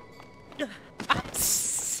 I'm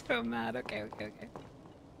so mad. Okay.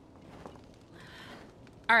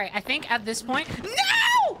 All right, I think at this point...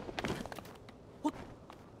 No!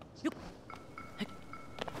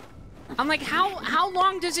 I'm like, how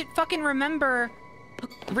long does it fucking remember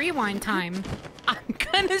rewind time? I'm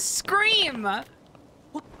gonna scream!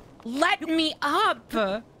 Let me up!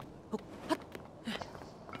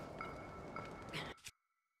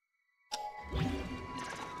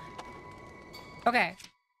 Okay.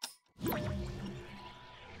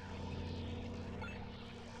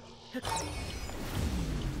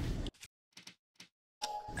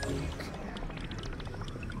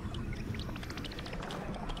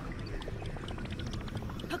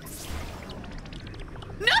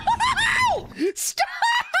 No! Stop!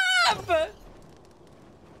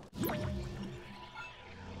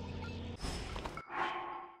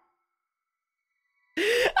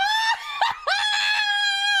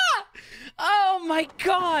 Oh my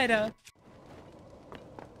god!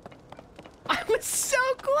 I was so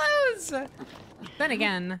close! Then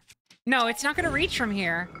again, no, it's not gonna reach from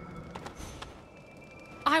here.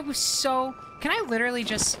 I was so... Can I literally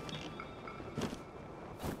just...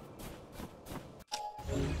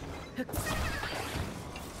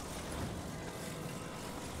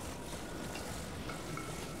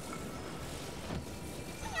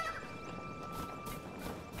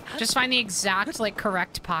 Just find the exact, like,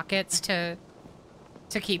 correct pockets to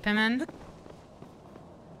keep him in.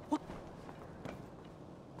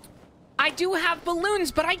 I do have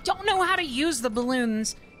balloons, but I don't know how to use the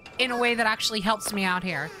balloons in a way that actually helps me out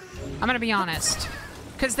here. I'm gonna be honest.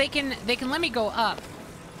 Because they can let me go up.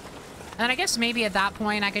 And I guess maybe at that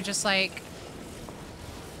point I could just, like,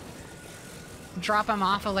 drop him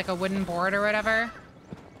off of, like, a wooden board or whatever.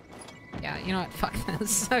 Yeah, you know what? Fuck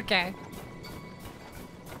this. Okay.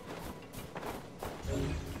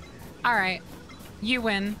 Alright. You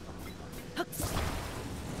win.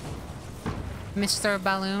 Mr.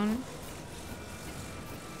 Balloon.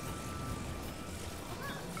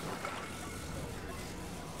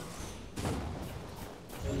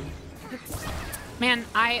 Man,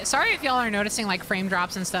 sorry if y'all are noticing, like, frame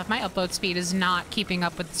drops and stuff. My upload speed is not keeping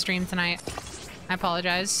up with the stream tonight. I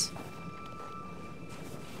apologize.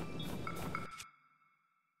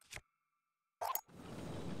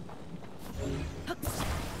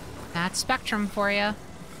 That's Spectrum for you.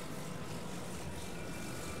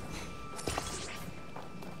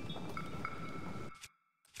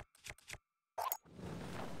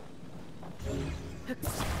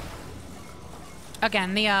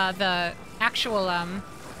 Again, the actual,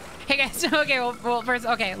 Hey guys, okay, well, first,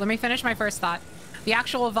 okay, let me finish my first thought. The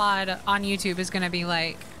actual VOD on YouTube is gonna be,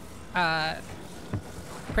 like,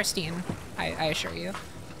 pristine, I assure you.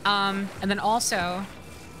 And then also,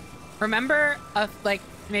 remember, like,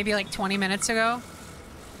 maybe, like, 20 minutes ago?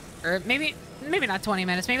 Or maybe not 20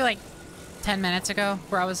 minutes, maybe, like, 10 minutes ago,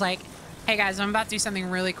 where I was like, hey guys, I'm about to do something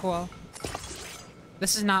really cool.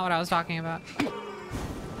 This is not what I was talking about.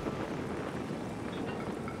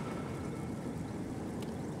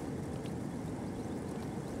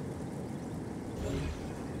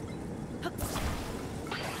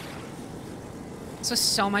 This was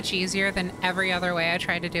so much easier than every other way I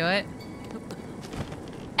tried to do it.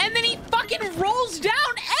 And then he fucking rolls down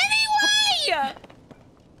anyway!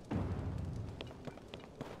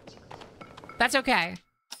 That's okay.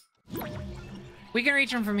 We can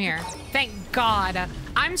reach him from here. Thank God.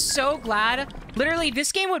 I'm so glad. Literally,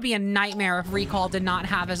 this game would be a nightmare if Recall did not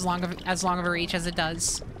have as long of a reach as it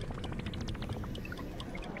does.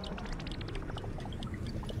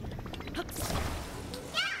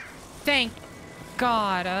 Thank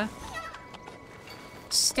God.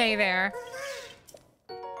 Stay there.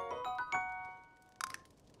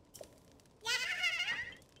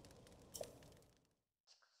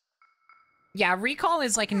 Yeah, recall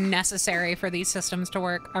is, like, necessary for these systems to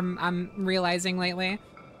work. I'm realizing lately.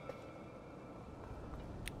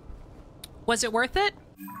 Was it worth it?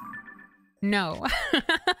 No.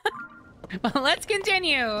 Well, let's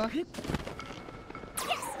continue.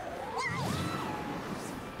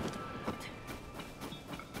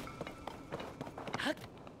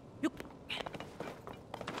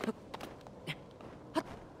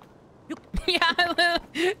 Yeah,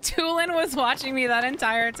 Tulin was watching me that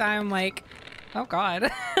entire time, like, oh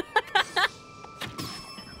God.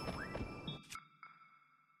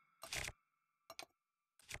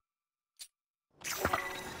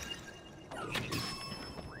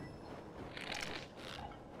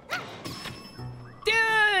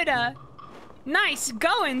 Dude! Nice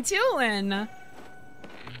going, Tulin!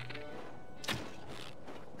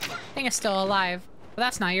 Thing is still alive. But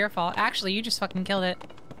that's not your fault. Actually, you just fucking killed it.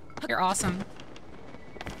 You're awesome.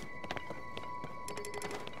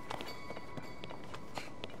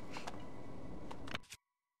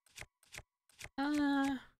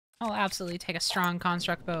 I'll absolutely take a strong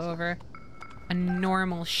construct bow over a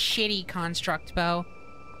normal, shitty construct bow.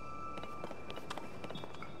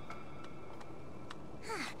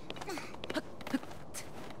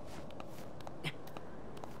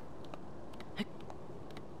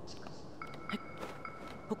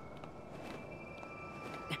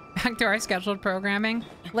 Back to our scheduled programming.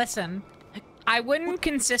 Listen, I wouldn't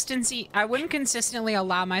consistently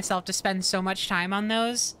allow myself to spend so much time on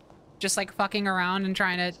those, just like fucking around and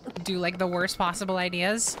trying to do like the worst possible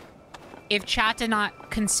ideas. If chat did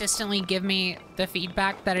not consistently give me the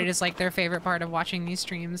feedback that it is like their favorite part of watching these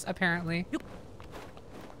streams, apparently.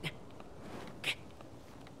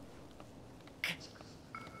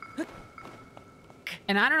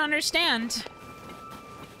 And I don't understand,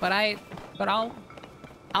 but I'll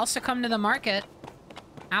succumb to the market.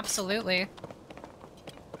 Absolutely.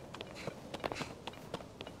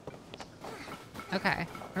 Okay,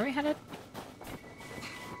 where are we headed?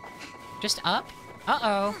 Just up?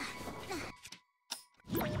 Uh-oh.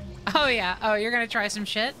 Oh yeah, oh, you're gonna try some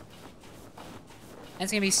shit?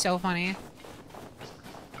 It's gonna be so funny.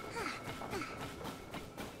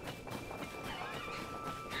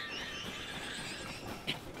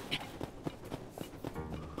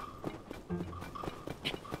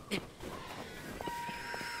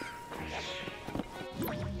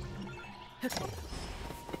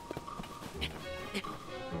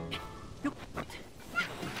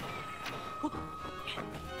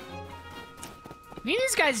 Maybe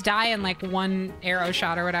these guys die in like one arrow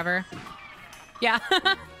shot or whatever. Yeah.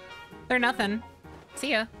 They're nothing.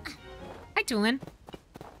 See ya. Hi, Tulin.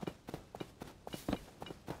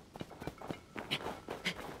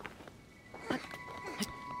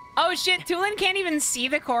 Oh shit, Tulin can't even see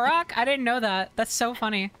the Korok? I didn't know that. That's so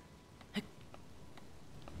funny.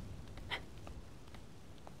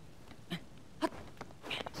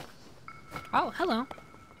 Oh, hello.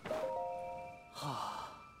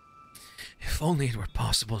 If only it were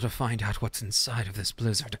possible to find out what's inside of this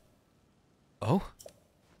blizzard. Oh?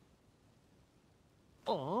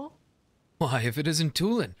 Oh? Why, if it isn't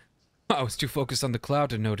Tulin? I was too focused on the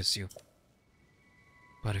cloud to notice you.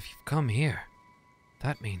 But if you've come here,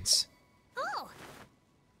 that means... Oh.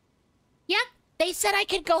 Yep, they said I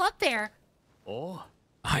could go up there. Oh?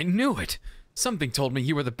 I knew it! Something told me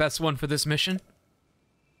you were the best one for this mission.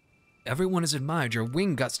 Everyone has admired your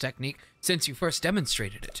wing gust technique since you first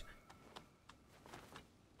demonstrated it.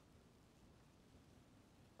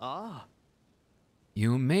 Ah.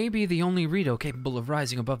 You may be the only Rito capable of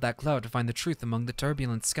rising above that cloud to find the truth among the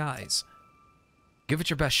turbulent skies. Give it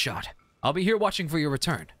your best shot. I'll be here watching for your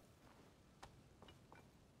return.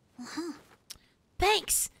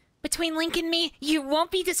 Thanks. Between Link and me, you won't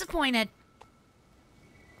be disappointed.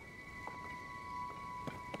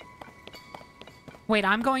 Wait,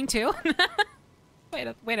 I'm going too? Wait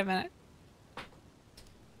a minute.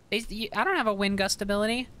 I don't have a wind gust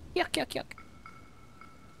ability. Yuck, yuck, yuck.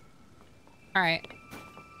 Alright.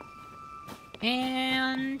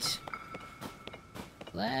 And...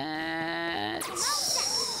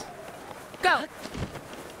 let's... go!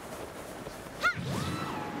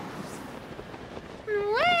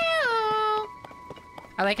 Wow!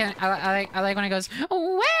 I like when it goes,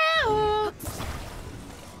 wow!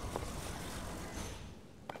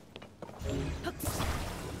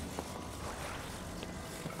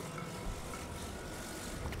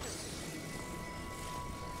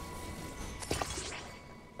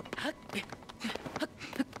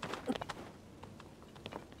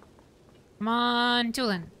 Come on,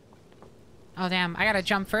 Tulin. Oh, damn. I gotta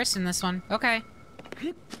jump first in this one. Okay.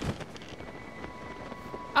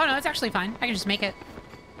 Oh, no, it's actually fine. I can just make it.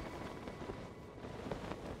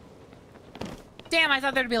 Damn, I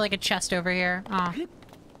thought there'd be like a chest over here. Aw.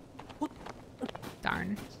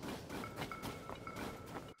 Darn.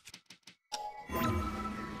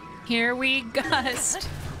 Here we gust.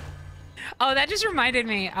 Oh, that just reminded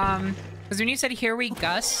me. Because when you said here we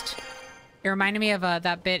gust, it reminded me of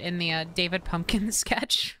that bit in the David Pumpkin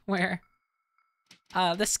sketch where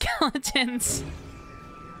the skeletons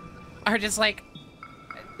are just like,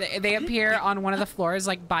 they appear on one of the floors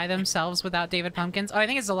like by themselves without David Pumpkins. Oh, I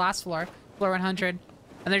think it's the last floor, floor 100.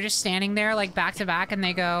 And they're just standing there like back to back and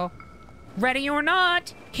they go, ready or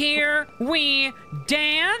not, here we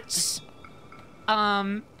dance.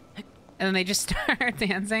 And then they just start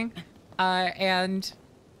dancing. And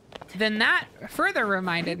then that further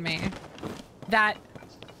reminded me that,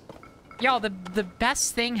 y'all, the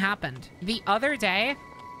best thing happened. The other day,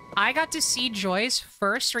 I got to see Joy's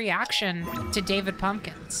first reaction to David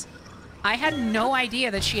Pumpkins. I had no idea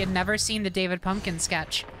that she had never seen the David Pumpkins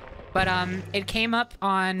sketch. But it came up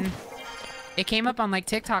on It came up on like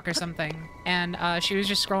TikTok or something, and she was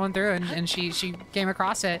just scrolling through, and she came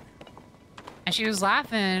across it, and she was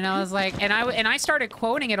laughing, and I was like, and I started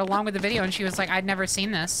quoting it along with the video, and she was like, I'd never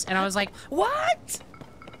seen this, and I was like, what?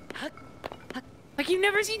 Like, you've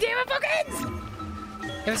never seen David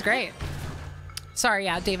Pumpkins? It was great. Sorry,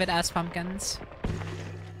 yeah, David S. Pumpkins.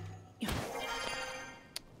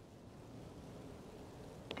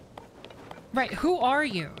 Right, who are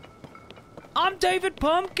you? I'm David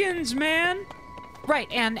Pumpkins, man. Right,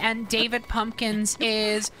 and David Pumpkins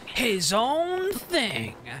is his own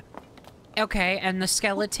thing. Okay, and the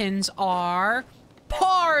skeletons are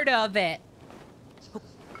part of it.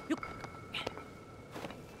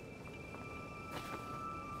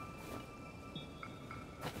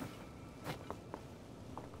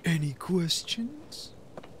 Any questions?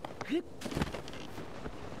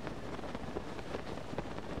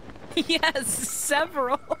 Yes,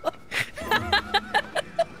 several.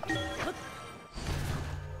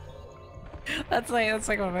 That's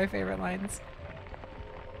like one of my favorite lines.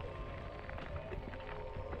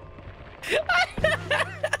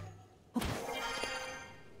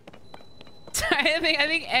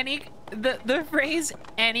 I think the phrase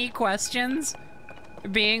 "any questions"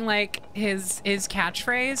 being like his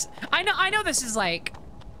catchphrase. I know this is like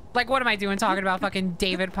what am I doing talking about fucking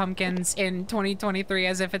David Pumpkins in 2023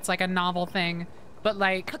 as if it's like a novel thing, but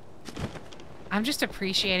like I'm just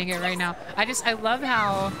appreciating it right now. I love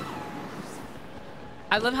how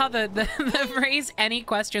the the phrase "any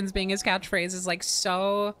questions" being his catchphrase is like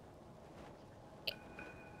so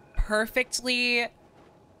perfectly.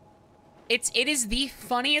 It is the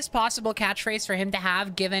funniest possible catchphrase for him to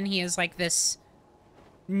have, given he is like this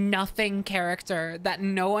nothing character that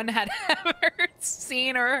no one had ever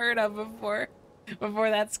seen or heard of before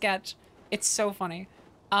that sketch. It's so funny.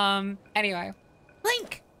 Anyway.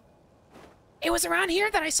 Link! It was around here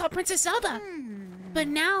that I saw Princess Zelda. But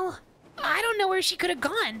now, I don't know where she could have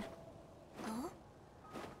gone.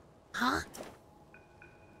 Huh?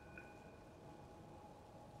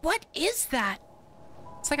 What is that?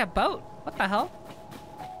 It's like a boat. What the hell?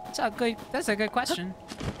 That's a good question.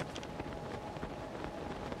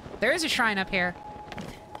 There is a shrine up here.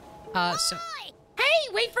 So...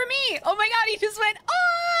 Hey, wait for me! Oh my god, he just went,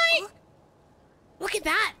 oi! Look at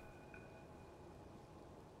that!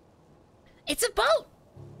 It's a boat!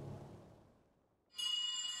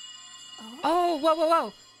 Oh, whoa, whoa,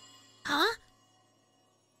 whoa. Huh?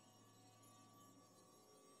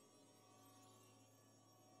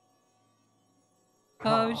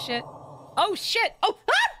 Oh, shit. Oh, shit! Oh,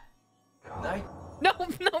 ah! No,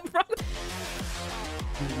 bro.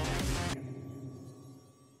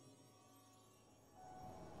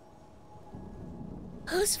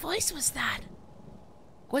 Whose voice was that?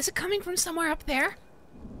 Was it coming from somewhere up there?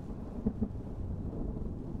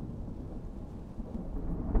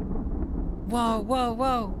 Whoa, whoa,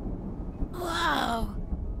 whoa. Whoa.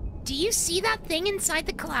 Do you see that thing inside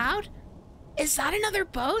the cloud? Is that another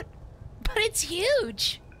boat? But it's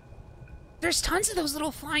huge. There's tons of those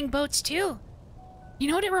little flying boats too. You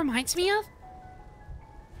know what it reminds me of?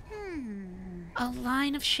 A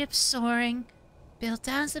line of ships soaring, built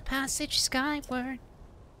as a passage skyward.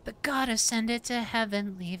 The god ascended to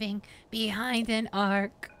heaven, leaving behind an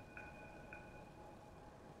ark.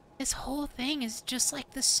 This whole thing is just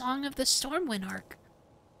like the song of the Stormwind arc.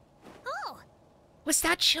 Oh! Was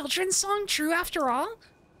that children's song true after all?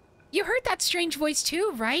 You heard that strange voice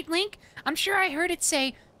too, right, Link? I'm sure I heard it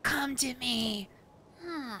say, "Come to me."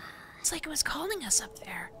 It's like it was calling us up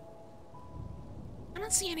there. I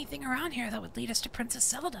don't see anything around here that would lead us to Princess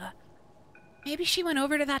Zelda. Maybe she went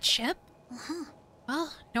over to that ship?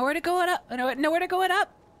 Well, nowhere to go it up. Nowhere to go it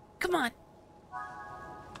up. Come on. I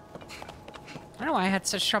don't know why I had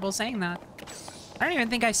such trouble saying that. I don't even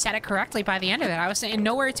think I said it correctly by the end of it. I was saying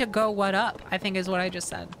nowhere to go what up, I think is what I just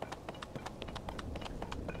said.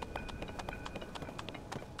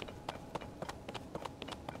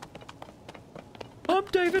 I'm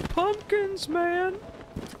David Pumpkins, man.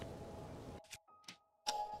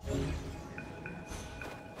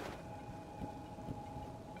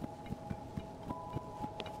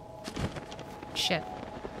 Shit.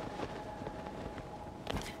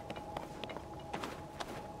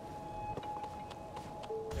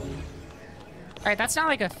 Alright, that's not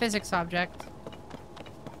like a physics object.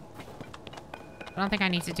 I don't think I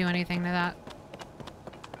need to do anything to that.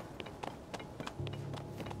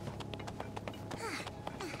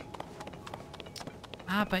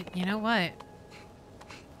 Ah, but you know what?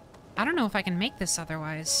 I don't know if I can make this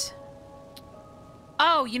otherwise.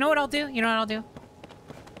 Oh, you know what I'll do? You know what I'll do?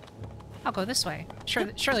 I'll go this way.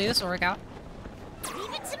 Surely this will work out.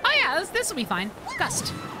 Oh yeah, this will be fine.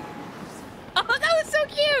 Gust. so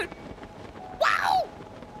cute! Wow!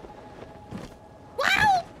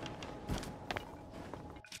 Wow!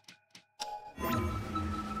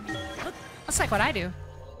 That's like what I do.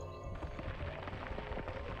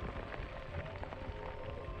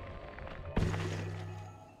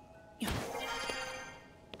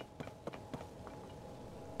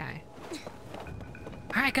 Okay.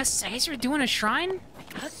 Alright, guys are doing a shrine?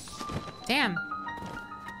 Damn.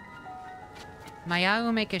 Maya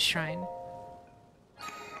who make a shrine.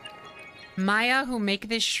 Maya who make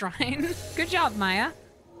this shrine? Good job, Maya.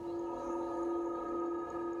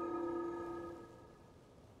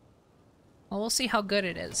 Well, we'll see how good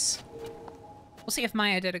it is. We'll see if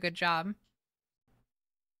Maya did a good job.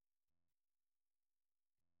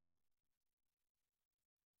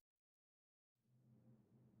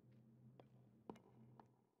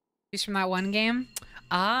 She's from that one game?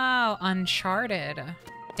 Oh, Uncharted.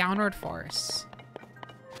 Downward Force.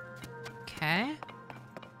 Okay.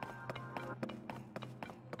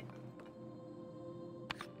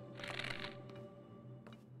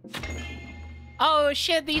 Oh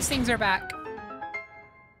shit, these things are back.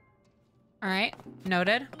 Alright,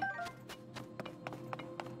 noted.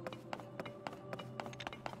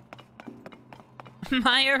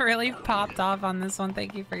 Maya really popped off on this one.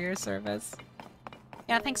 Thank you for your service.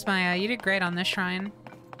 Yeah, thanks, Maya. You did great on this shrine.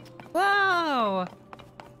 Whoa!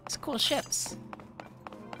 It's cool ships.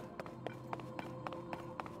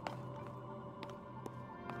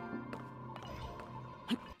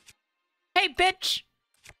 Hey, bitch!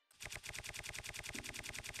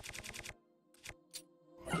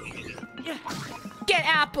 Get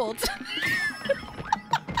appled!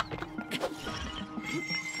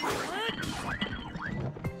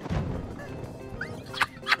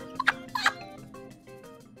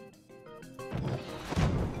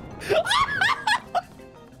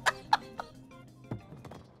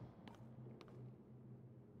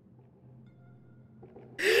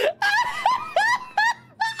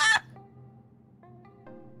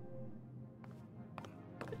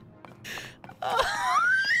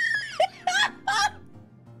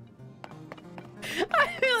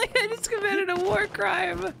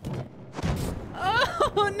 Crime.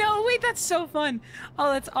 Oh no, wait, that's so fun.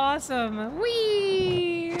 Oh, that's awesome.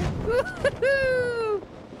 Whee! Woohoo!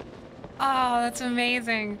 Oh, that's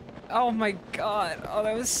amazing. Oh my god. Oh,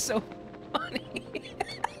 that was so funny.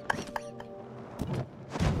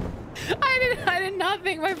 I did not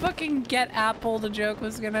think my fucking get appled joke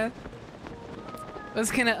was gonna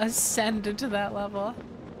ascend into that level.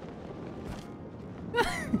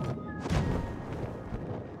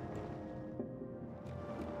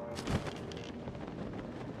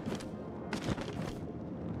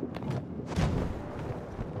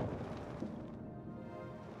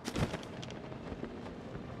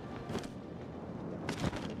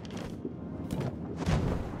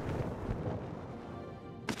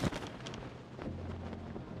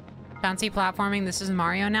 Bouncy platforming, this is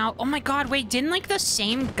Mario now. Oh my god, wait, didn't like the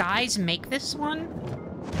same guys make this one?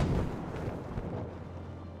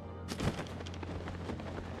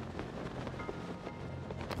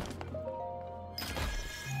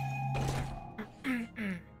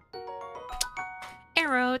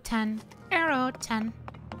 Arrow 10. Arrow 10.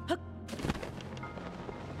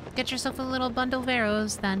 Get yourself a little bundle of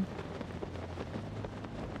arrows then.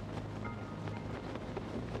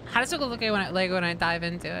 How does it look like when I dive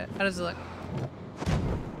into it? How does it look?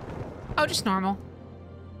 Oh, just normal.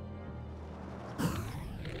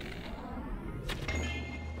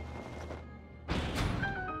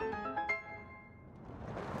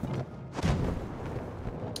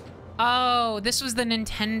 Oh, this was the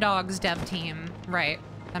Nintendogs dev team. Right.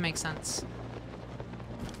 That makes sense.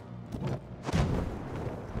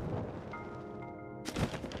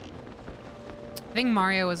 I think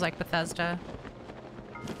Mario was like Bethesda.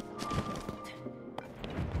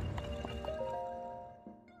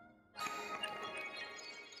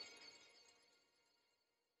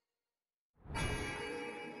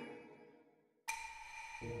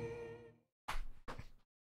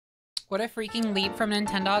 What a freaking leap from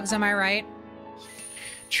Nintendogs, am I right?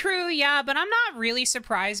 True, yeah, but I'm not really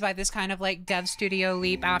surprised by this kind of like dev studio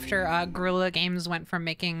leap after Guerrilla Games went from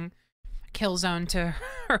making Killzone to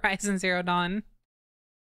Horizon Zero Dawn.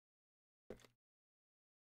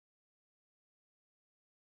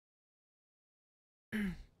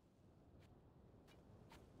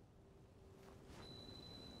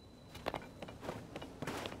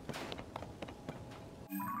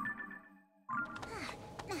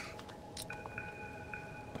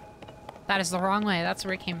 That is the wrong way. That's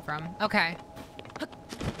where it came from. Okay.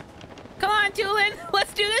 Come on, Tulin!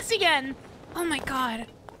 Let's do this again! Oh my god.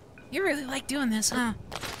 You really like doing this, huh?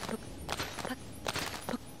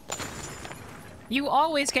 You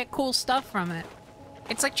always get cool stuff from it.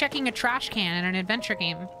 It's like checking a trash can in an adventure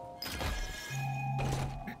game.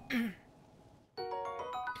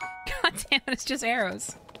 God damn it, it's just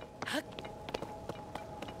arrows.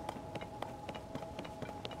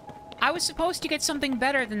 I was supposed to get something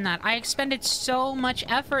better than that. I expended so much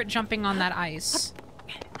effort jumping on that ice.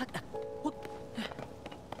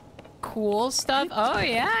 Cool stuff. Oh,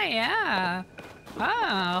 yeah, yeah.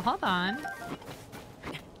 Oh, hold on.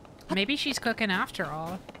 Maybe she's cooking after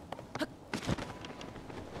all.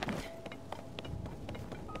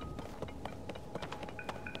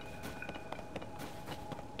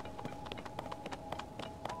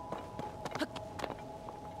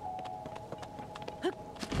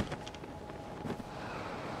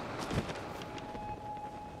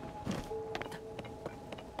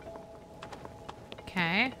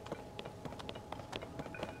 Okay.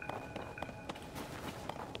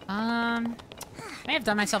 May have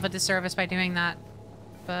done myself a disservice by doing that,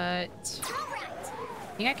 but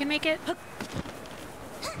think I can make it?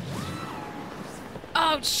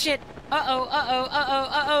 Oh shit! Uh-oh, uh-oh, uh-oh,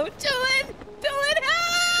 uh-oh! Dylan! Dylan,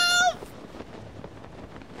 help!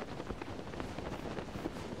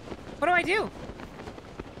 What do I do?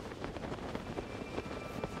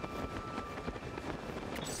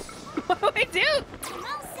 What do I do?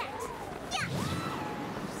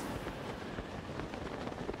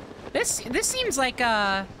 This seems like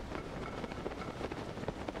oh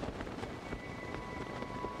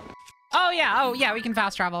yeah, we can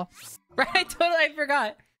fast travel. Right? Totally, I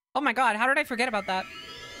forgot. Oh my god, how did I forget about that?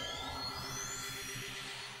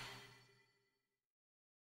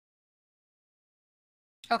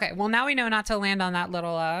 Okay, well now we know not to land on that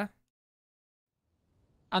little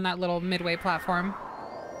midway platform.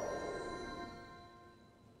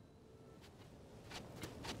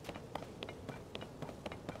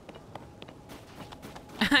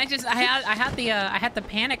 I had the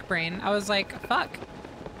panic brain. I was like, fuck.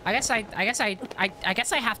 I guess I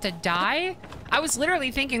have to die. I was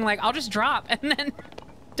literally thinking like I'll just drop and then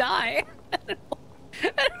die. And it'll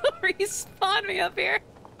respawn me up here.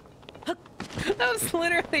 That was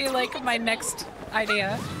literally like my next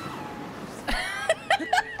idea.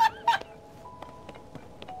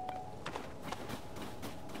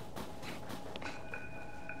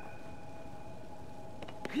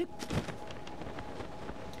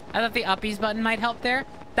 I thought the uppies button might help there.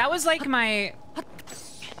 That was like my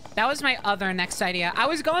other next idea. I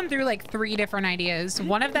was going through like 3 different ideas.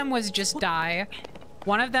 One of them was just die.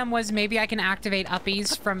 One of them was maybe I can activate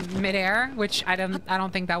uppies from midair, which I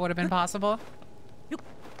don't think that would have been possible.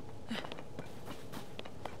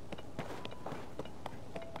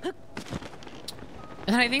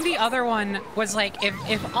 And I think the other one was like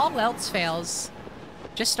if all else fails,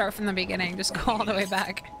 just start from the beginning, just go all the way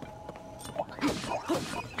back.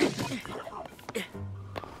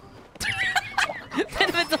 Bit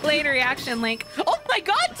of a delayed reaction, Link. Oh my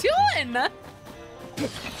god, Dylan!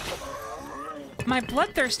 My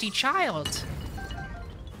bloodthirsty child.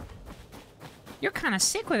 You're kind of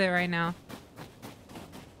sick with it right now.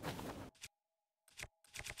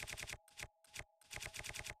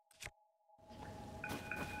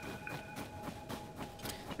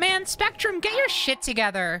 Man, Spectrum, get your shit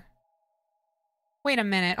together. Wait a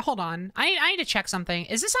minute, hold on. I need to check something.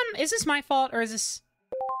 Is this my fault or is this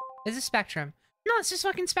Spectrum? No, it's just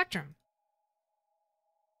fucking Spectrum.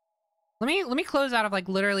 Let me close out of like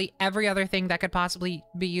literally every other thing that could possibly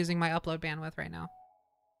be using my upload bandwidth right now.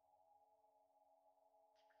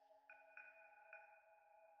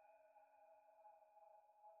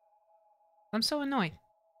 I'm so annoyed.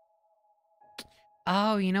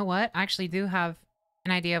 Oh, you know what? I actually do have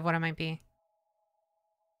an idea of what it might be.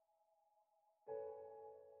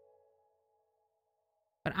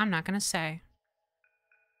 But I'm not gonna say.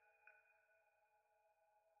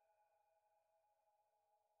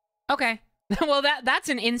 Okay. Well, that's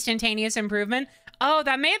an instantaneous improvement. Oh,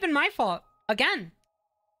 that may have been my fault. Again.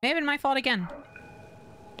 May have been my fault again.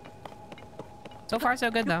 So far, so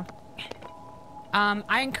good, though.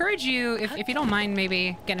 I encourage you, if you don't mind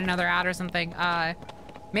maybe getting another ad or something,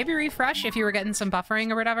 maybe refresh if you were getting some buffering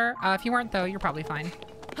or whatever. If you weren't, though, you're probably fine.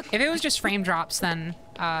 If it was just frame drops, then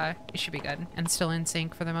it should be good and still in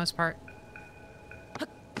sync for the most part.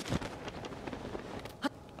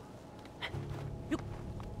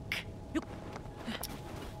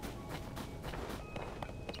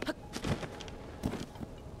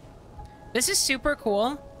 This is super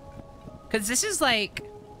cool because this is like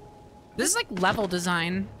level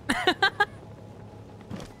design.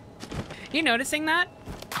 You noticing that?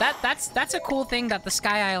 That's a cool thing that the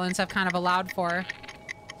Sky Islands have kind of allowed for.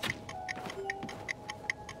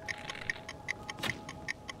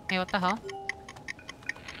 Hey, what the hell?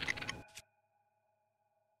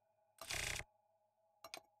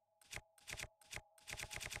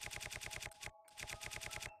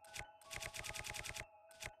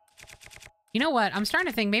 know what? I'm starting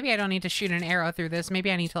to think maybe I don't need to shoot an arrow through this.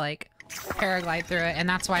 Maybe I need to, like, paraglide through it, and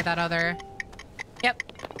that's why that other... Yep.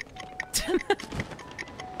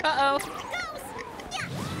 Uh-oh.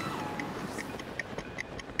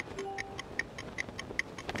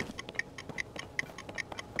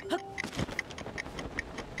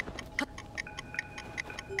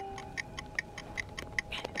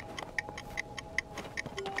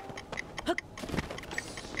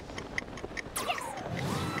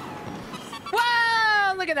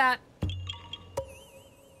 Whoa! Look at that.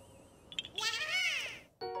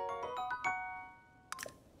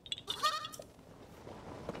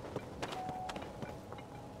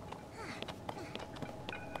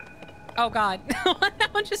 Oh god.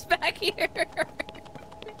 That one's just back here.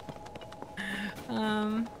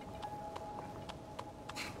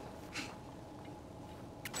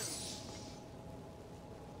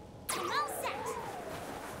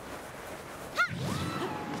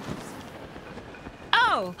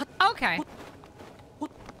 Oh, okay.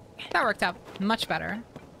 That worked out much better.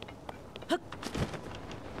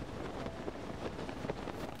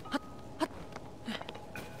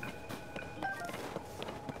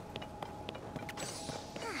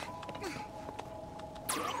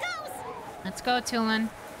 Let's go, Tulin.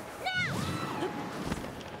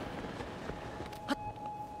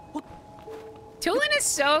 Tulin is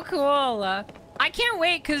so cool. I can't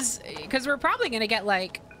wait because we're probably gonna get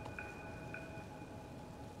like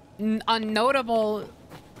a notable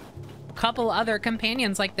couple other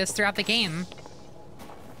companions like this throughout the game,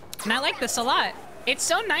 and I like this a lot. It's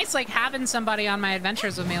so nice like having somebody on my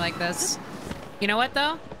adventures with me like this. You know what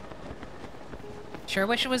though? Sure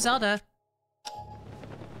wish it was Zelda.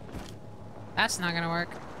 That's not gonna work.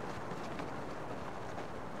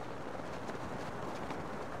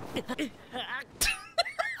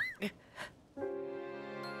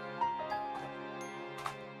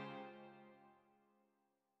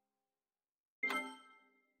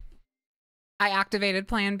 I activated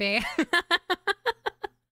Plan B.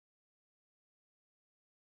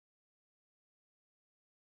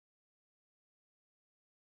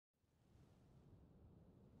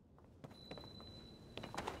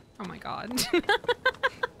 Oh my god.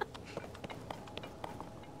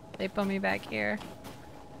 They put me back here.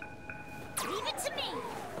 Leave it to me.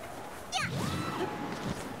 Yeah.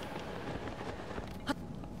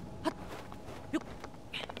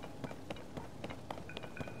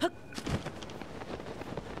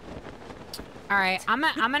 All right, I'm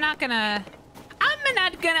not gonna. I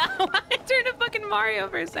turned to fucking Mario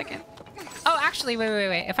for a second. Oh, actually,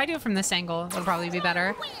 wait. If I do it from this angle, it'll probably be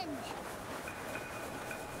better.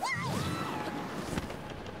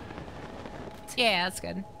 Yeah, that's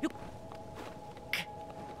good.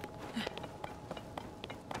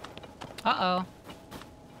 Uh-oh.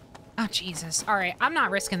 Oh, Jesus. All right, I'm not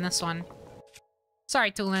risking this one.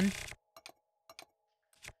 Sorry, Tulin.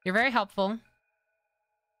 You're very helpful.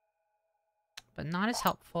 But not as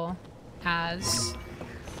helpful as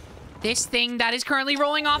this thing that is currently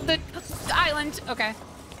rolling off the island. Okay.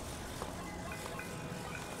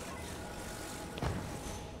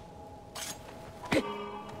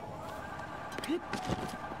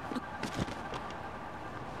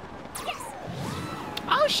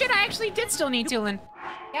 Oh shit, I actually did still need Tulin.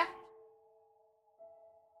 Yeah.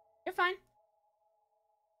 You're fine.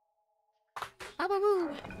 Ba-ba-boo.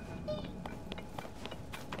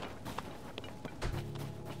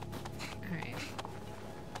 Alright.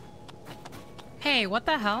 Hey, what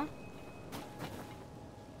the hell?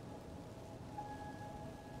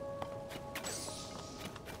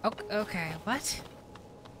 Okay, what?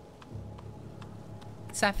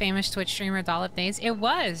 It's that famous Twitch streamer Dollop Days? It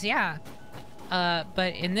was, yeah.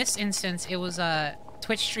 But in this instance, it was a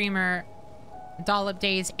Twitch streamer Dollop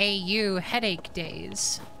Days AU Headache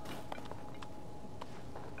Days.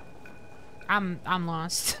 I'm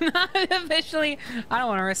lost. Officially, I don't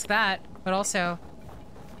want to risk that. But also...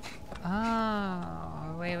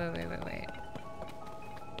 Oh, wait.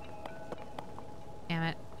 Damn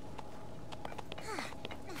it.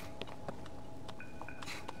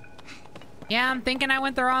 Yeah, I'm thinking I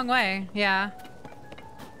went the wrong way. Yeah.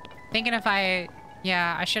 Thinking if I...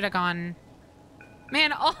 Yeah, I should have gone...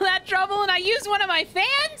 Man, all that trouble and I used one of my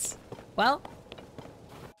fans? Well.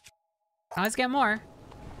 I always get more.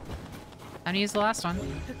 I'm gonna use the last one.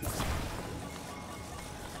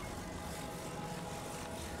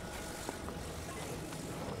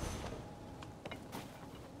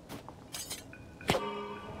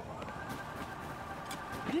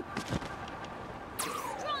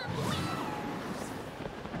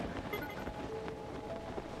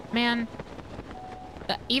 Man,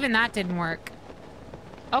 even that didn't work.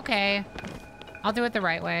 Okay, I'll do it the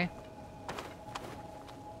right way.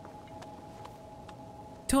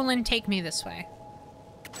 Tulin, take me this way.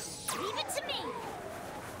 Leave it to me.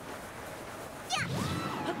 Yeah.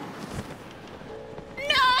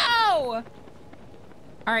 No!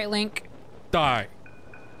 All right, Link. Die.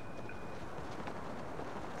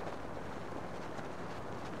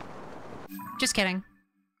 Just kidding.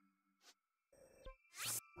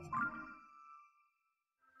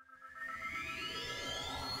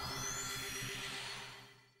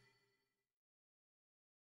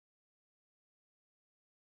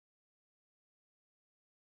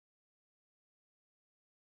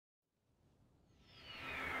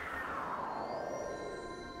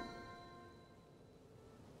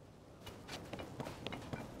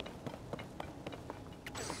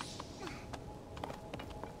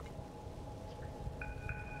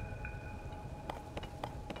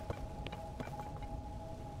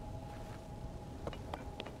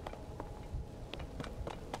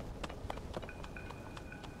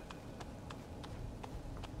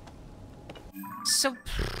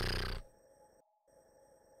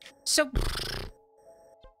 So,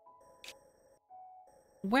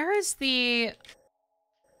 where is the...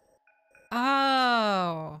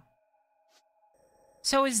 Oh.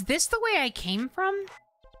 So is this the way I came from?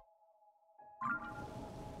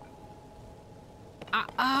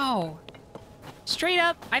 Oh. Straight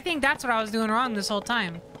up, I think that's what I was doing wrong this whole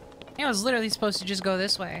time. I think I was literally supposed to just go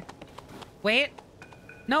this way. Wait.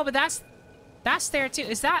 No, but that's there too.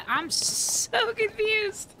 Is that... I'm so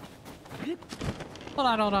confused. Hold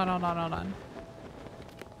on, hold on, hold on, hold on.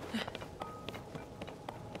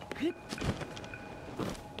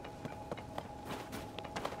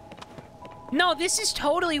 No, this is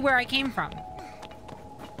totally where I came from.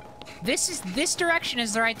 This direction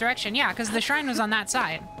is the right direction. Yeah, because the shrine was on that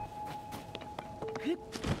side.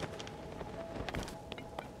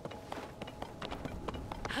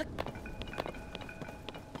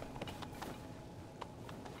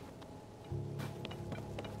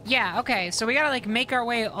 Yeah, okay, so we gotta, like, make our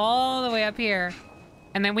way all the way up here.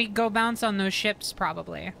 And then we go bounce on those ships,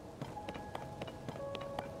 probably.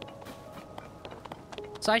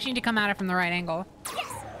 So I just need to come at it from the right angle.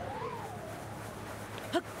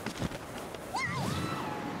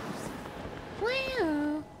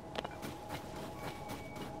 Woo.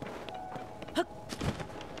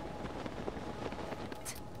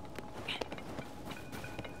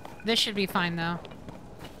 This should be fine, though.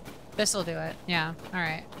 This'll do it. Yeah,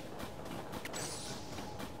 alright.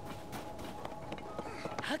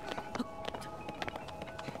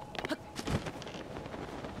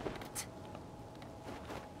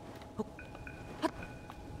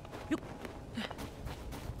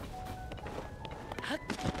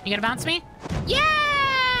 You gonna bounce me?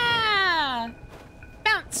 Yeah!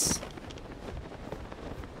 Bounce!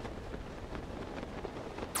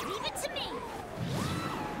 Leave it to me.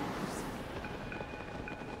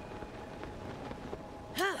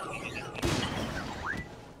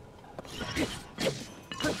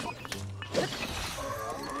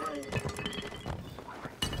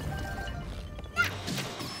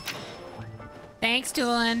 Thanks,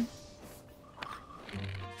 Doolin.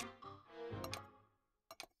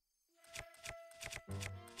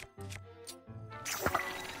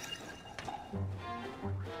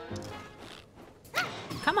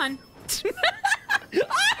 Come on.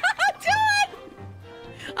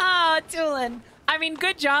 Oh, Doolin. I mean,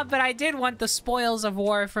 good job, but I did want the spoils of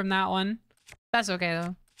war from that one. That's okay,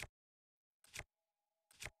 though.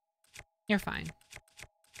 You're fine.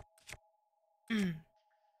 I'm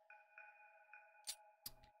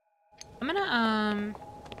gonna, I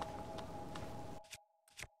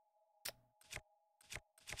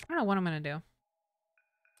don't know what I'm gonna do.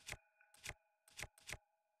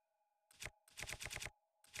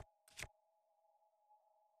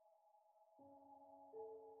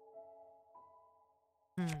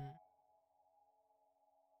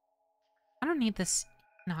 I don't need this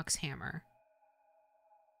Nox hammer.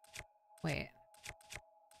 Wait.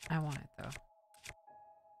 I want it, though.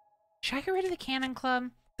 Should I get rid of the cannon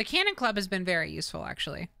club? The cannon club has been very useful,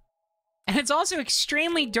 actually. And it's also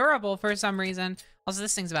extremely durable for some reason. Also,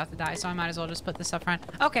 this thing's about to die, so I might as well just put this up front.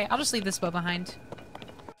 Okay, I'll just leave this bow behind.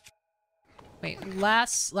 Wait,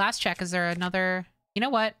 last check. Is there another... You know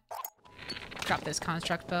what? Drop this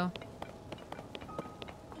construct bow.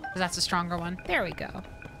 Because that's a stronger one. There we go.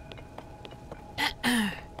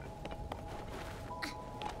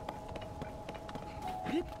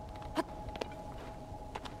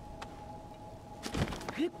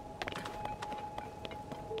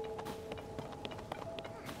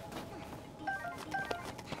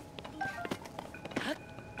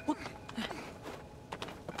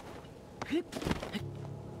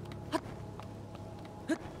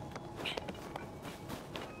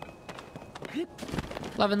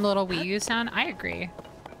 Loving the little Wii U sound. I agree.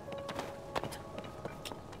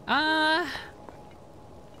 Oh.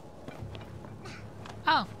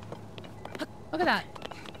 Look at that.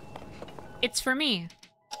 It's for me.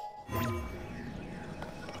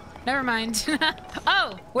 Never mind.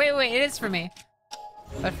 Oh, wait, it is for me.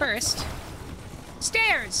 But first,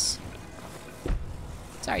 stairs!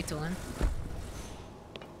 Sorry, Tulin.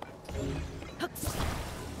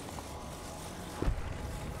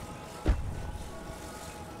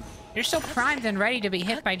 You're so primed and ready to be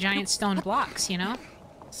hit by giant stone blocks, you know?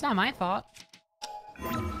 It's not my fault.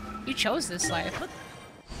 You chose this life.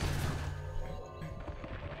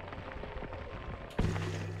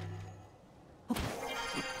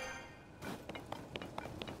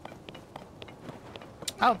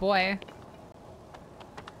 Oh boy.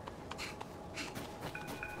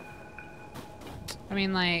 I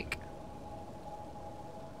mean, like...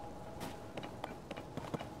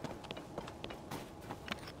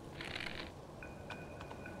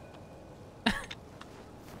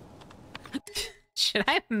 Should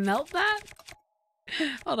I melt that?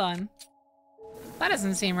 Hold on. That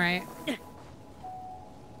doesn't seem right.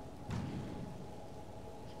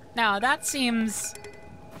 No, that seems...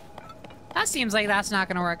 That seems like that's not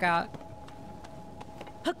gonna work out.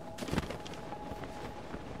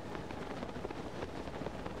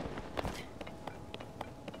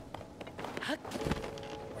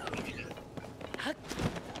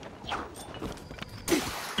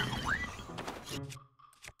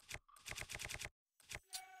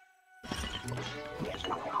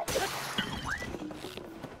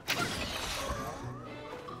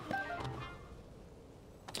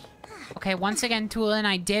 Okay, once again, Tulin,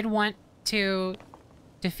 I did want to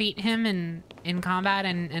defeat him in combat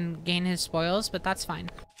and gain his spoils, but that's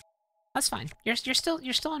fine. That's fine. You're still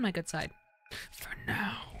on my good side. For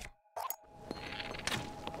now.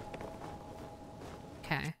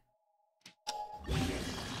 Okay.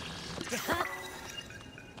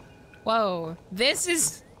 Whoa, this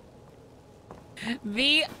is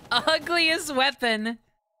the ugliest weapon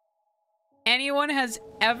anyone has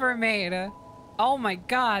ever made. Oh my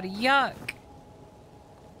god, yuck.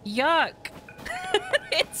 Yuck.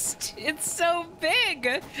 It's so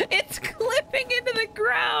big. It's clipping into the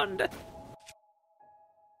ground.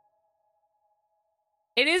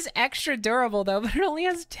 It is extra durable though, but it only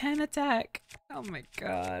has 10 attack. Oh my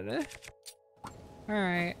god. All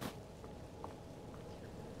right.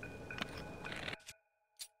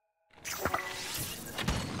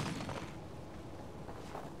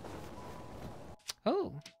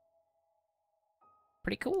 Oh.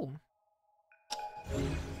 Pretty cool.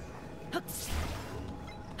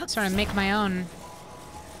 Starting to make my own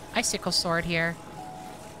icicle sword here.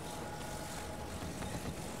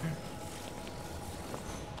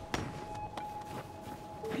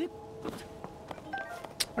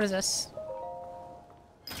 What is this?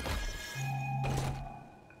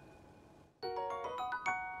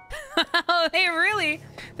 Oh, they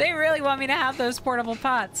really want me to have those portable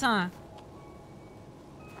pots, huh?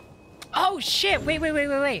 Oh shit! Wait.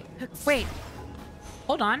 Wait.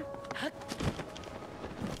 Hold on.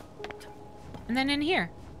 And then in here.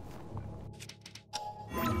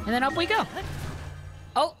 And then up we go.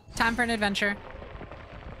 Oh, time for an adventure.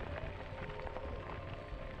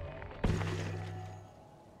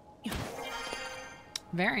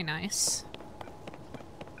 Very nice.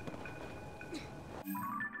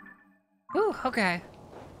 Ooh, okay.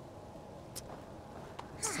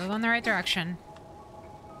 Still going the right direction.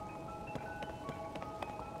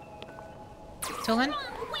 Tulin?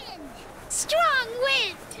 Strong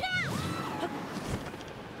wind!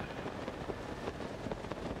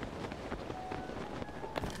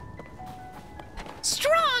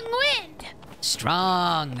 Strong wind!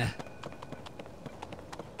 Strong!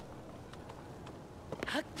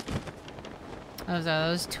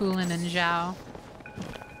 Those Tulin and Zhao.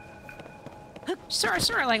 Sort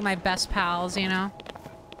of like my best pals, you know?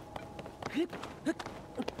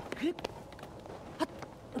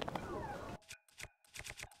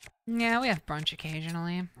 Yeah, we have brunch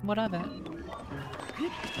occasionally. What of it?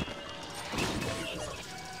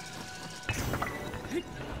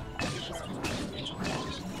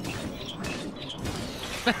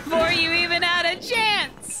 Before you even had a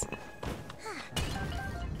chance!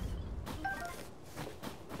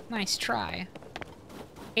 Nice try.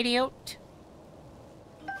 Idiot.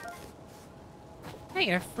 Hey,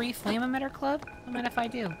 get a free flame emitter club? What mind if I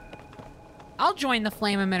do? I'll join the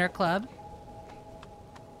flame emitter club.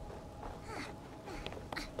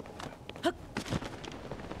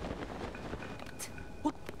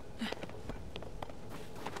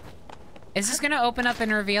 Is this gonna open up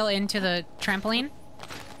and reveal into the trampoline?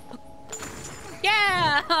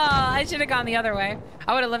 Yeah! Oh, I should have gone the other way.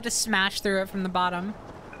 I would have loved to smash through it from the bottom.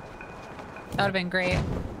 That would have been great.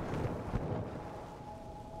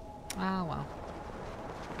 Oh, well.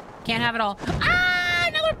 Can't have it all. Ah!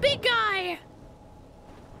 Another big guy!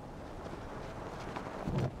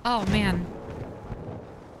 Oh, man.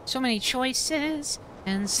 So many choices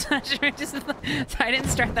and such. Just, I didn't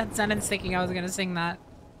start that sentence thinking I was going to sing that.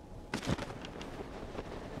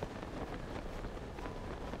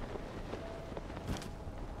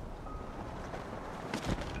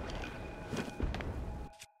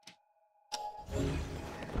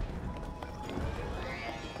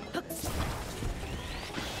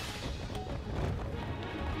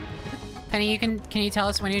 Penny, can you tell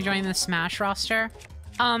us when you're joining the Smash roster?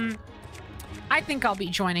 I think I'll be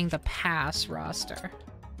joining the Pass roster.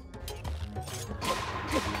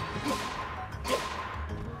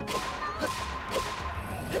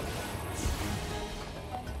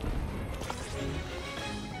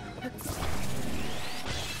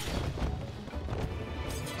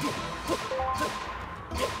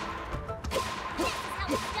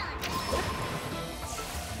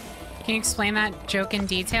 Can you explain that joke in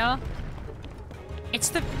detail? It's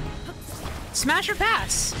the Smash or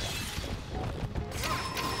Pass.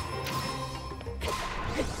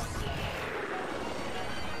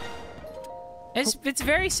 It's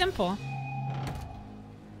very simple.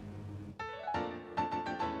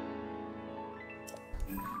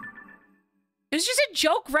 It was just a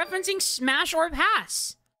joke referencing Smash or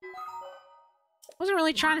Pass. I wasn't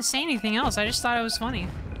really trying to say anything else. I just thought it was funny.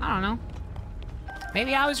 I don't know.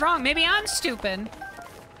 Maybe I was wrong. Maybe I'm stupid.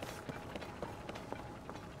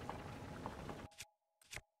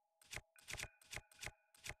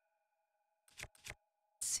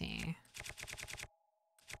 Let's see.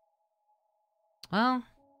 Well,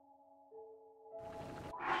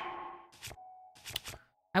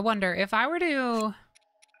 I wonder if I were to...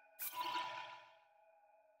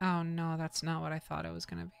 Oh no, that's not what I thought it was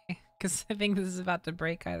gonna be. Because I think this is about to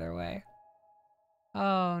break either way.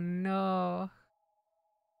 Oh no.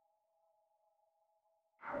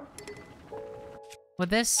 Would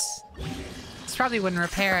this... This probably wouldn't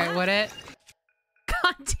repair it, would it?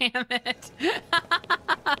 God damn it.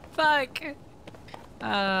 Fuck.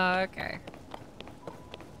 Okay.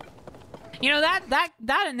 You know,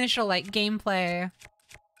 that initial, like, gameplay,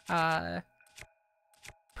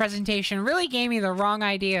 presentation really gave me the wrong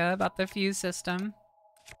idea about the fuse system.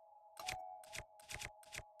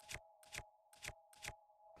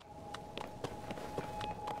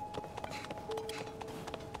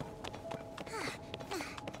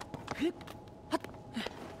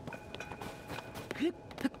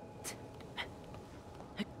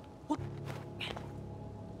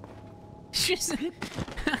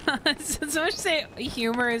 So much say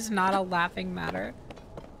humor is not a laughing matter.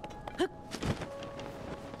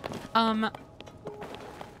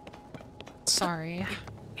 Sorry.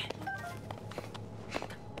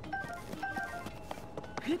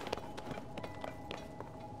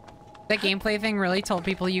 The gameplay thing really told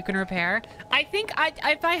people you can repair. I think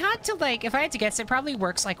if I had to guess, it probably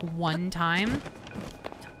works like one time.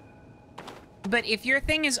 But if your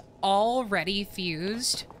thing is already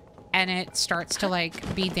fused and it starts to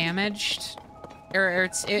like be damaged, or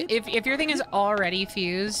if your thing is already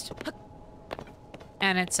fused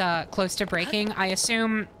and it's close to breaking, I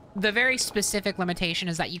assume the very specific limitation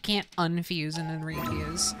is that you can't unfuse and then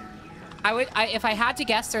refuse. If I had to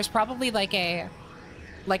guess, there's probably like a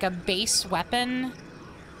base weapon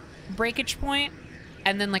breakage point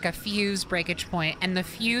and then like a fuse breakage point, and the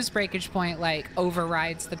fuse breakage point like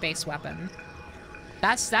overrides the base weapon.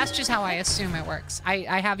 That's just how I assume it works.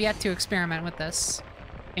 I have yet to experiment with this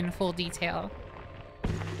in full detail.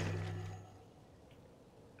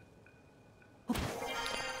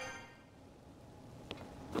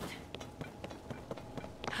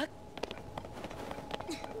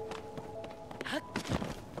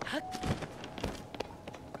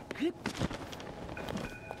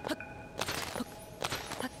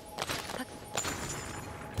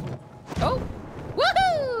 Oh!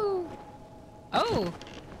 Woohoo! Oh!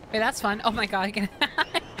 Wait, that's fun. Oh my god, I can...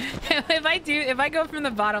 if I go from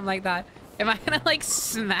the bottom like that, am I gonna like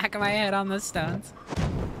smack my head on the stones?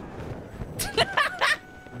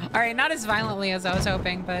 Alright, not as violently as I was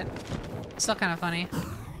hoping, but still kind of funny.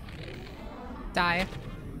 Die.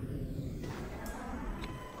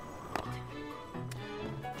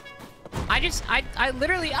 I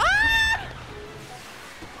literally... Ah!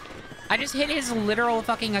 I just hit his literal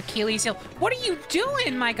fucking Achilles heel. What are you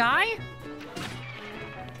doing, my guy?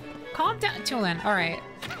 Calm down, Tulin. All right.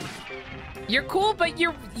 You're cool, but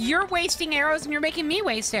you're wasting arrows and you're making me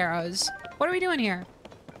waste arrows. What are we doing here?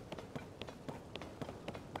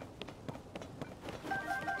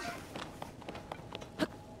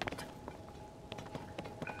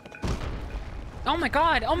 my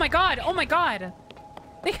god, oh my god, oh my god!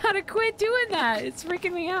 They gotta quit doing that. It's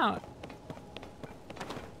freaking me out.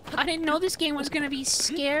 I didn't know this game was gonna be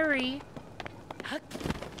scary.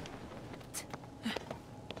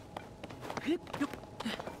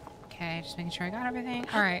 Okay, just making sure I got everything.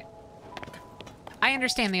 Alright. I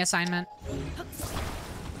understand the assignment.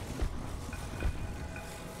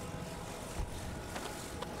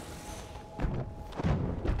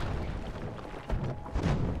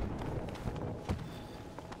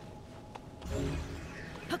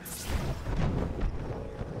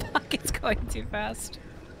 Fuck, it's going too fast.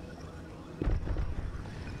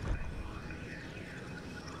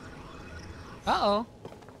 Uh-oh.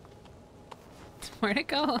 Where'd it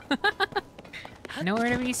go? Nowhere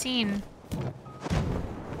to be seen.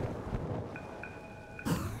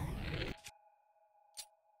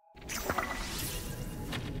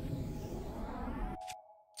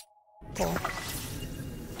 Cool.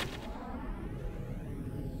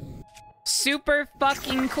 Super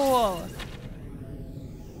fucking cool.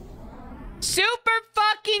 Super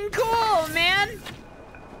fucking cool, man!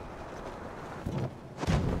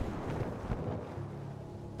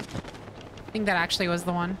 I think that actually was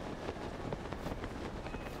the one.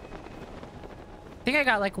 I think I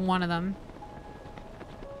got like one of them.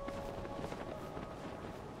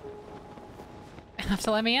 Enough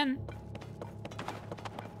to let me in.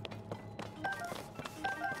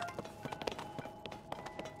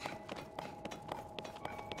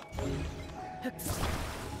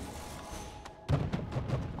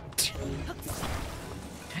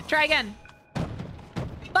 Try again.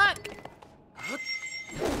 Fuck!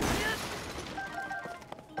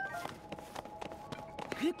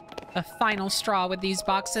 A final straw with these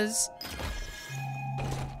boxes.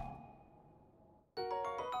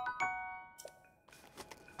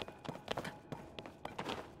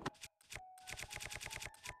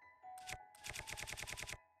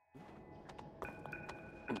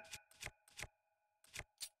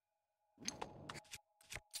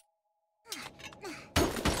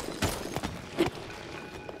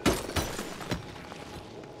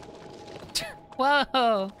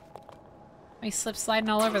 Whoa! I slip sliding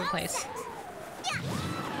all over the place.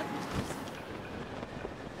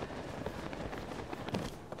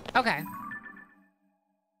 Okay.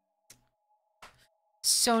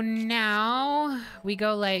 So now we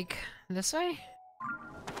go like this way?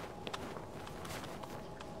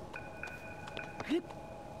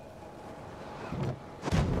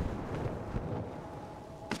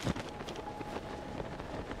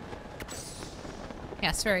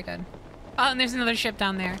 Yes, very good. Oh, and there's another ship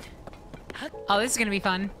down there. Oh, this is gonna be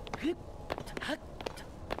fun.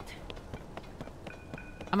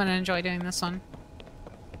 I'm gonna enjoy doing this one.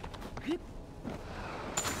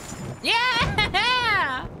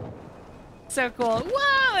 Yeah! So cool.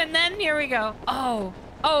 Whoa! And then here we go. Oh.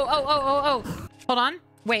 Oh. Hold on.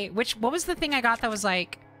 Wait, what was the thing I got that was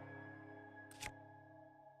like...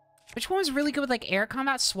 Which one was really good with like air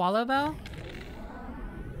combat? Swallow bow?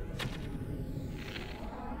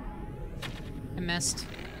 I missed.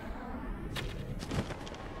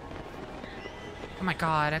 Oh my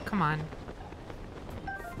god, come on.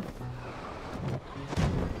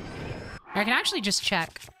 I can actually just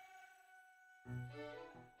check.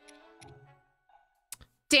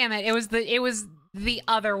 Damn it, it was the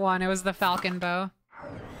other one. It was the falcon bow.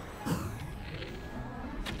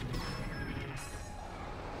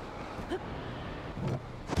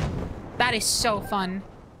 That is so fun.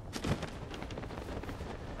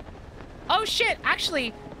 Oh shit,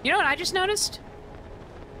 actually, you know what I just noticed?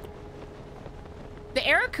 The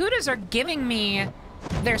Aracudas are giving me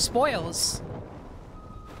their spoils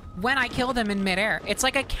when I kill them in midair. It's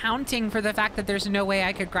like accounting for the fact that there's no way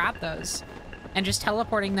I could grab those and just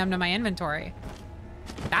teleporting them to my inventory.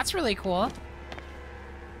 That's really cool.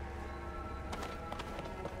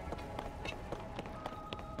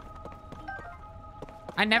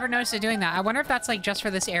 I never noticed it doing that. I wonder if that's like just for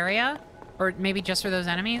this area or maybe just for those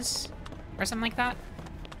enemies or something like that.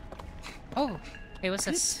 Oh, hey, what's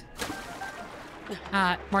this?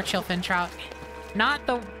 More chillfin trout. Not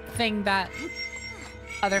the thing that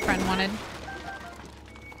other friend wanted.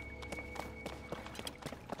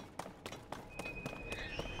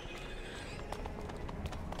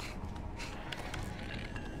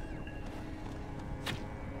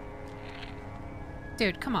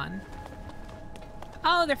 Dude, come on.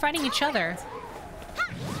 Oh, they're fighting each other.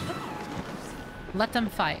 Let them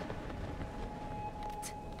fight.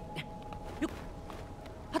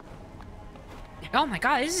 Oh my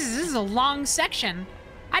god, this is a long section.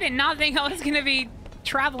 I did not think I was gonna be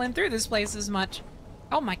traveling through this place as much.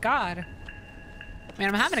 Oh my god. Man,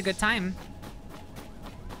 I'm having a good time.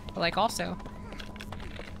 But like also,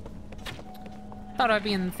 Thought I'd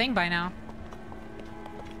be in the thing by now.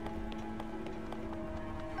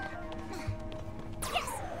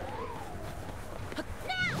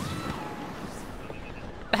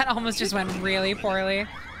 That almost just went really poorly.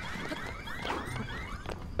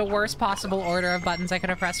 The worst possible order of buttons I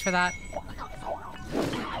could have pressed for that.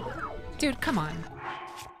 Dude, come on.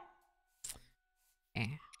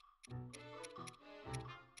 Okay.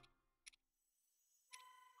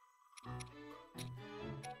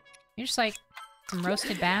 You're just like some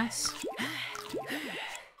roasted bass.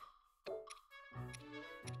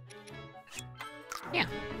 Yeah.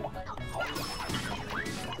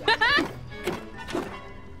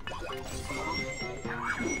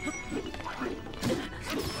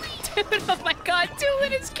 Dude, oh my god,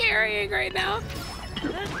 Tulin is carrying right now.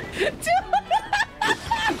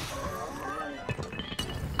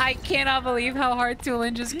 I cannot believe how hard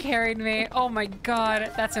Tulin just carried me. Oh my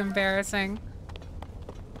god, that's embarrassing.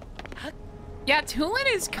 Yeah, Tulin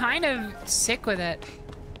is kind of sick with it.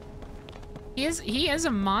 He is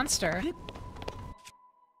a monster.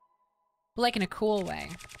 But like in a cool way.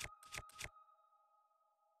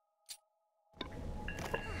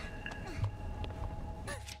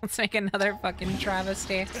 Let's make another fucking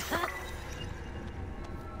travesty.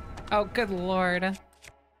 Oh, good lord.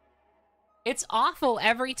 It's awful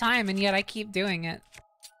every time, and yet I keep doing it.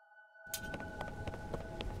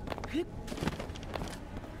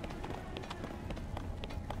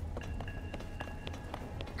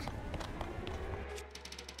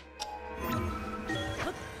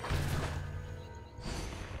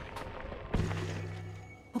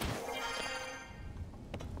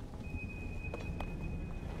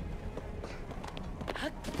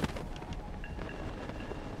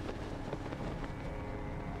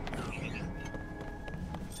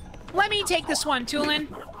 Let me take this one, Tulin.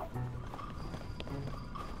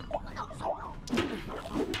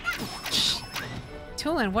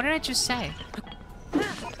 Tulin, what did I just say?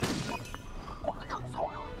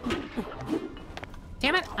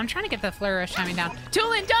 Damn it, I'm trying to get the flourish timing down.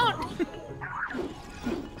 Tulin, don't!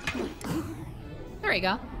 There we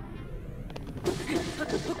go.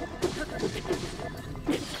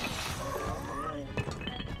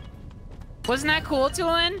 Wasn't that cool,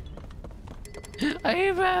 Tulin? Are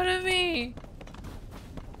you proud of me?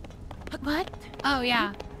 What? Oh,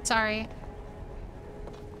 yeah. Sorry.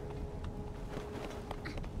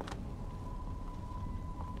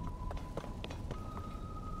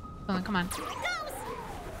 Come on.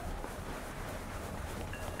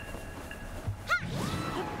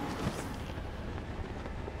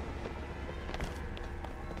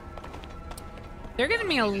 They're giving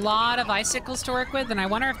me a lot of icicles to work with, and I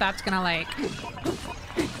wonder if that's gonna, like,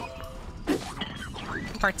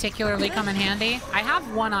 particularly come in handy. I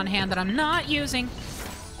have one on hand that I'm not using.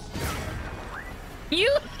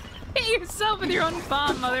 You hit yourself with your own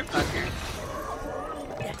bomb, motherfucker.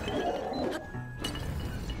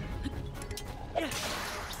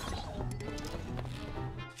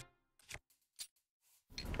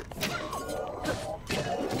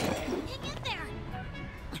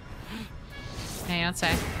 Hey, don't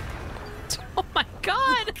say. Oh my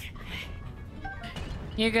god!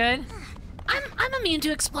 You good? I'm immune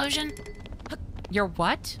to explosion. You're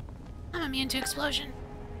what? I'm immune to explosion.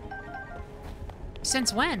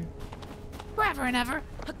 Since when? Forever and ever.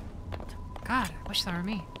 God, I wish that were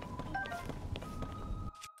me.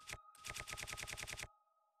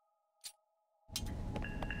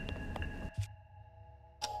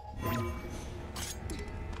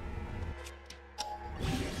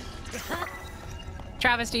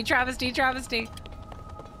 Travesty, travesty, travesty.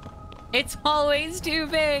 It's always too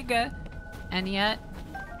big. And yet,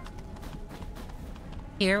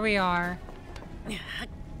 here we are.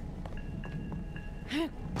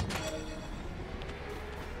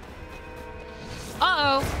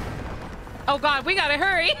 Uh-oh. Oh god, we gotta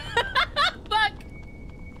hurry. Fuck.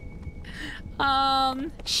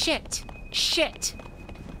 Shit. Shit.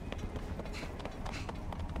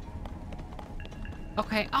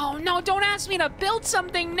 Okay. Oh no, don't ask me to build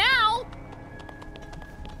something now.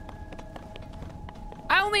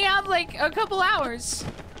 I only have like a couple hours.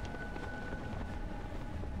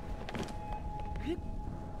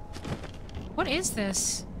 What is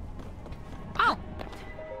this? Oh.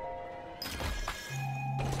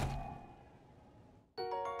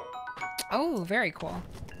 Oh, very cool.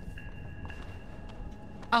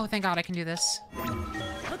 Oh, thank God I can do this.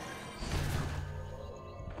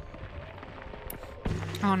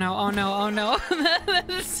 Oh no, oh no, oh no.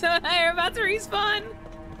 This is so high, we're about to respawn.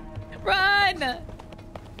 Run!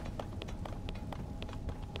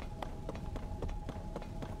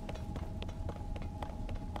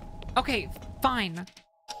 Okay, fine.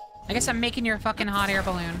 I guess I'm making your fucking hot air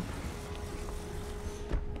balloon.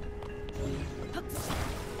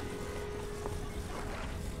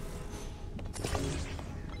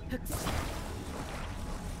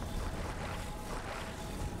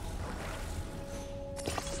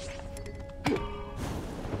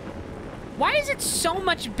 Why is it so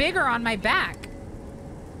much bigger on my back?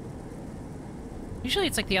 Usually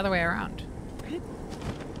it's like the other way around.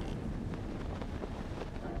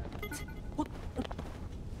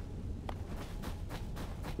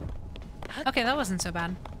 Okay, that wasn't so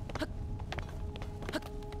bad.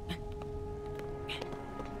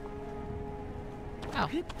 Oh.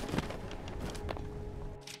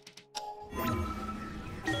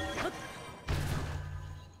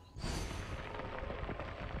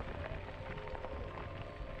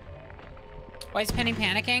 Why is Penny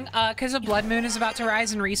panicking? Because a blood moon is about to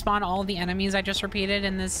rise and respawn all of the enemies I just repeated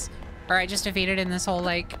in this, or I just defeated in this whole,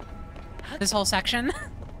 like, this whole section.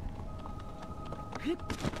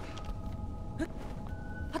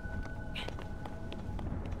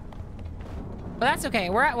 But that's okay.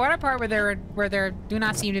 We're at a part where there do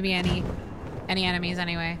not seem to be any enemies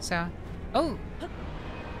anyway. So, oh.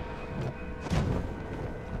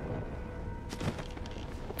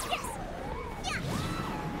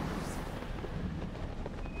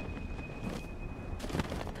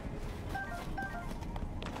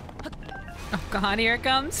 Oh God, here it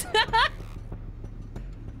comes.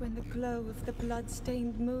 When the glow of the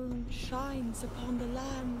blood-stained moon shines upon the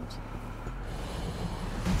land,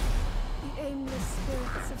 the aimless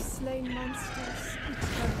spirits of slain monsters return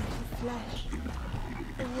to flesh.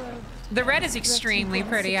 The world. The red is extremely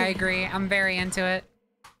pretty, I agree. I'm very into it.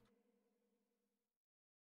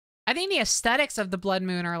 I think the aesthetics of the blood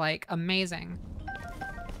moon are, like, amazing.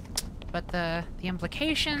 But the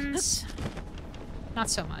implications, not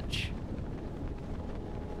so much.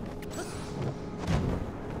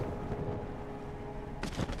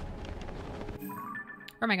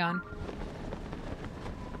 Where am I gone?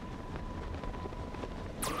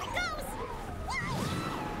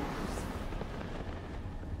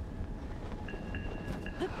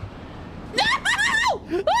 No!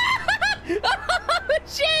 Oh,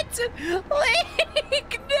 shit!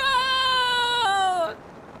 Link, no!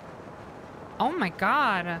 Oh my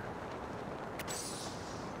God.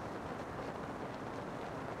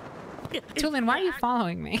 Tulin, why are you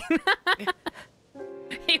following me?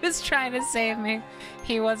 He was trying to save me.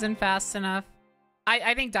 He wasn't fast enough.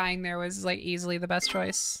 I think dying there was, like, easily the best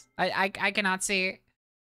choice. I cannot see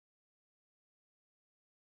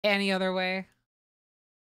any other way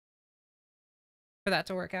for that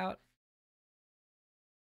to work out.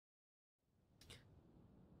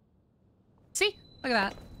 See? Look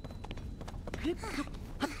at that.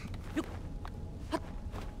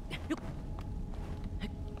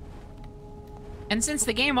 And since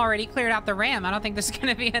the game already cleared out the RAM, I don't think there's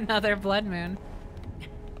gonna be another blood moon.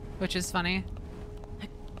 Which is funny.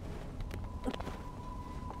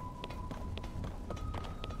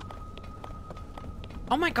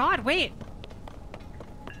 Oh my God, wait.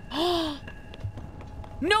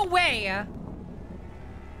 No way.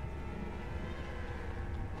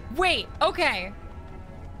 Wait, okay.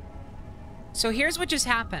 So here's what just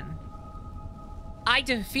happened. I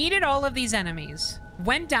defeated all of these enemies,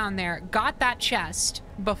 went down there, got that chest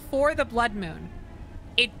before the blood moon.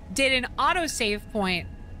 It did an autosave point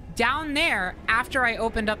down there after I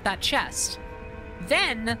opened up that chest.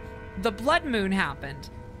 Then the blood moon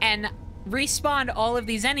happened and respawned all of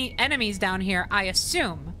these enemies down here, I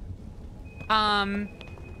assume. And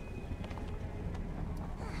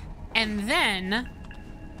then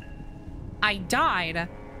I died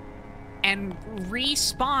and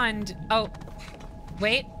respawned. Oh,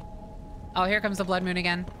 wait. Oh, here comes the blood moon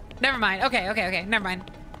again. Never mind. Okay. Never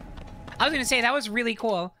mind. I was gonna say that was really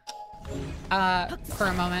cool. For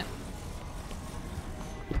a moment.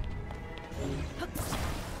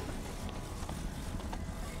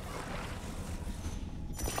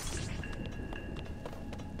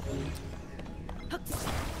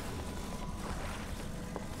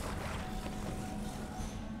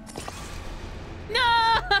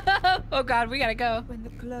 No! Oh God, we gotta go. When the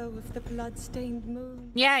glow of the blood-stained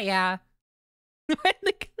moon. Yeah.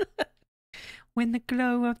 When the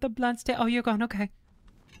glow of the blood-stained. Oh, you're gone. Okay.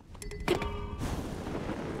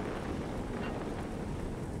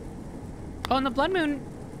 Oh, and the blood moon.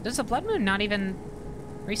 Does the blood moon not even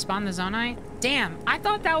respawn the Zonai? Damn, I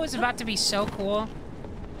thought that was about to be so cool.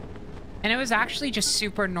 And it was actually just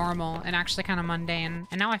super normal and actually kind of mundane.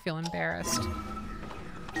 And now I feel embarrassed.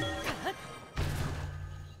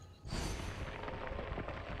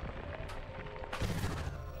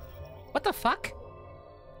 What the fuck?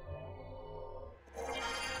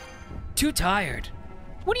 too tired.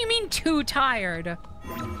 What do you mean, too tired?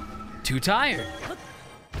 Too tired.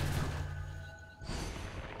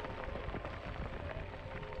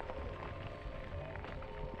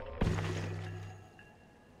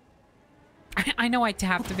 I know I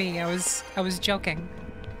have to be. I was joking.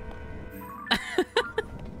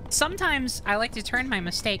 Sometimes I like to turn my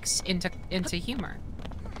mistakes into humor.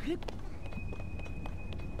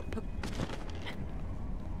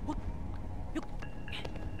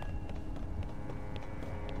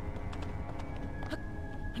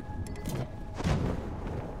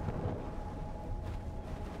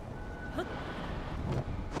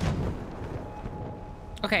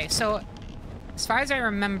 Okay, so as far as I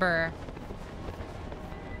remember,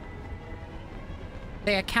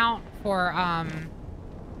 they account for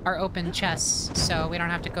our open chests, so we don't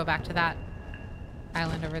have to go back to that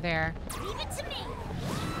island over there. Leave it to me.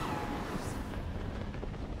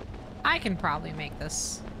 I can probably make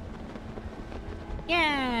this.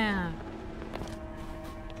 Yeah.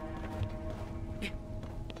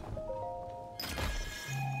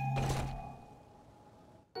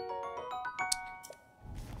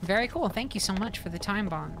 Very cool. Thank you so much for the time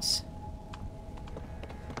bombs.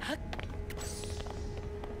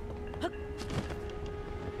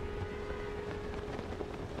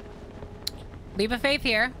 Leap of faith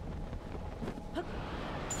here.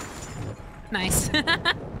 Nice.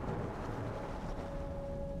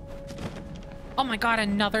 Oh my god,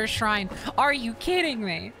 another shrine. Are you kidding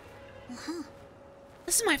me?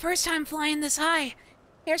 This is my first time flying this high.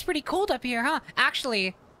 Air's pretty cold up here, huh?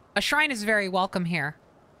 Actually, a shrine is very welcome here.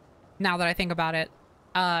 Now that I think about it.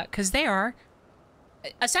 Because they are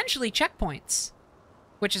essentially checkpoints.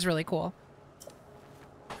 Which is really cool.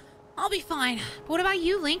 I'll be fine. But what about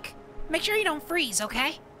you, Link? Make sure you don't freeze,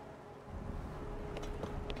 okay?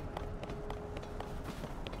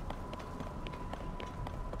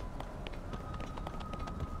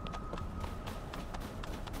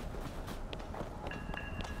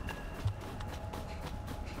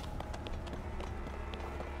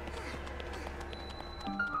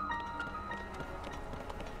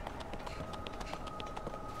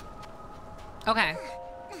 Okay.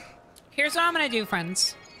 Here's what I'm gonna do,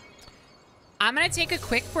 friends. I'm gonna take a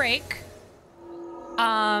quick break.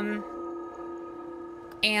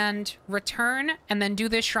 And return, and then do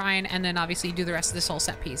this shrine, and then obviously do the rest of this whole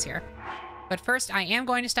set piece here. But first, I am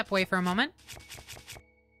going to step away for a moment.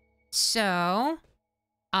 So,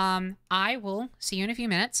 I will see you in a few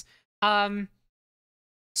minutes.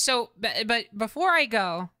 So, but before I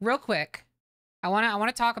go, real quick, I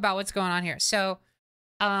wanna talk about what's going on here. So,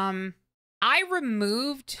 I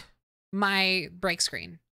removed my break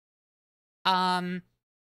screen.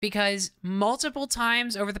 Because multiple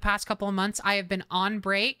times over the past couple of months, I have been on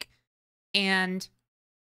break, and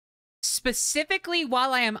specifically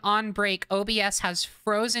while I am on break, OBS has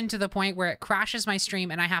frozen to the point where it crashes my stream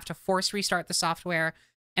and I have to force restart the software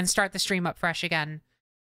and start the stream up fresh again.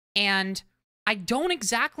 And I don't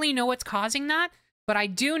exactly know what's causing that, but I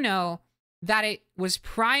do know that it was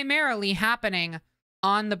primarily happening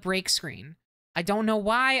on the break screen. I don't know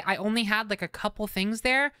why. I only had like a couple things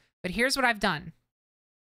there, but here's what I've done.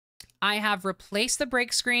 I have replaced the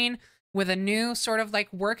break screen with a new sort of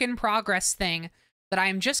like work in progress thing that I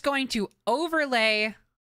am just going to overlay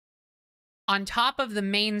on top of the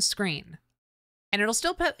main screen. And it'll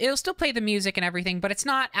still play the music and everything, but it's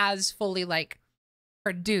not as fully like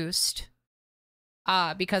produced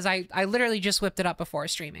because I literally just whipped it up before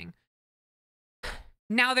streaming.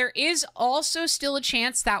 Now there is also still a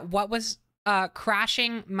chance that what was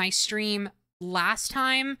crashing my stream last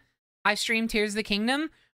time I streamed Tears of the Kingdom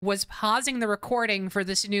was pausing the recording for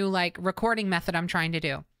this new like recording method I'm trying to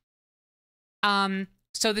do.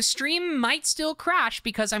 So the stream might still crash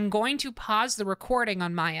because I'm going to pause the recording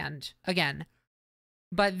on my end again.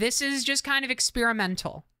 But this is just kind of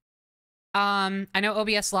experimental. I know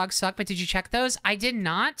OBS logs suck, but did you check those? I did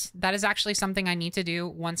not. That is actually something I need to do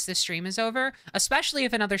once this stream is over, especially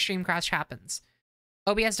if another stream crash happens.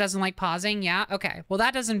 OBS doesn't like pausing. Yeah. Okay. Well,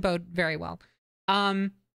 that doesn't bode very well.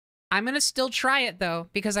 I'm going to still try it though,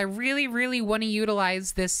 because I really, really want to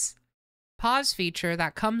utilize this pause feature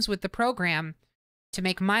that comes with the program to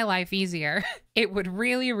make my life easier. It would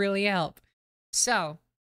really, really help. So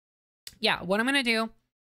yeah, what I'm going to do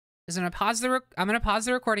is I'm going to pause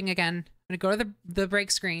the recording again. I'm going to go to the break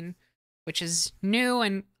screen, which is new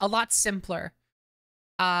and a lot simpler.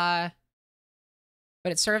 But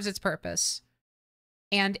it serves its purpose.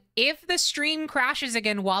 And if the stream crashes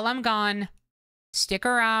again while I'm gone, stick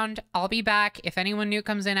around. I'll be back. If anyone new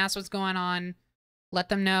comes in, asks what's going on, let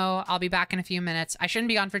them know. I'll be back in a few minutes. I shouldn't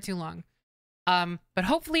be on for too long. But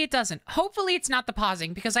hopefully it doesn't. Hopefully it's not the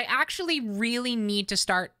pausing, because I actually really need to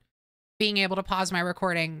start being able to pause my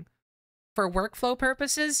recording for workflow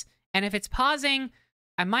purposes. And if it's pausing,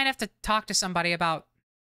 I might have to talk to somebody about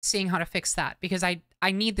seeing how to fix that, because I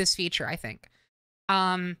need this feature, I think.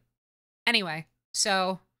 Anyway,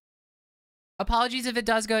 so apologies if it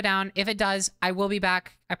does go down. If it does, I will be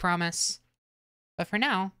back, I promise. But for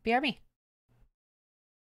now, BRB.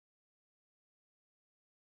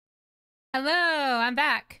 Hello, I'm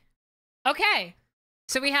back. Okay,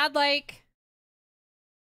 so we had like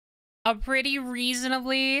a pretty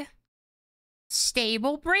reasonably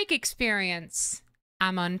stable break experience.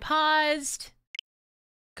 I'm unpaused,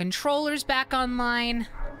 controller's back online,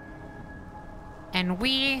 and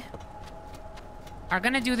we are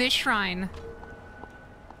gonna do this shrine.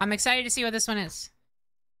 I'm excited to see what this one is.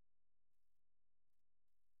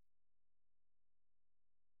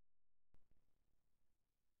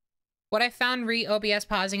 What I found re-OBS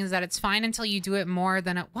pausing is that it's fine until you do it more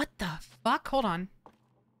than a— What the fuck? Hold on.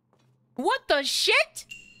 What the shit?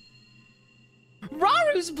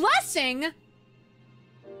 Raru's blessing?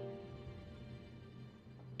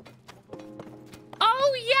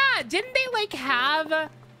 Oh yeah, didn't they like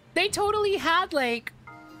have— They totally had like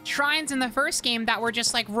shrines in the first game that were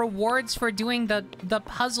just like rewards for doing the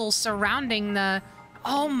puzzles surrounding the—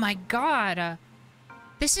 Oh my god.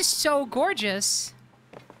 This is so gorgeous.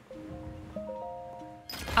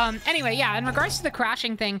 Anyway, yeah, in regards to the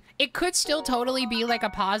crashing thing, it could still totally be like a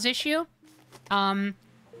pause issue. And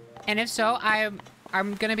if so,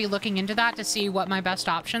 I'm gonna be looking into that to see what my best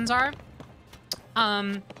options are.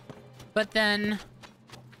 But then,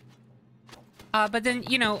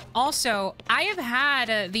 you know, also, I have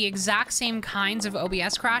had the exact same kinds of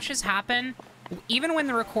OBS crashes happen, even when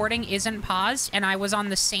the recording isn't paused, and I was on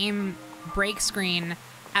the same break screen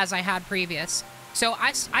as I had previous. So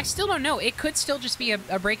I still don't know. It could still just be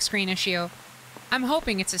a break screen issue. I'm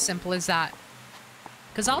hoping it's as simple as that.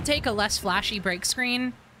 Because I'll take a less flashy break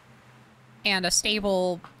screen and a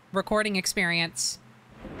stable recording experience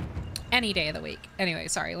any day of the week. Anyway,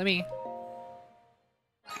 sorry, let me...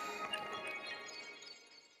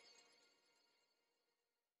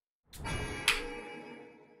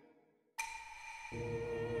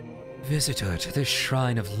 Visitor to this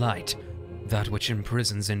shrine of light, that which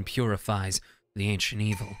imprisons and purifies the ancient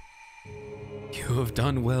evil. You have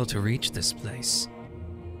done well to reach this place.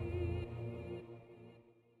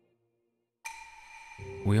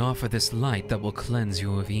 We offer this light that will cleanse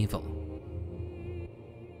you of evil.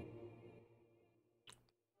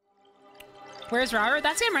 Where's Raru?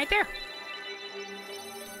 That's him right there.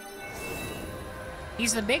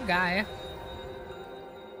 He's the big guy.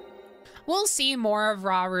 We'll see more of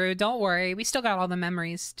Raru. Don't worry. We still got all the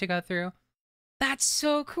memories to go through. That's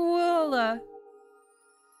so cool.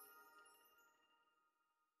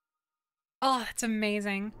 Oh, that's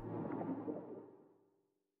amazing.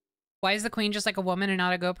 Why is the queen just like a woman and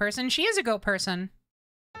not a goat person? She is a goat person.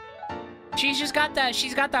 She's just got that—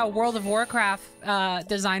 she's got that World of Warcraft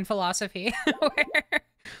design philosophy where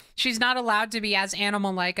she's not allowed to be as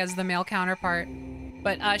animal-like as the male counterpart.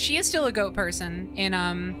 But she is still a goat person in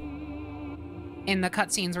the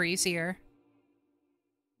cutscenes where you see her.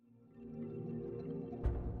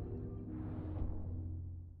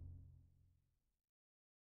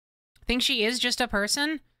 Think she is just a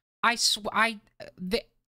person?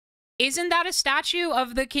 Isn't that a statue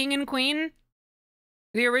of the king and queen?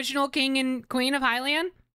 The original king and queen of Hylian?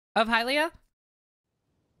 Of Hylia?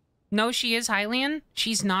 No, she is Hylian?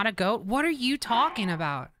 She's not a goat? What are you talking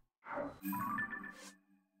about?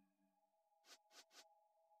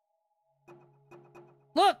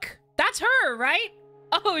 Look! That's her, right?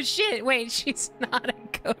 Oh shit, wait, she's not a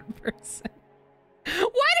goat person. Why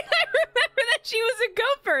did I remember that she was a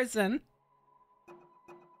goat person?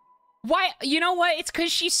 Why? You know what? It's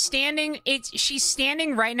because she's standing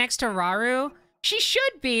right next to Raru. She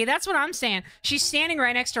should be. That's what I'm saying. She's standing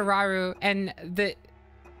right next to Raru, and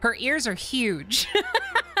her ears are huge.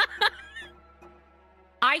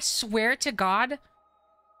 I swear to God,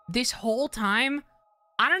 this whole time,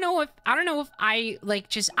 I don't know if I like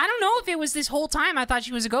just— I don't know if it was this whole time I thought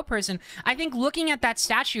she was a goat person. I think looking at that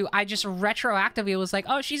statue, I just retroactively was like,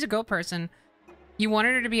 oh, she's a goat person. You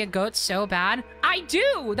wanted her to be a goat so bad? I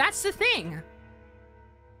do! That's the thing!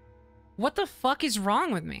 What the fuck is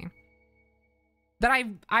wrong with me? That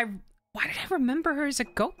why did I remember her as a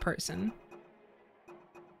goat person?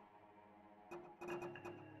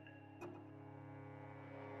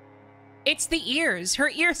 It's the ears.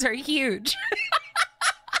 Her ears are huge.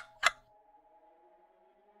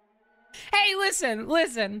 Hey,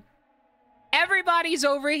 listen. Everybody's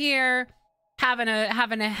over here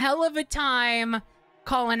having a hell of a time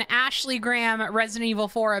calling Ashley Graham at Resident Evil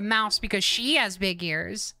 4 a mouse because she has big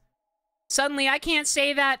ears. Suddenly, I can't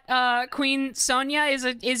say that Queen Sonia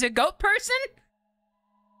is a goat person.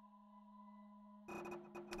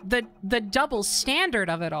 The double standard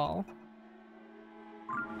of it all.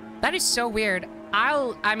 That is so weird.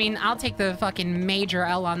 I mean, I'll take the fucking major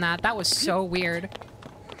L on that. That was so weird.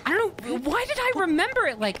 I don't know. Why did I remember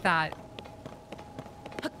it like that?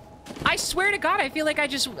 I swear to God, I feel like I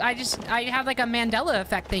have like a Mandela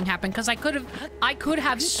effect thing happen because I could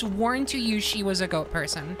have sworn to you she was a goat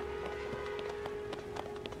person.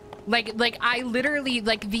 Like I literally,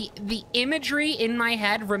 like the imagery in my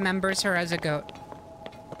head remembers her as a goat.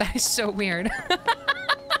 That is so weird.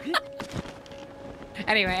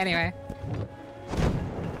 Anyway.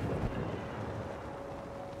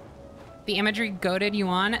 The imagery goated you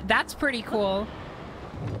on? That's pretty cool.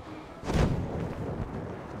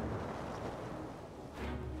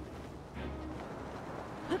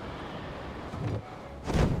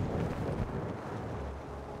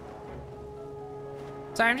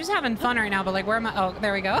 Sorry, I'm just having fun right now, but like, where am I? Oh,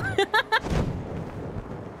 there we go.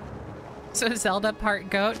 So Zelda part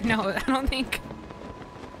goat? No, I don't think.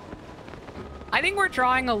 I think we're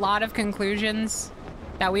drawing a lot of conclusions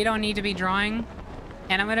that we don't need to be drawing.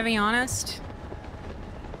 And I'm gonna be honest.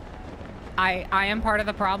 I am part of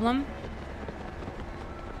the problem.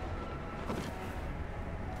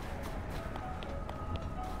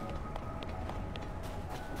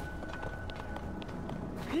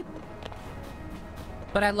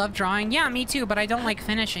 But I love drawing. Yeah, me too, but I don't like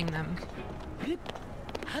finishing them.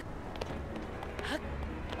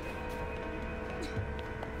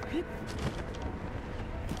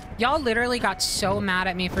 Y'all literally got so mad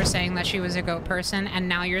at me for saying that she was a goat person, and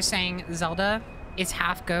now you're saying Zelda is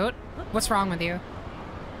half goat? What's wrong with you?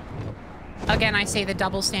 Again, I say the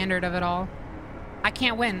double standard of it all. I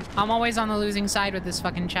can't win. I'm always on the losing side with this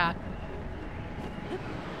fucking chat.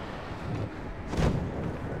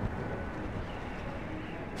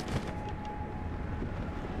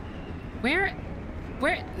 Where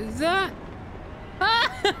the...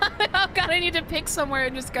 Ah! Oh god, I need to pick somewhere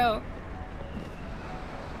and just go.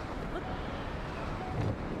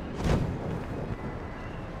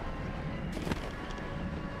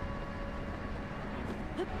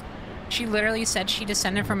 She literally said she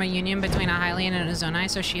descended from a union between a Hylian and a Zonai,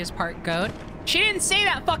 so she is part goat. She didn't say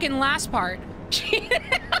that fucking last part. She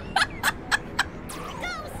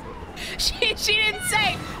didn't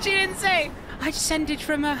say. I descended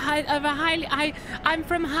from I'm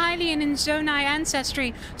from Hylian and Zonai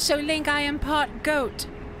ancestry, so Link, I am part goat.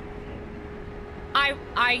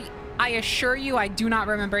 I assure you, I do not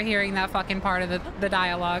remember hearing that fucking part of the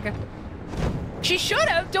dialogue. She should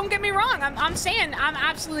have, don't get me wrong. I'm saying, I'm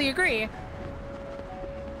absolutely agree.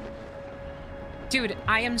 Dude,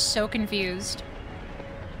 I am so confused.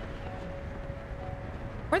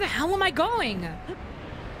 Where the hell am I going?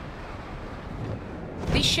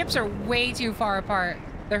 These ships are way too far apart.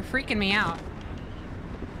 They're freaking me out.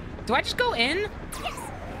 Do I just go in?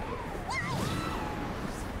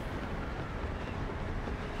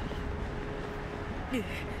 Yes.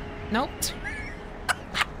 Nope.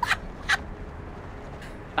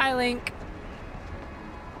 Bye, Link.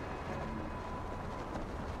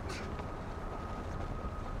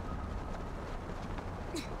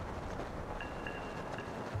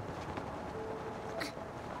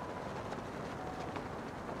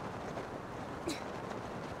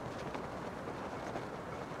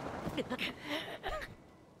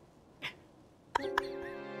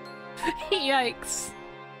 Yikes.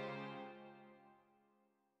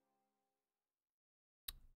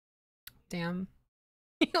 Damn.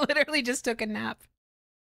 He literally just took a nap.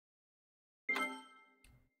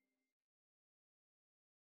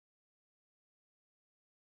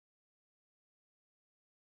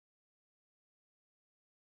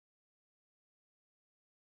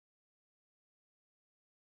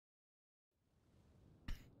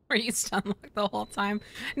 Were you stun locked the whole time?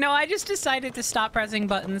 No, I just decided to stop pressing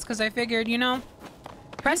buttons because I figured, you know,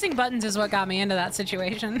 pressing buttons is what got me into that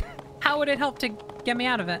situation. How would it help to get me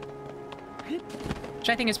out of it? Which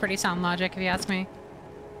I think is pretty sound logic, if you ask me.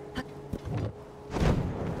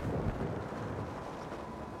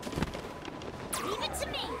 Leave it to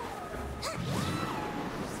me.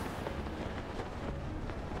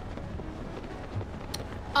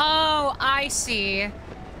 Oh, I see.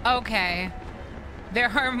 Okay. There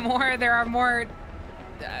are more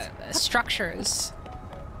structures.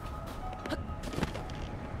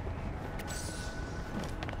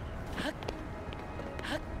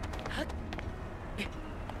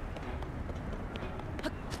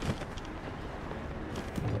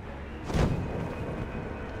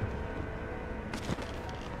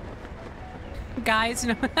 Guys,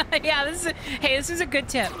 no, yeah, hey, this is a good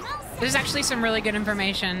tip. There's actually some really good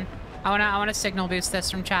information. I wanna signal boost this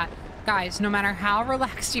from chat. Guys, no matter how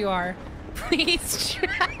relaxed you are, please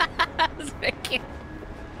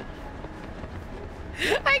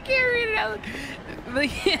I can't read it out.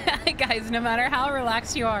 But yeah, guys, no matter how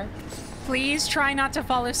relaxed you are, please try not to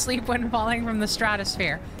fall asleep when falling from the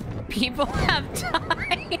stratosphere. People have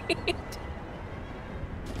died.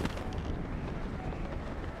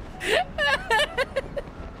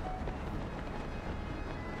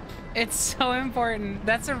 It's so important.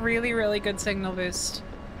 That's a really, really good signal boost.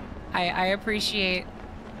 I appreciate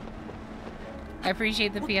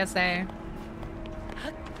the PSA.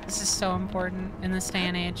 This is so important in this day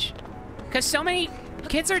and age. Because so many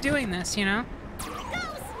kids are doing this, you know?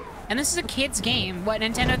 And this is a kid's game. What,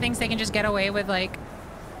 Nintendo thinks they can just get away with, like,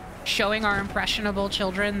 showing our impressionable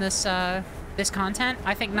children this, this content?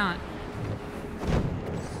 I think not.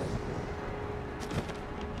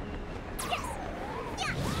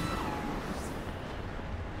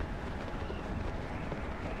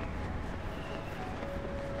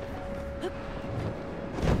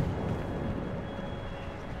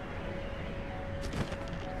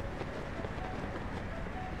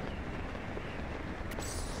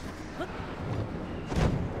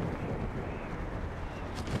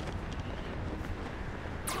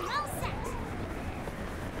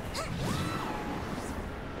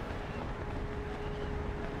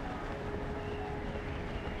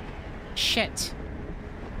 Shit.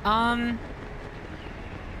 Oh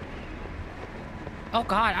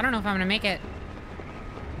god, I don't know if I'm gonna make it.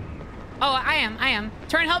 Oh, I am.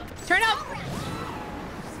 Turn up! Turn up!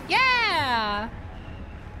 Yeah!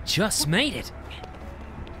 Just made it.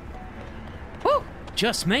 Woo!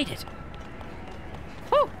 Just made it.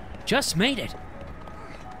 Woo! Just made it.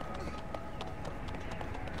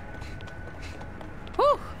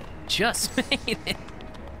 Woo! Just made it.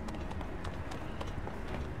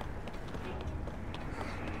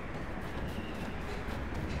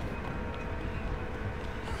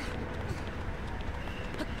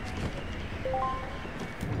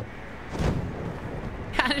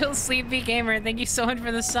 Casual Sleepy Gamer, thank you so much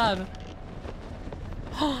for the sub.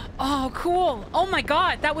 Oh, cool. Oh my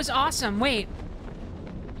god, that was awesome. Wait.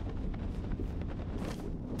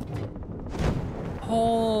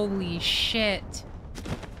 Holy shit.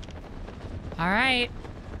 All right.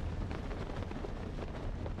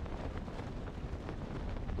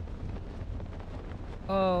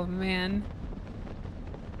 Oh, man.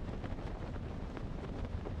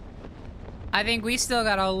 I think we still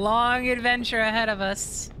got a long adventure ahead of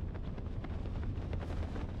us.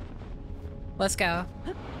 Let's go.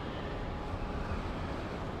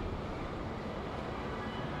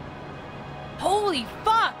 Holy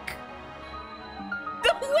fuck!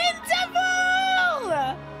 The Wind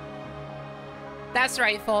Temple! That's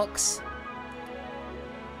right, folks.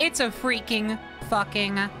 It's a freaking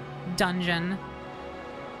fucking dungeon.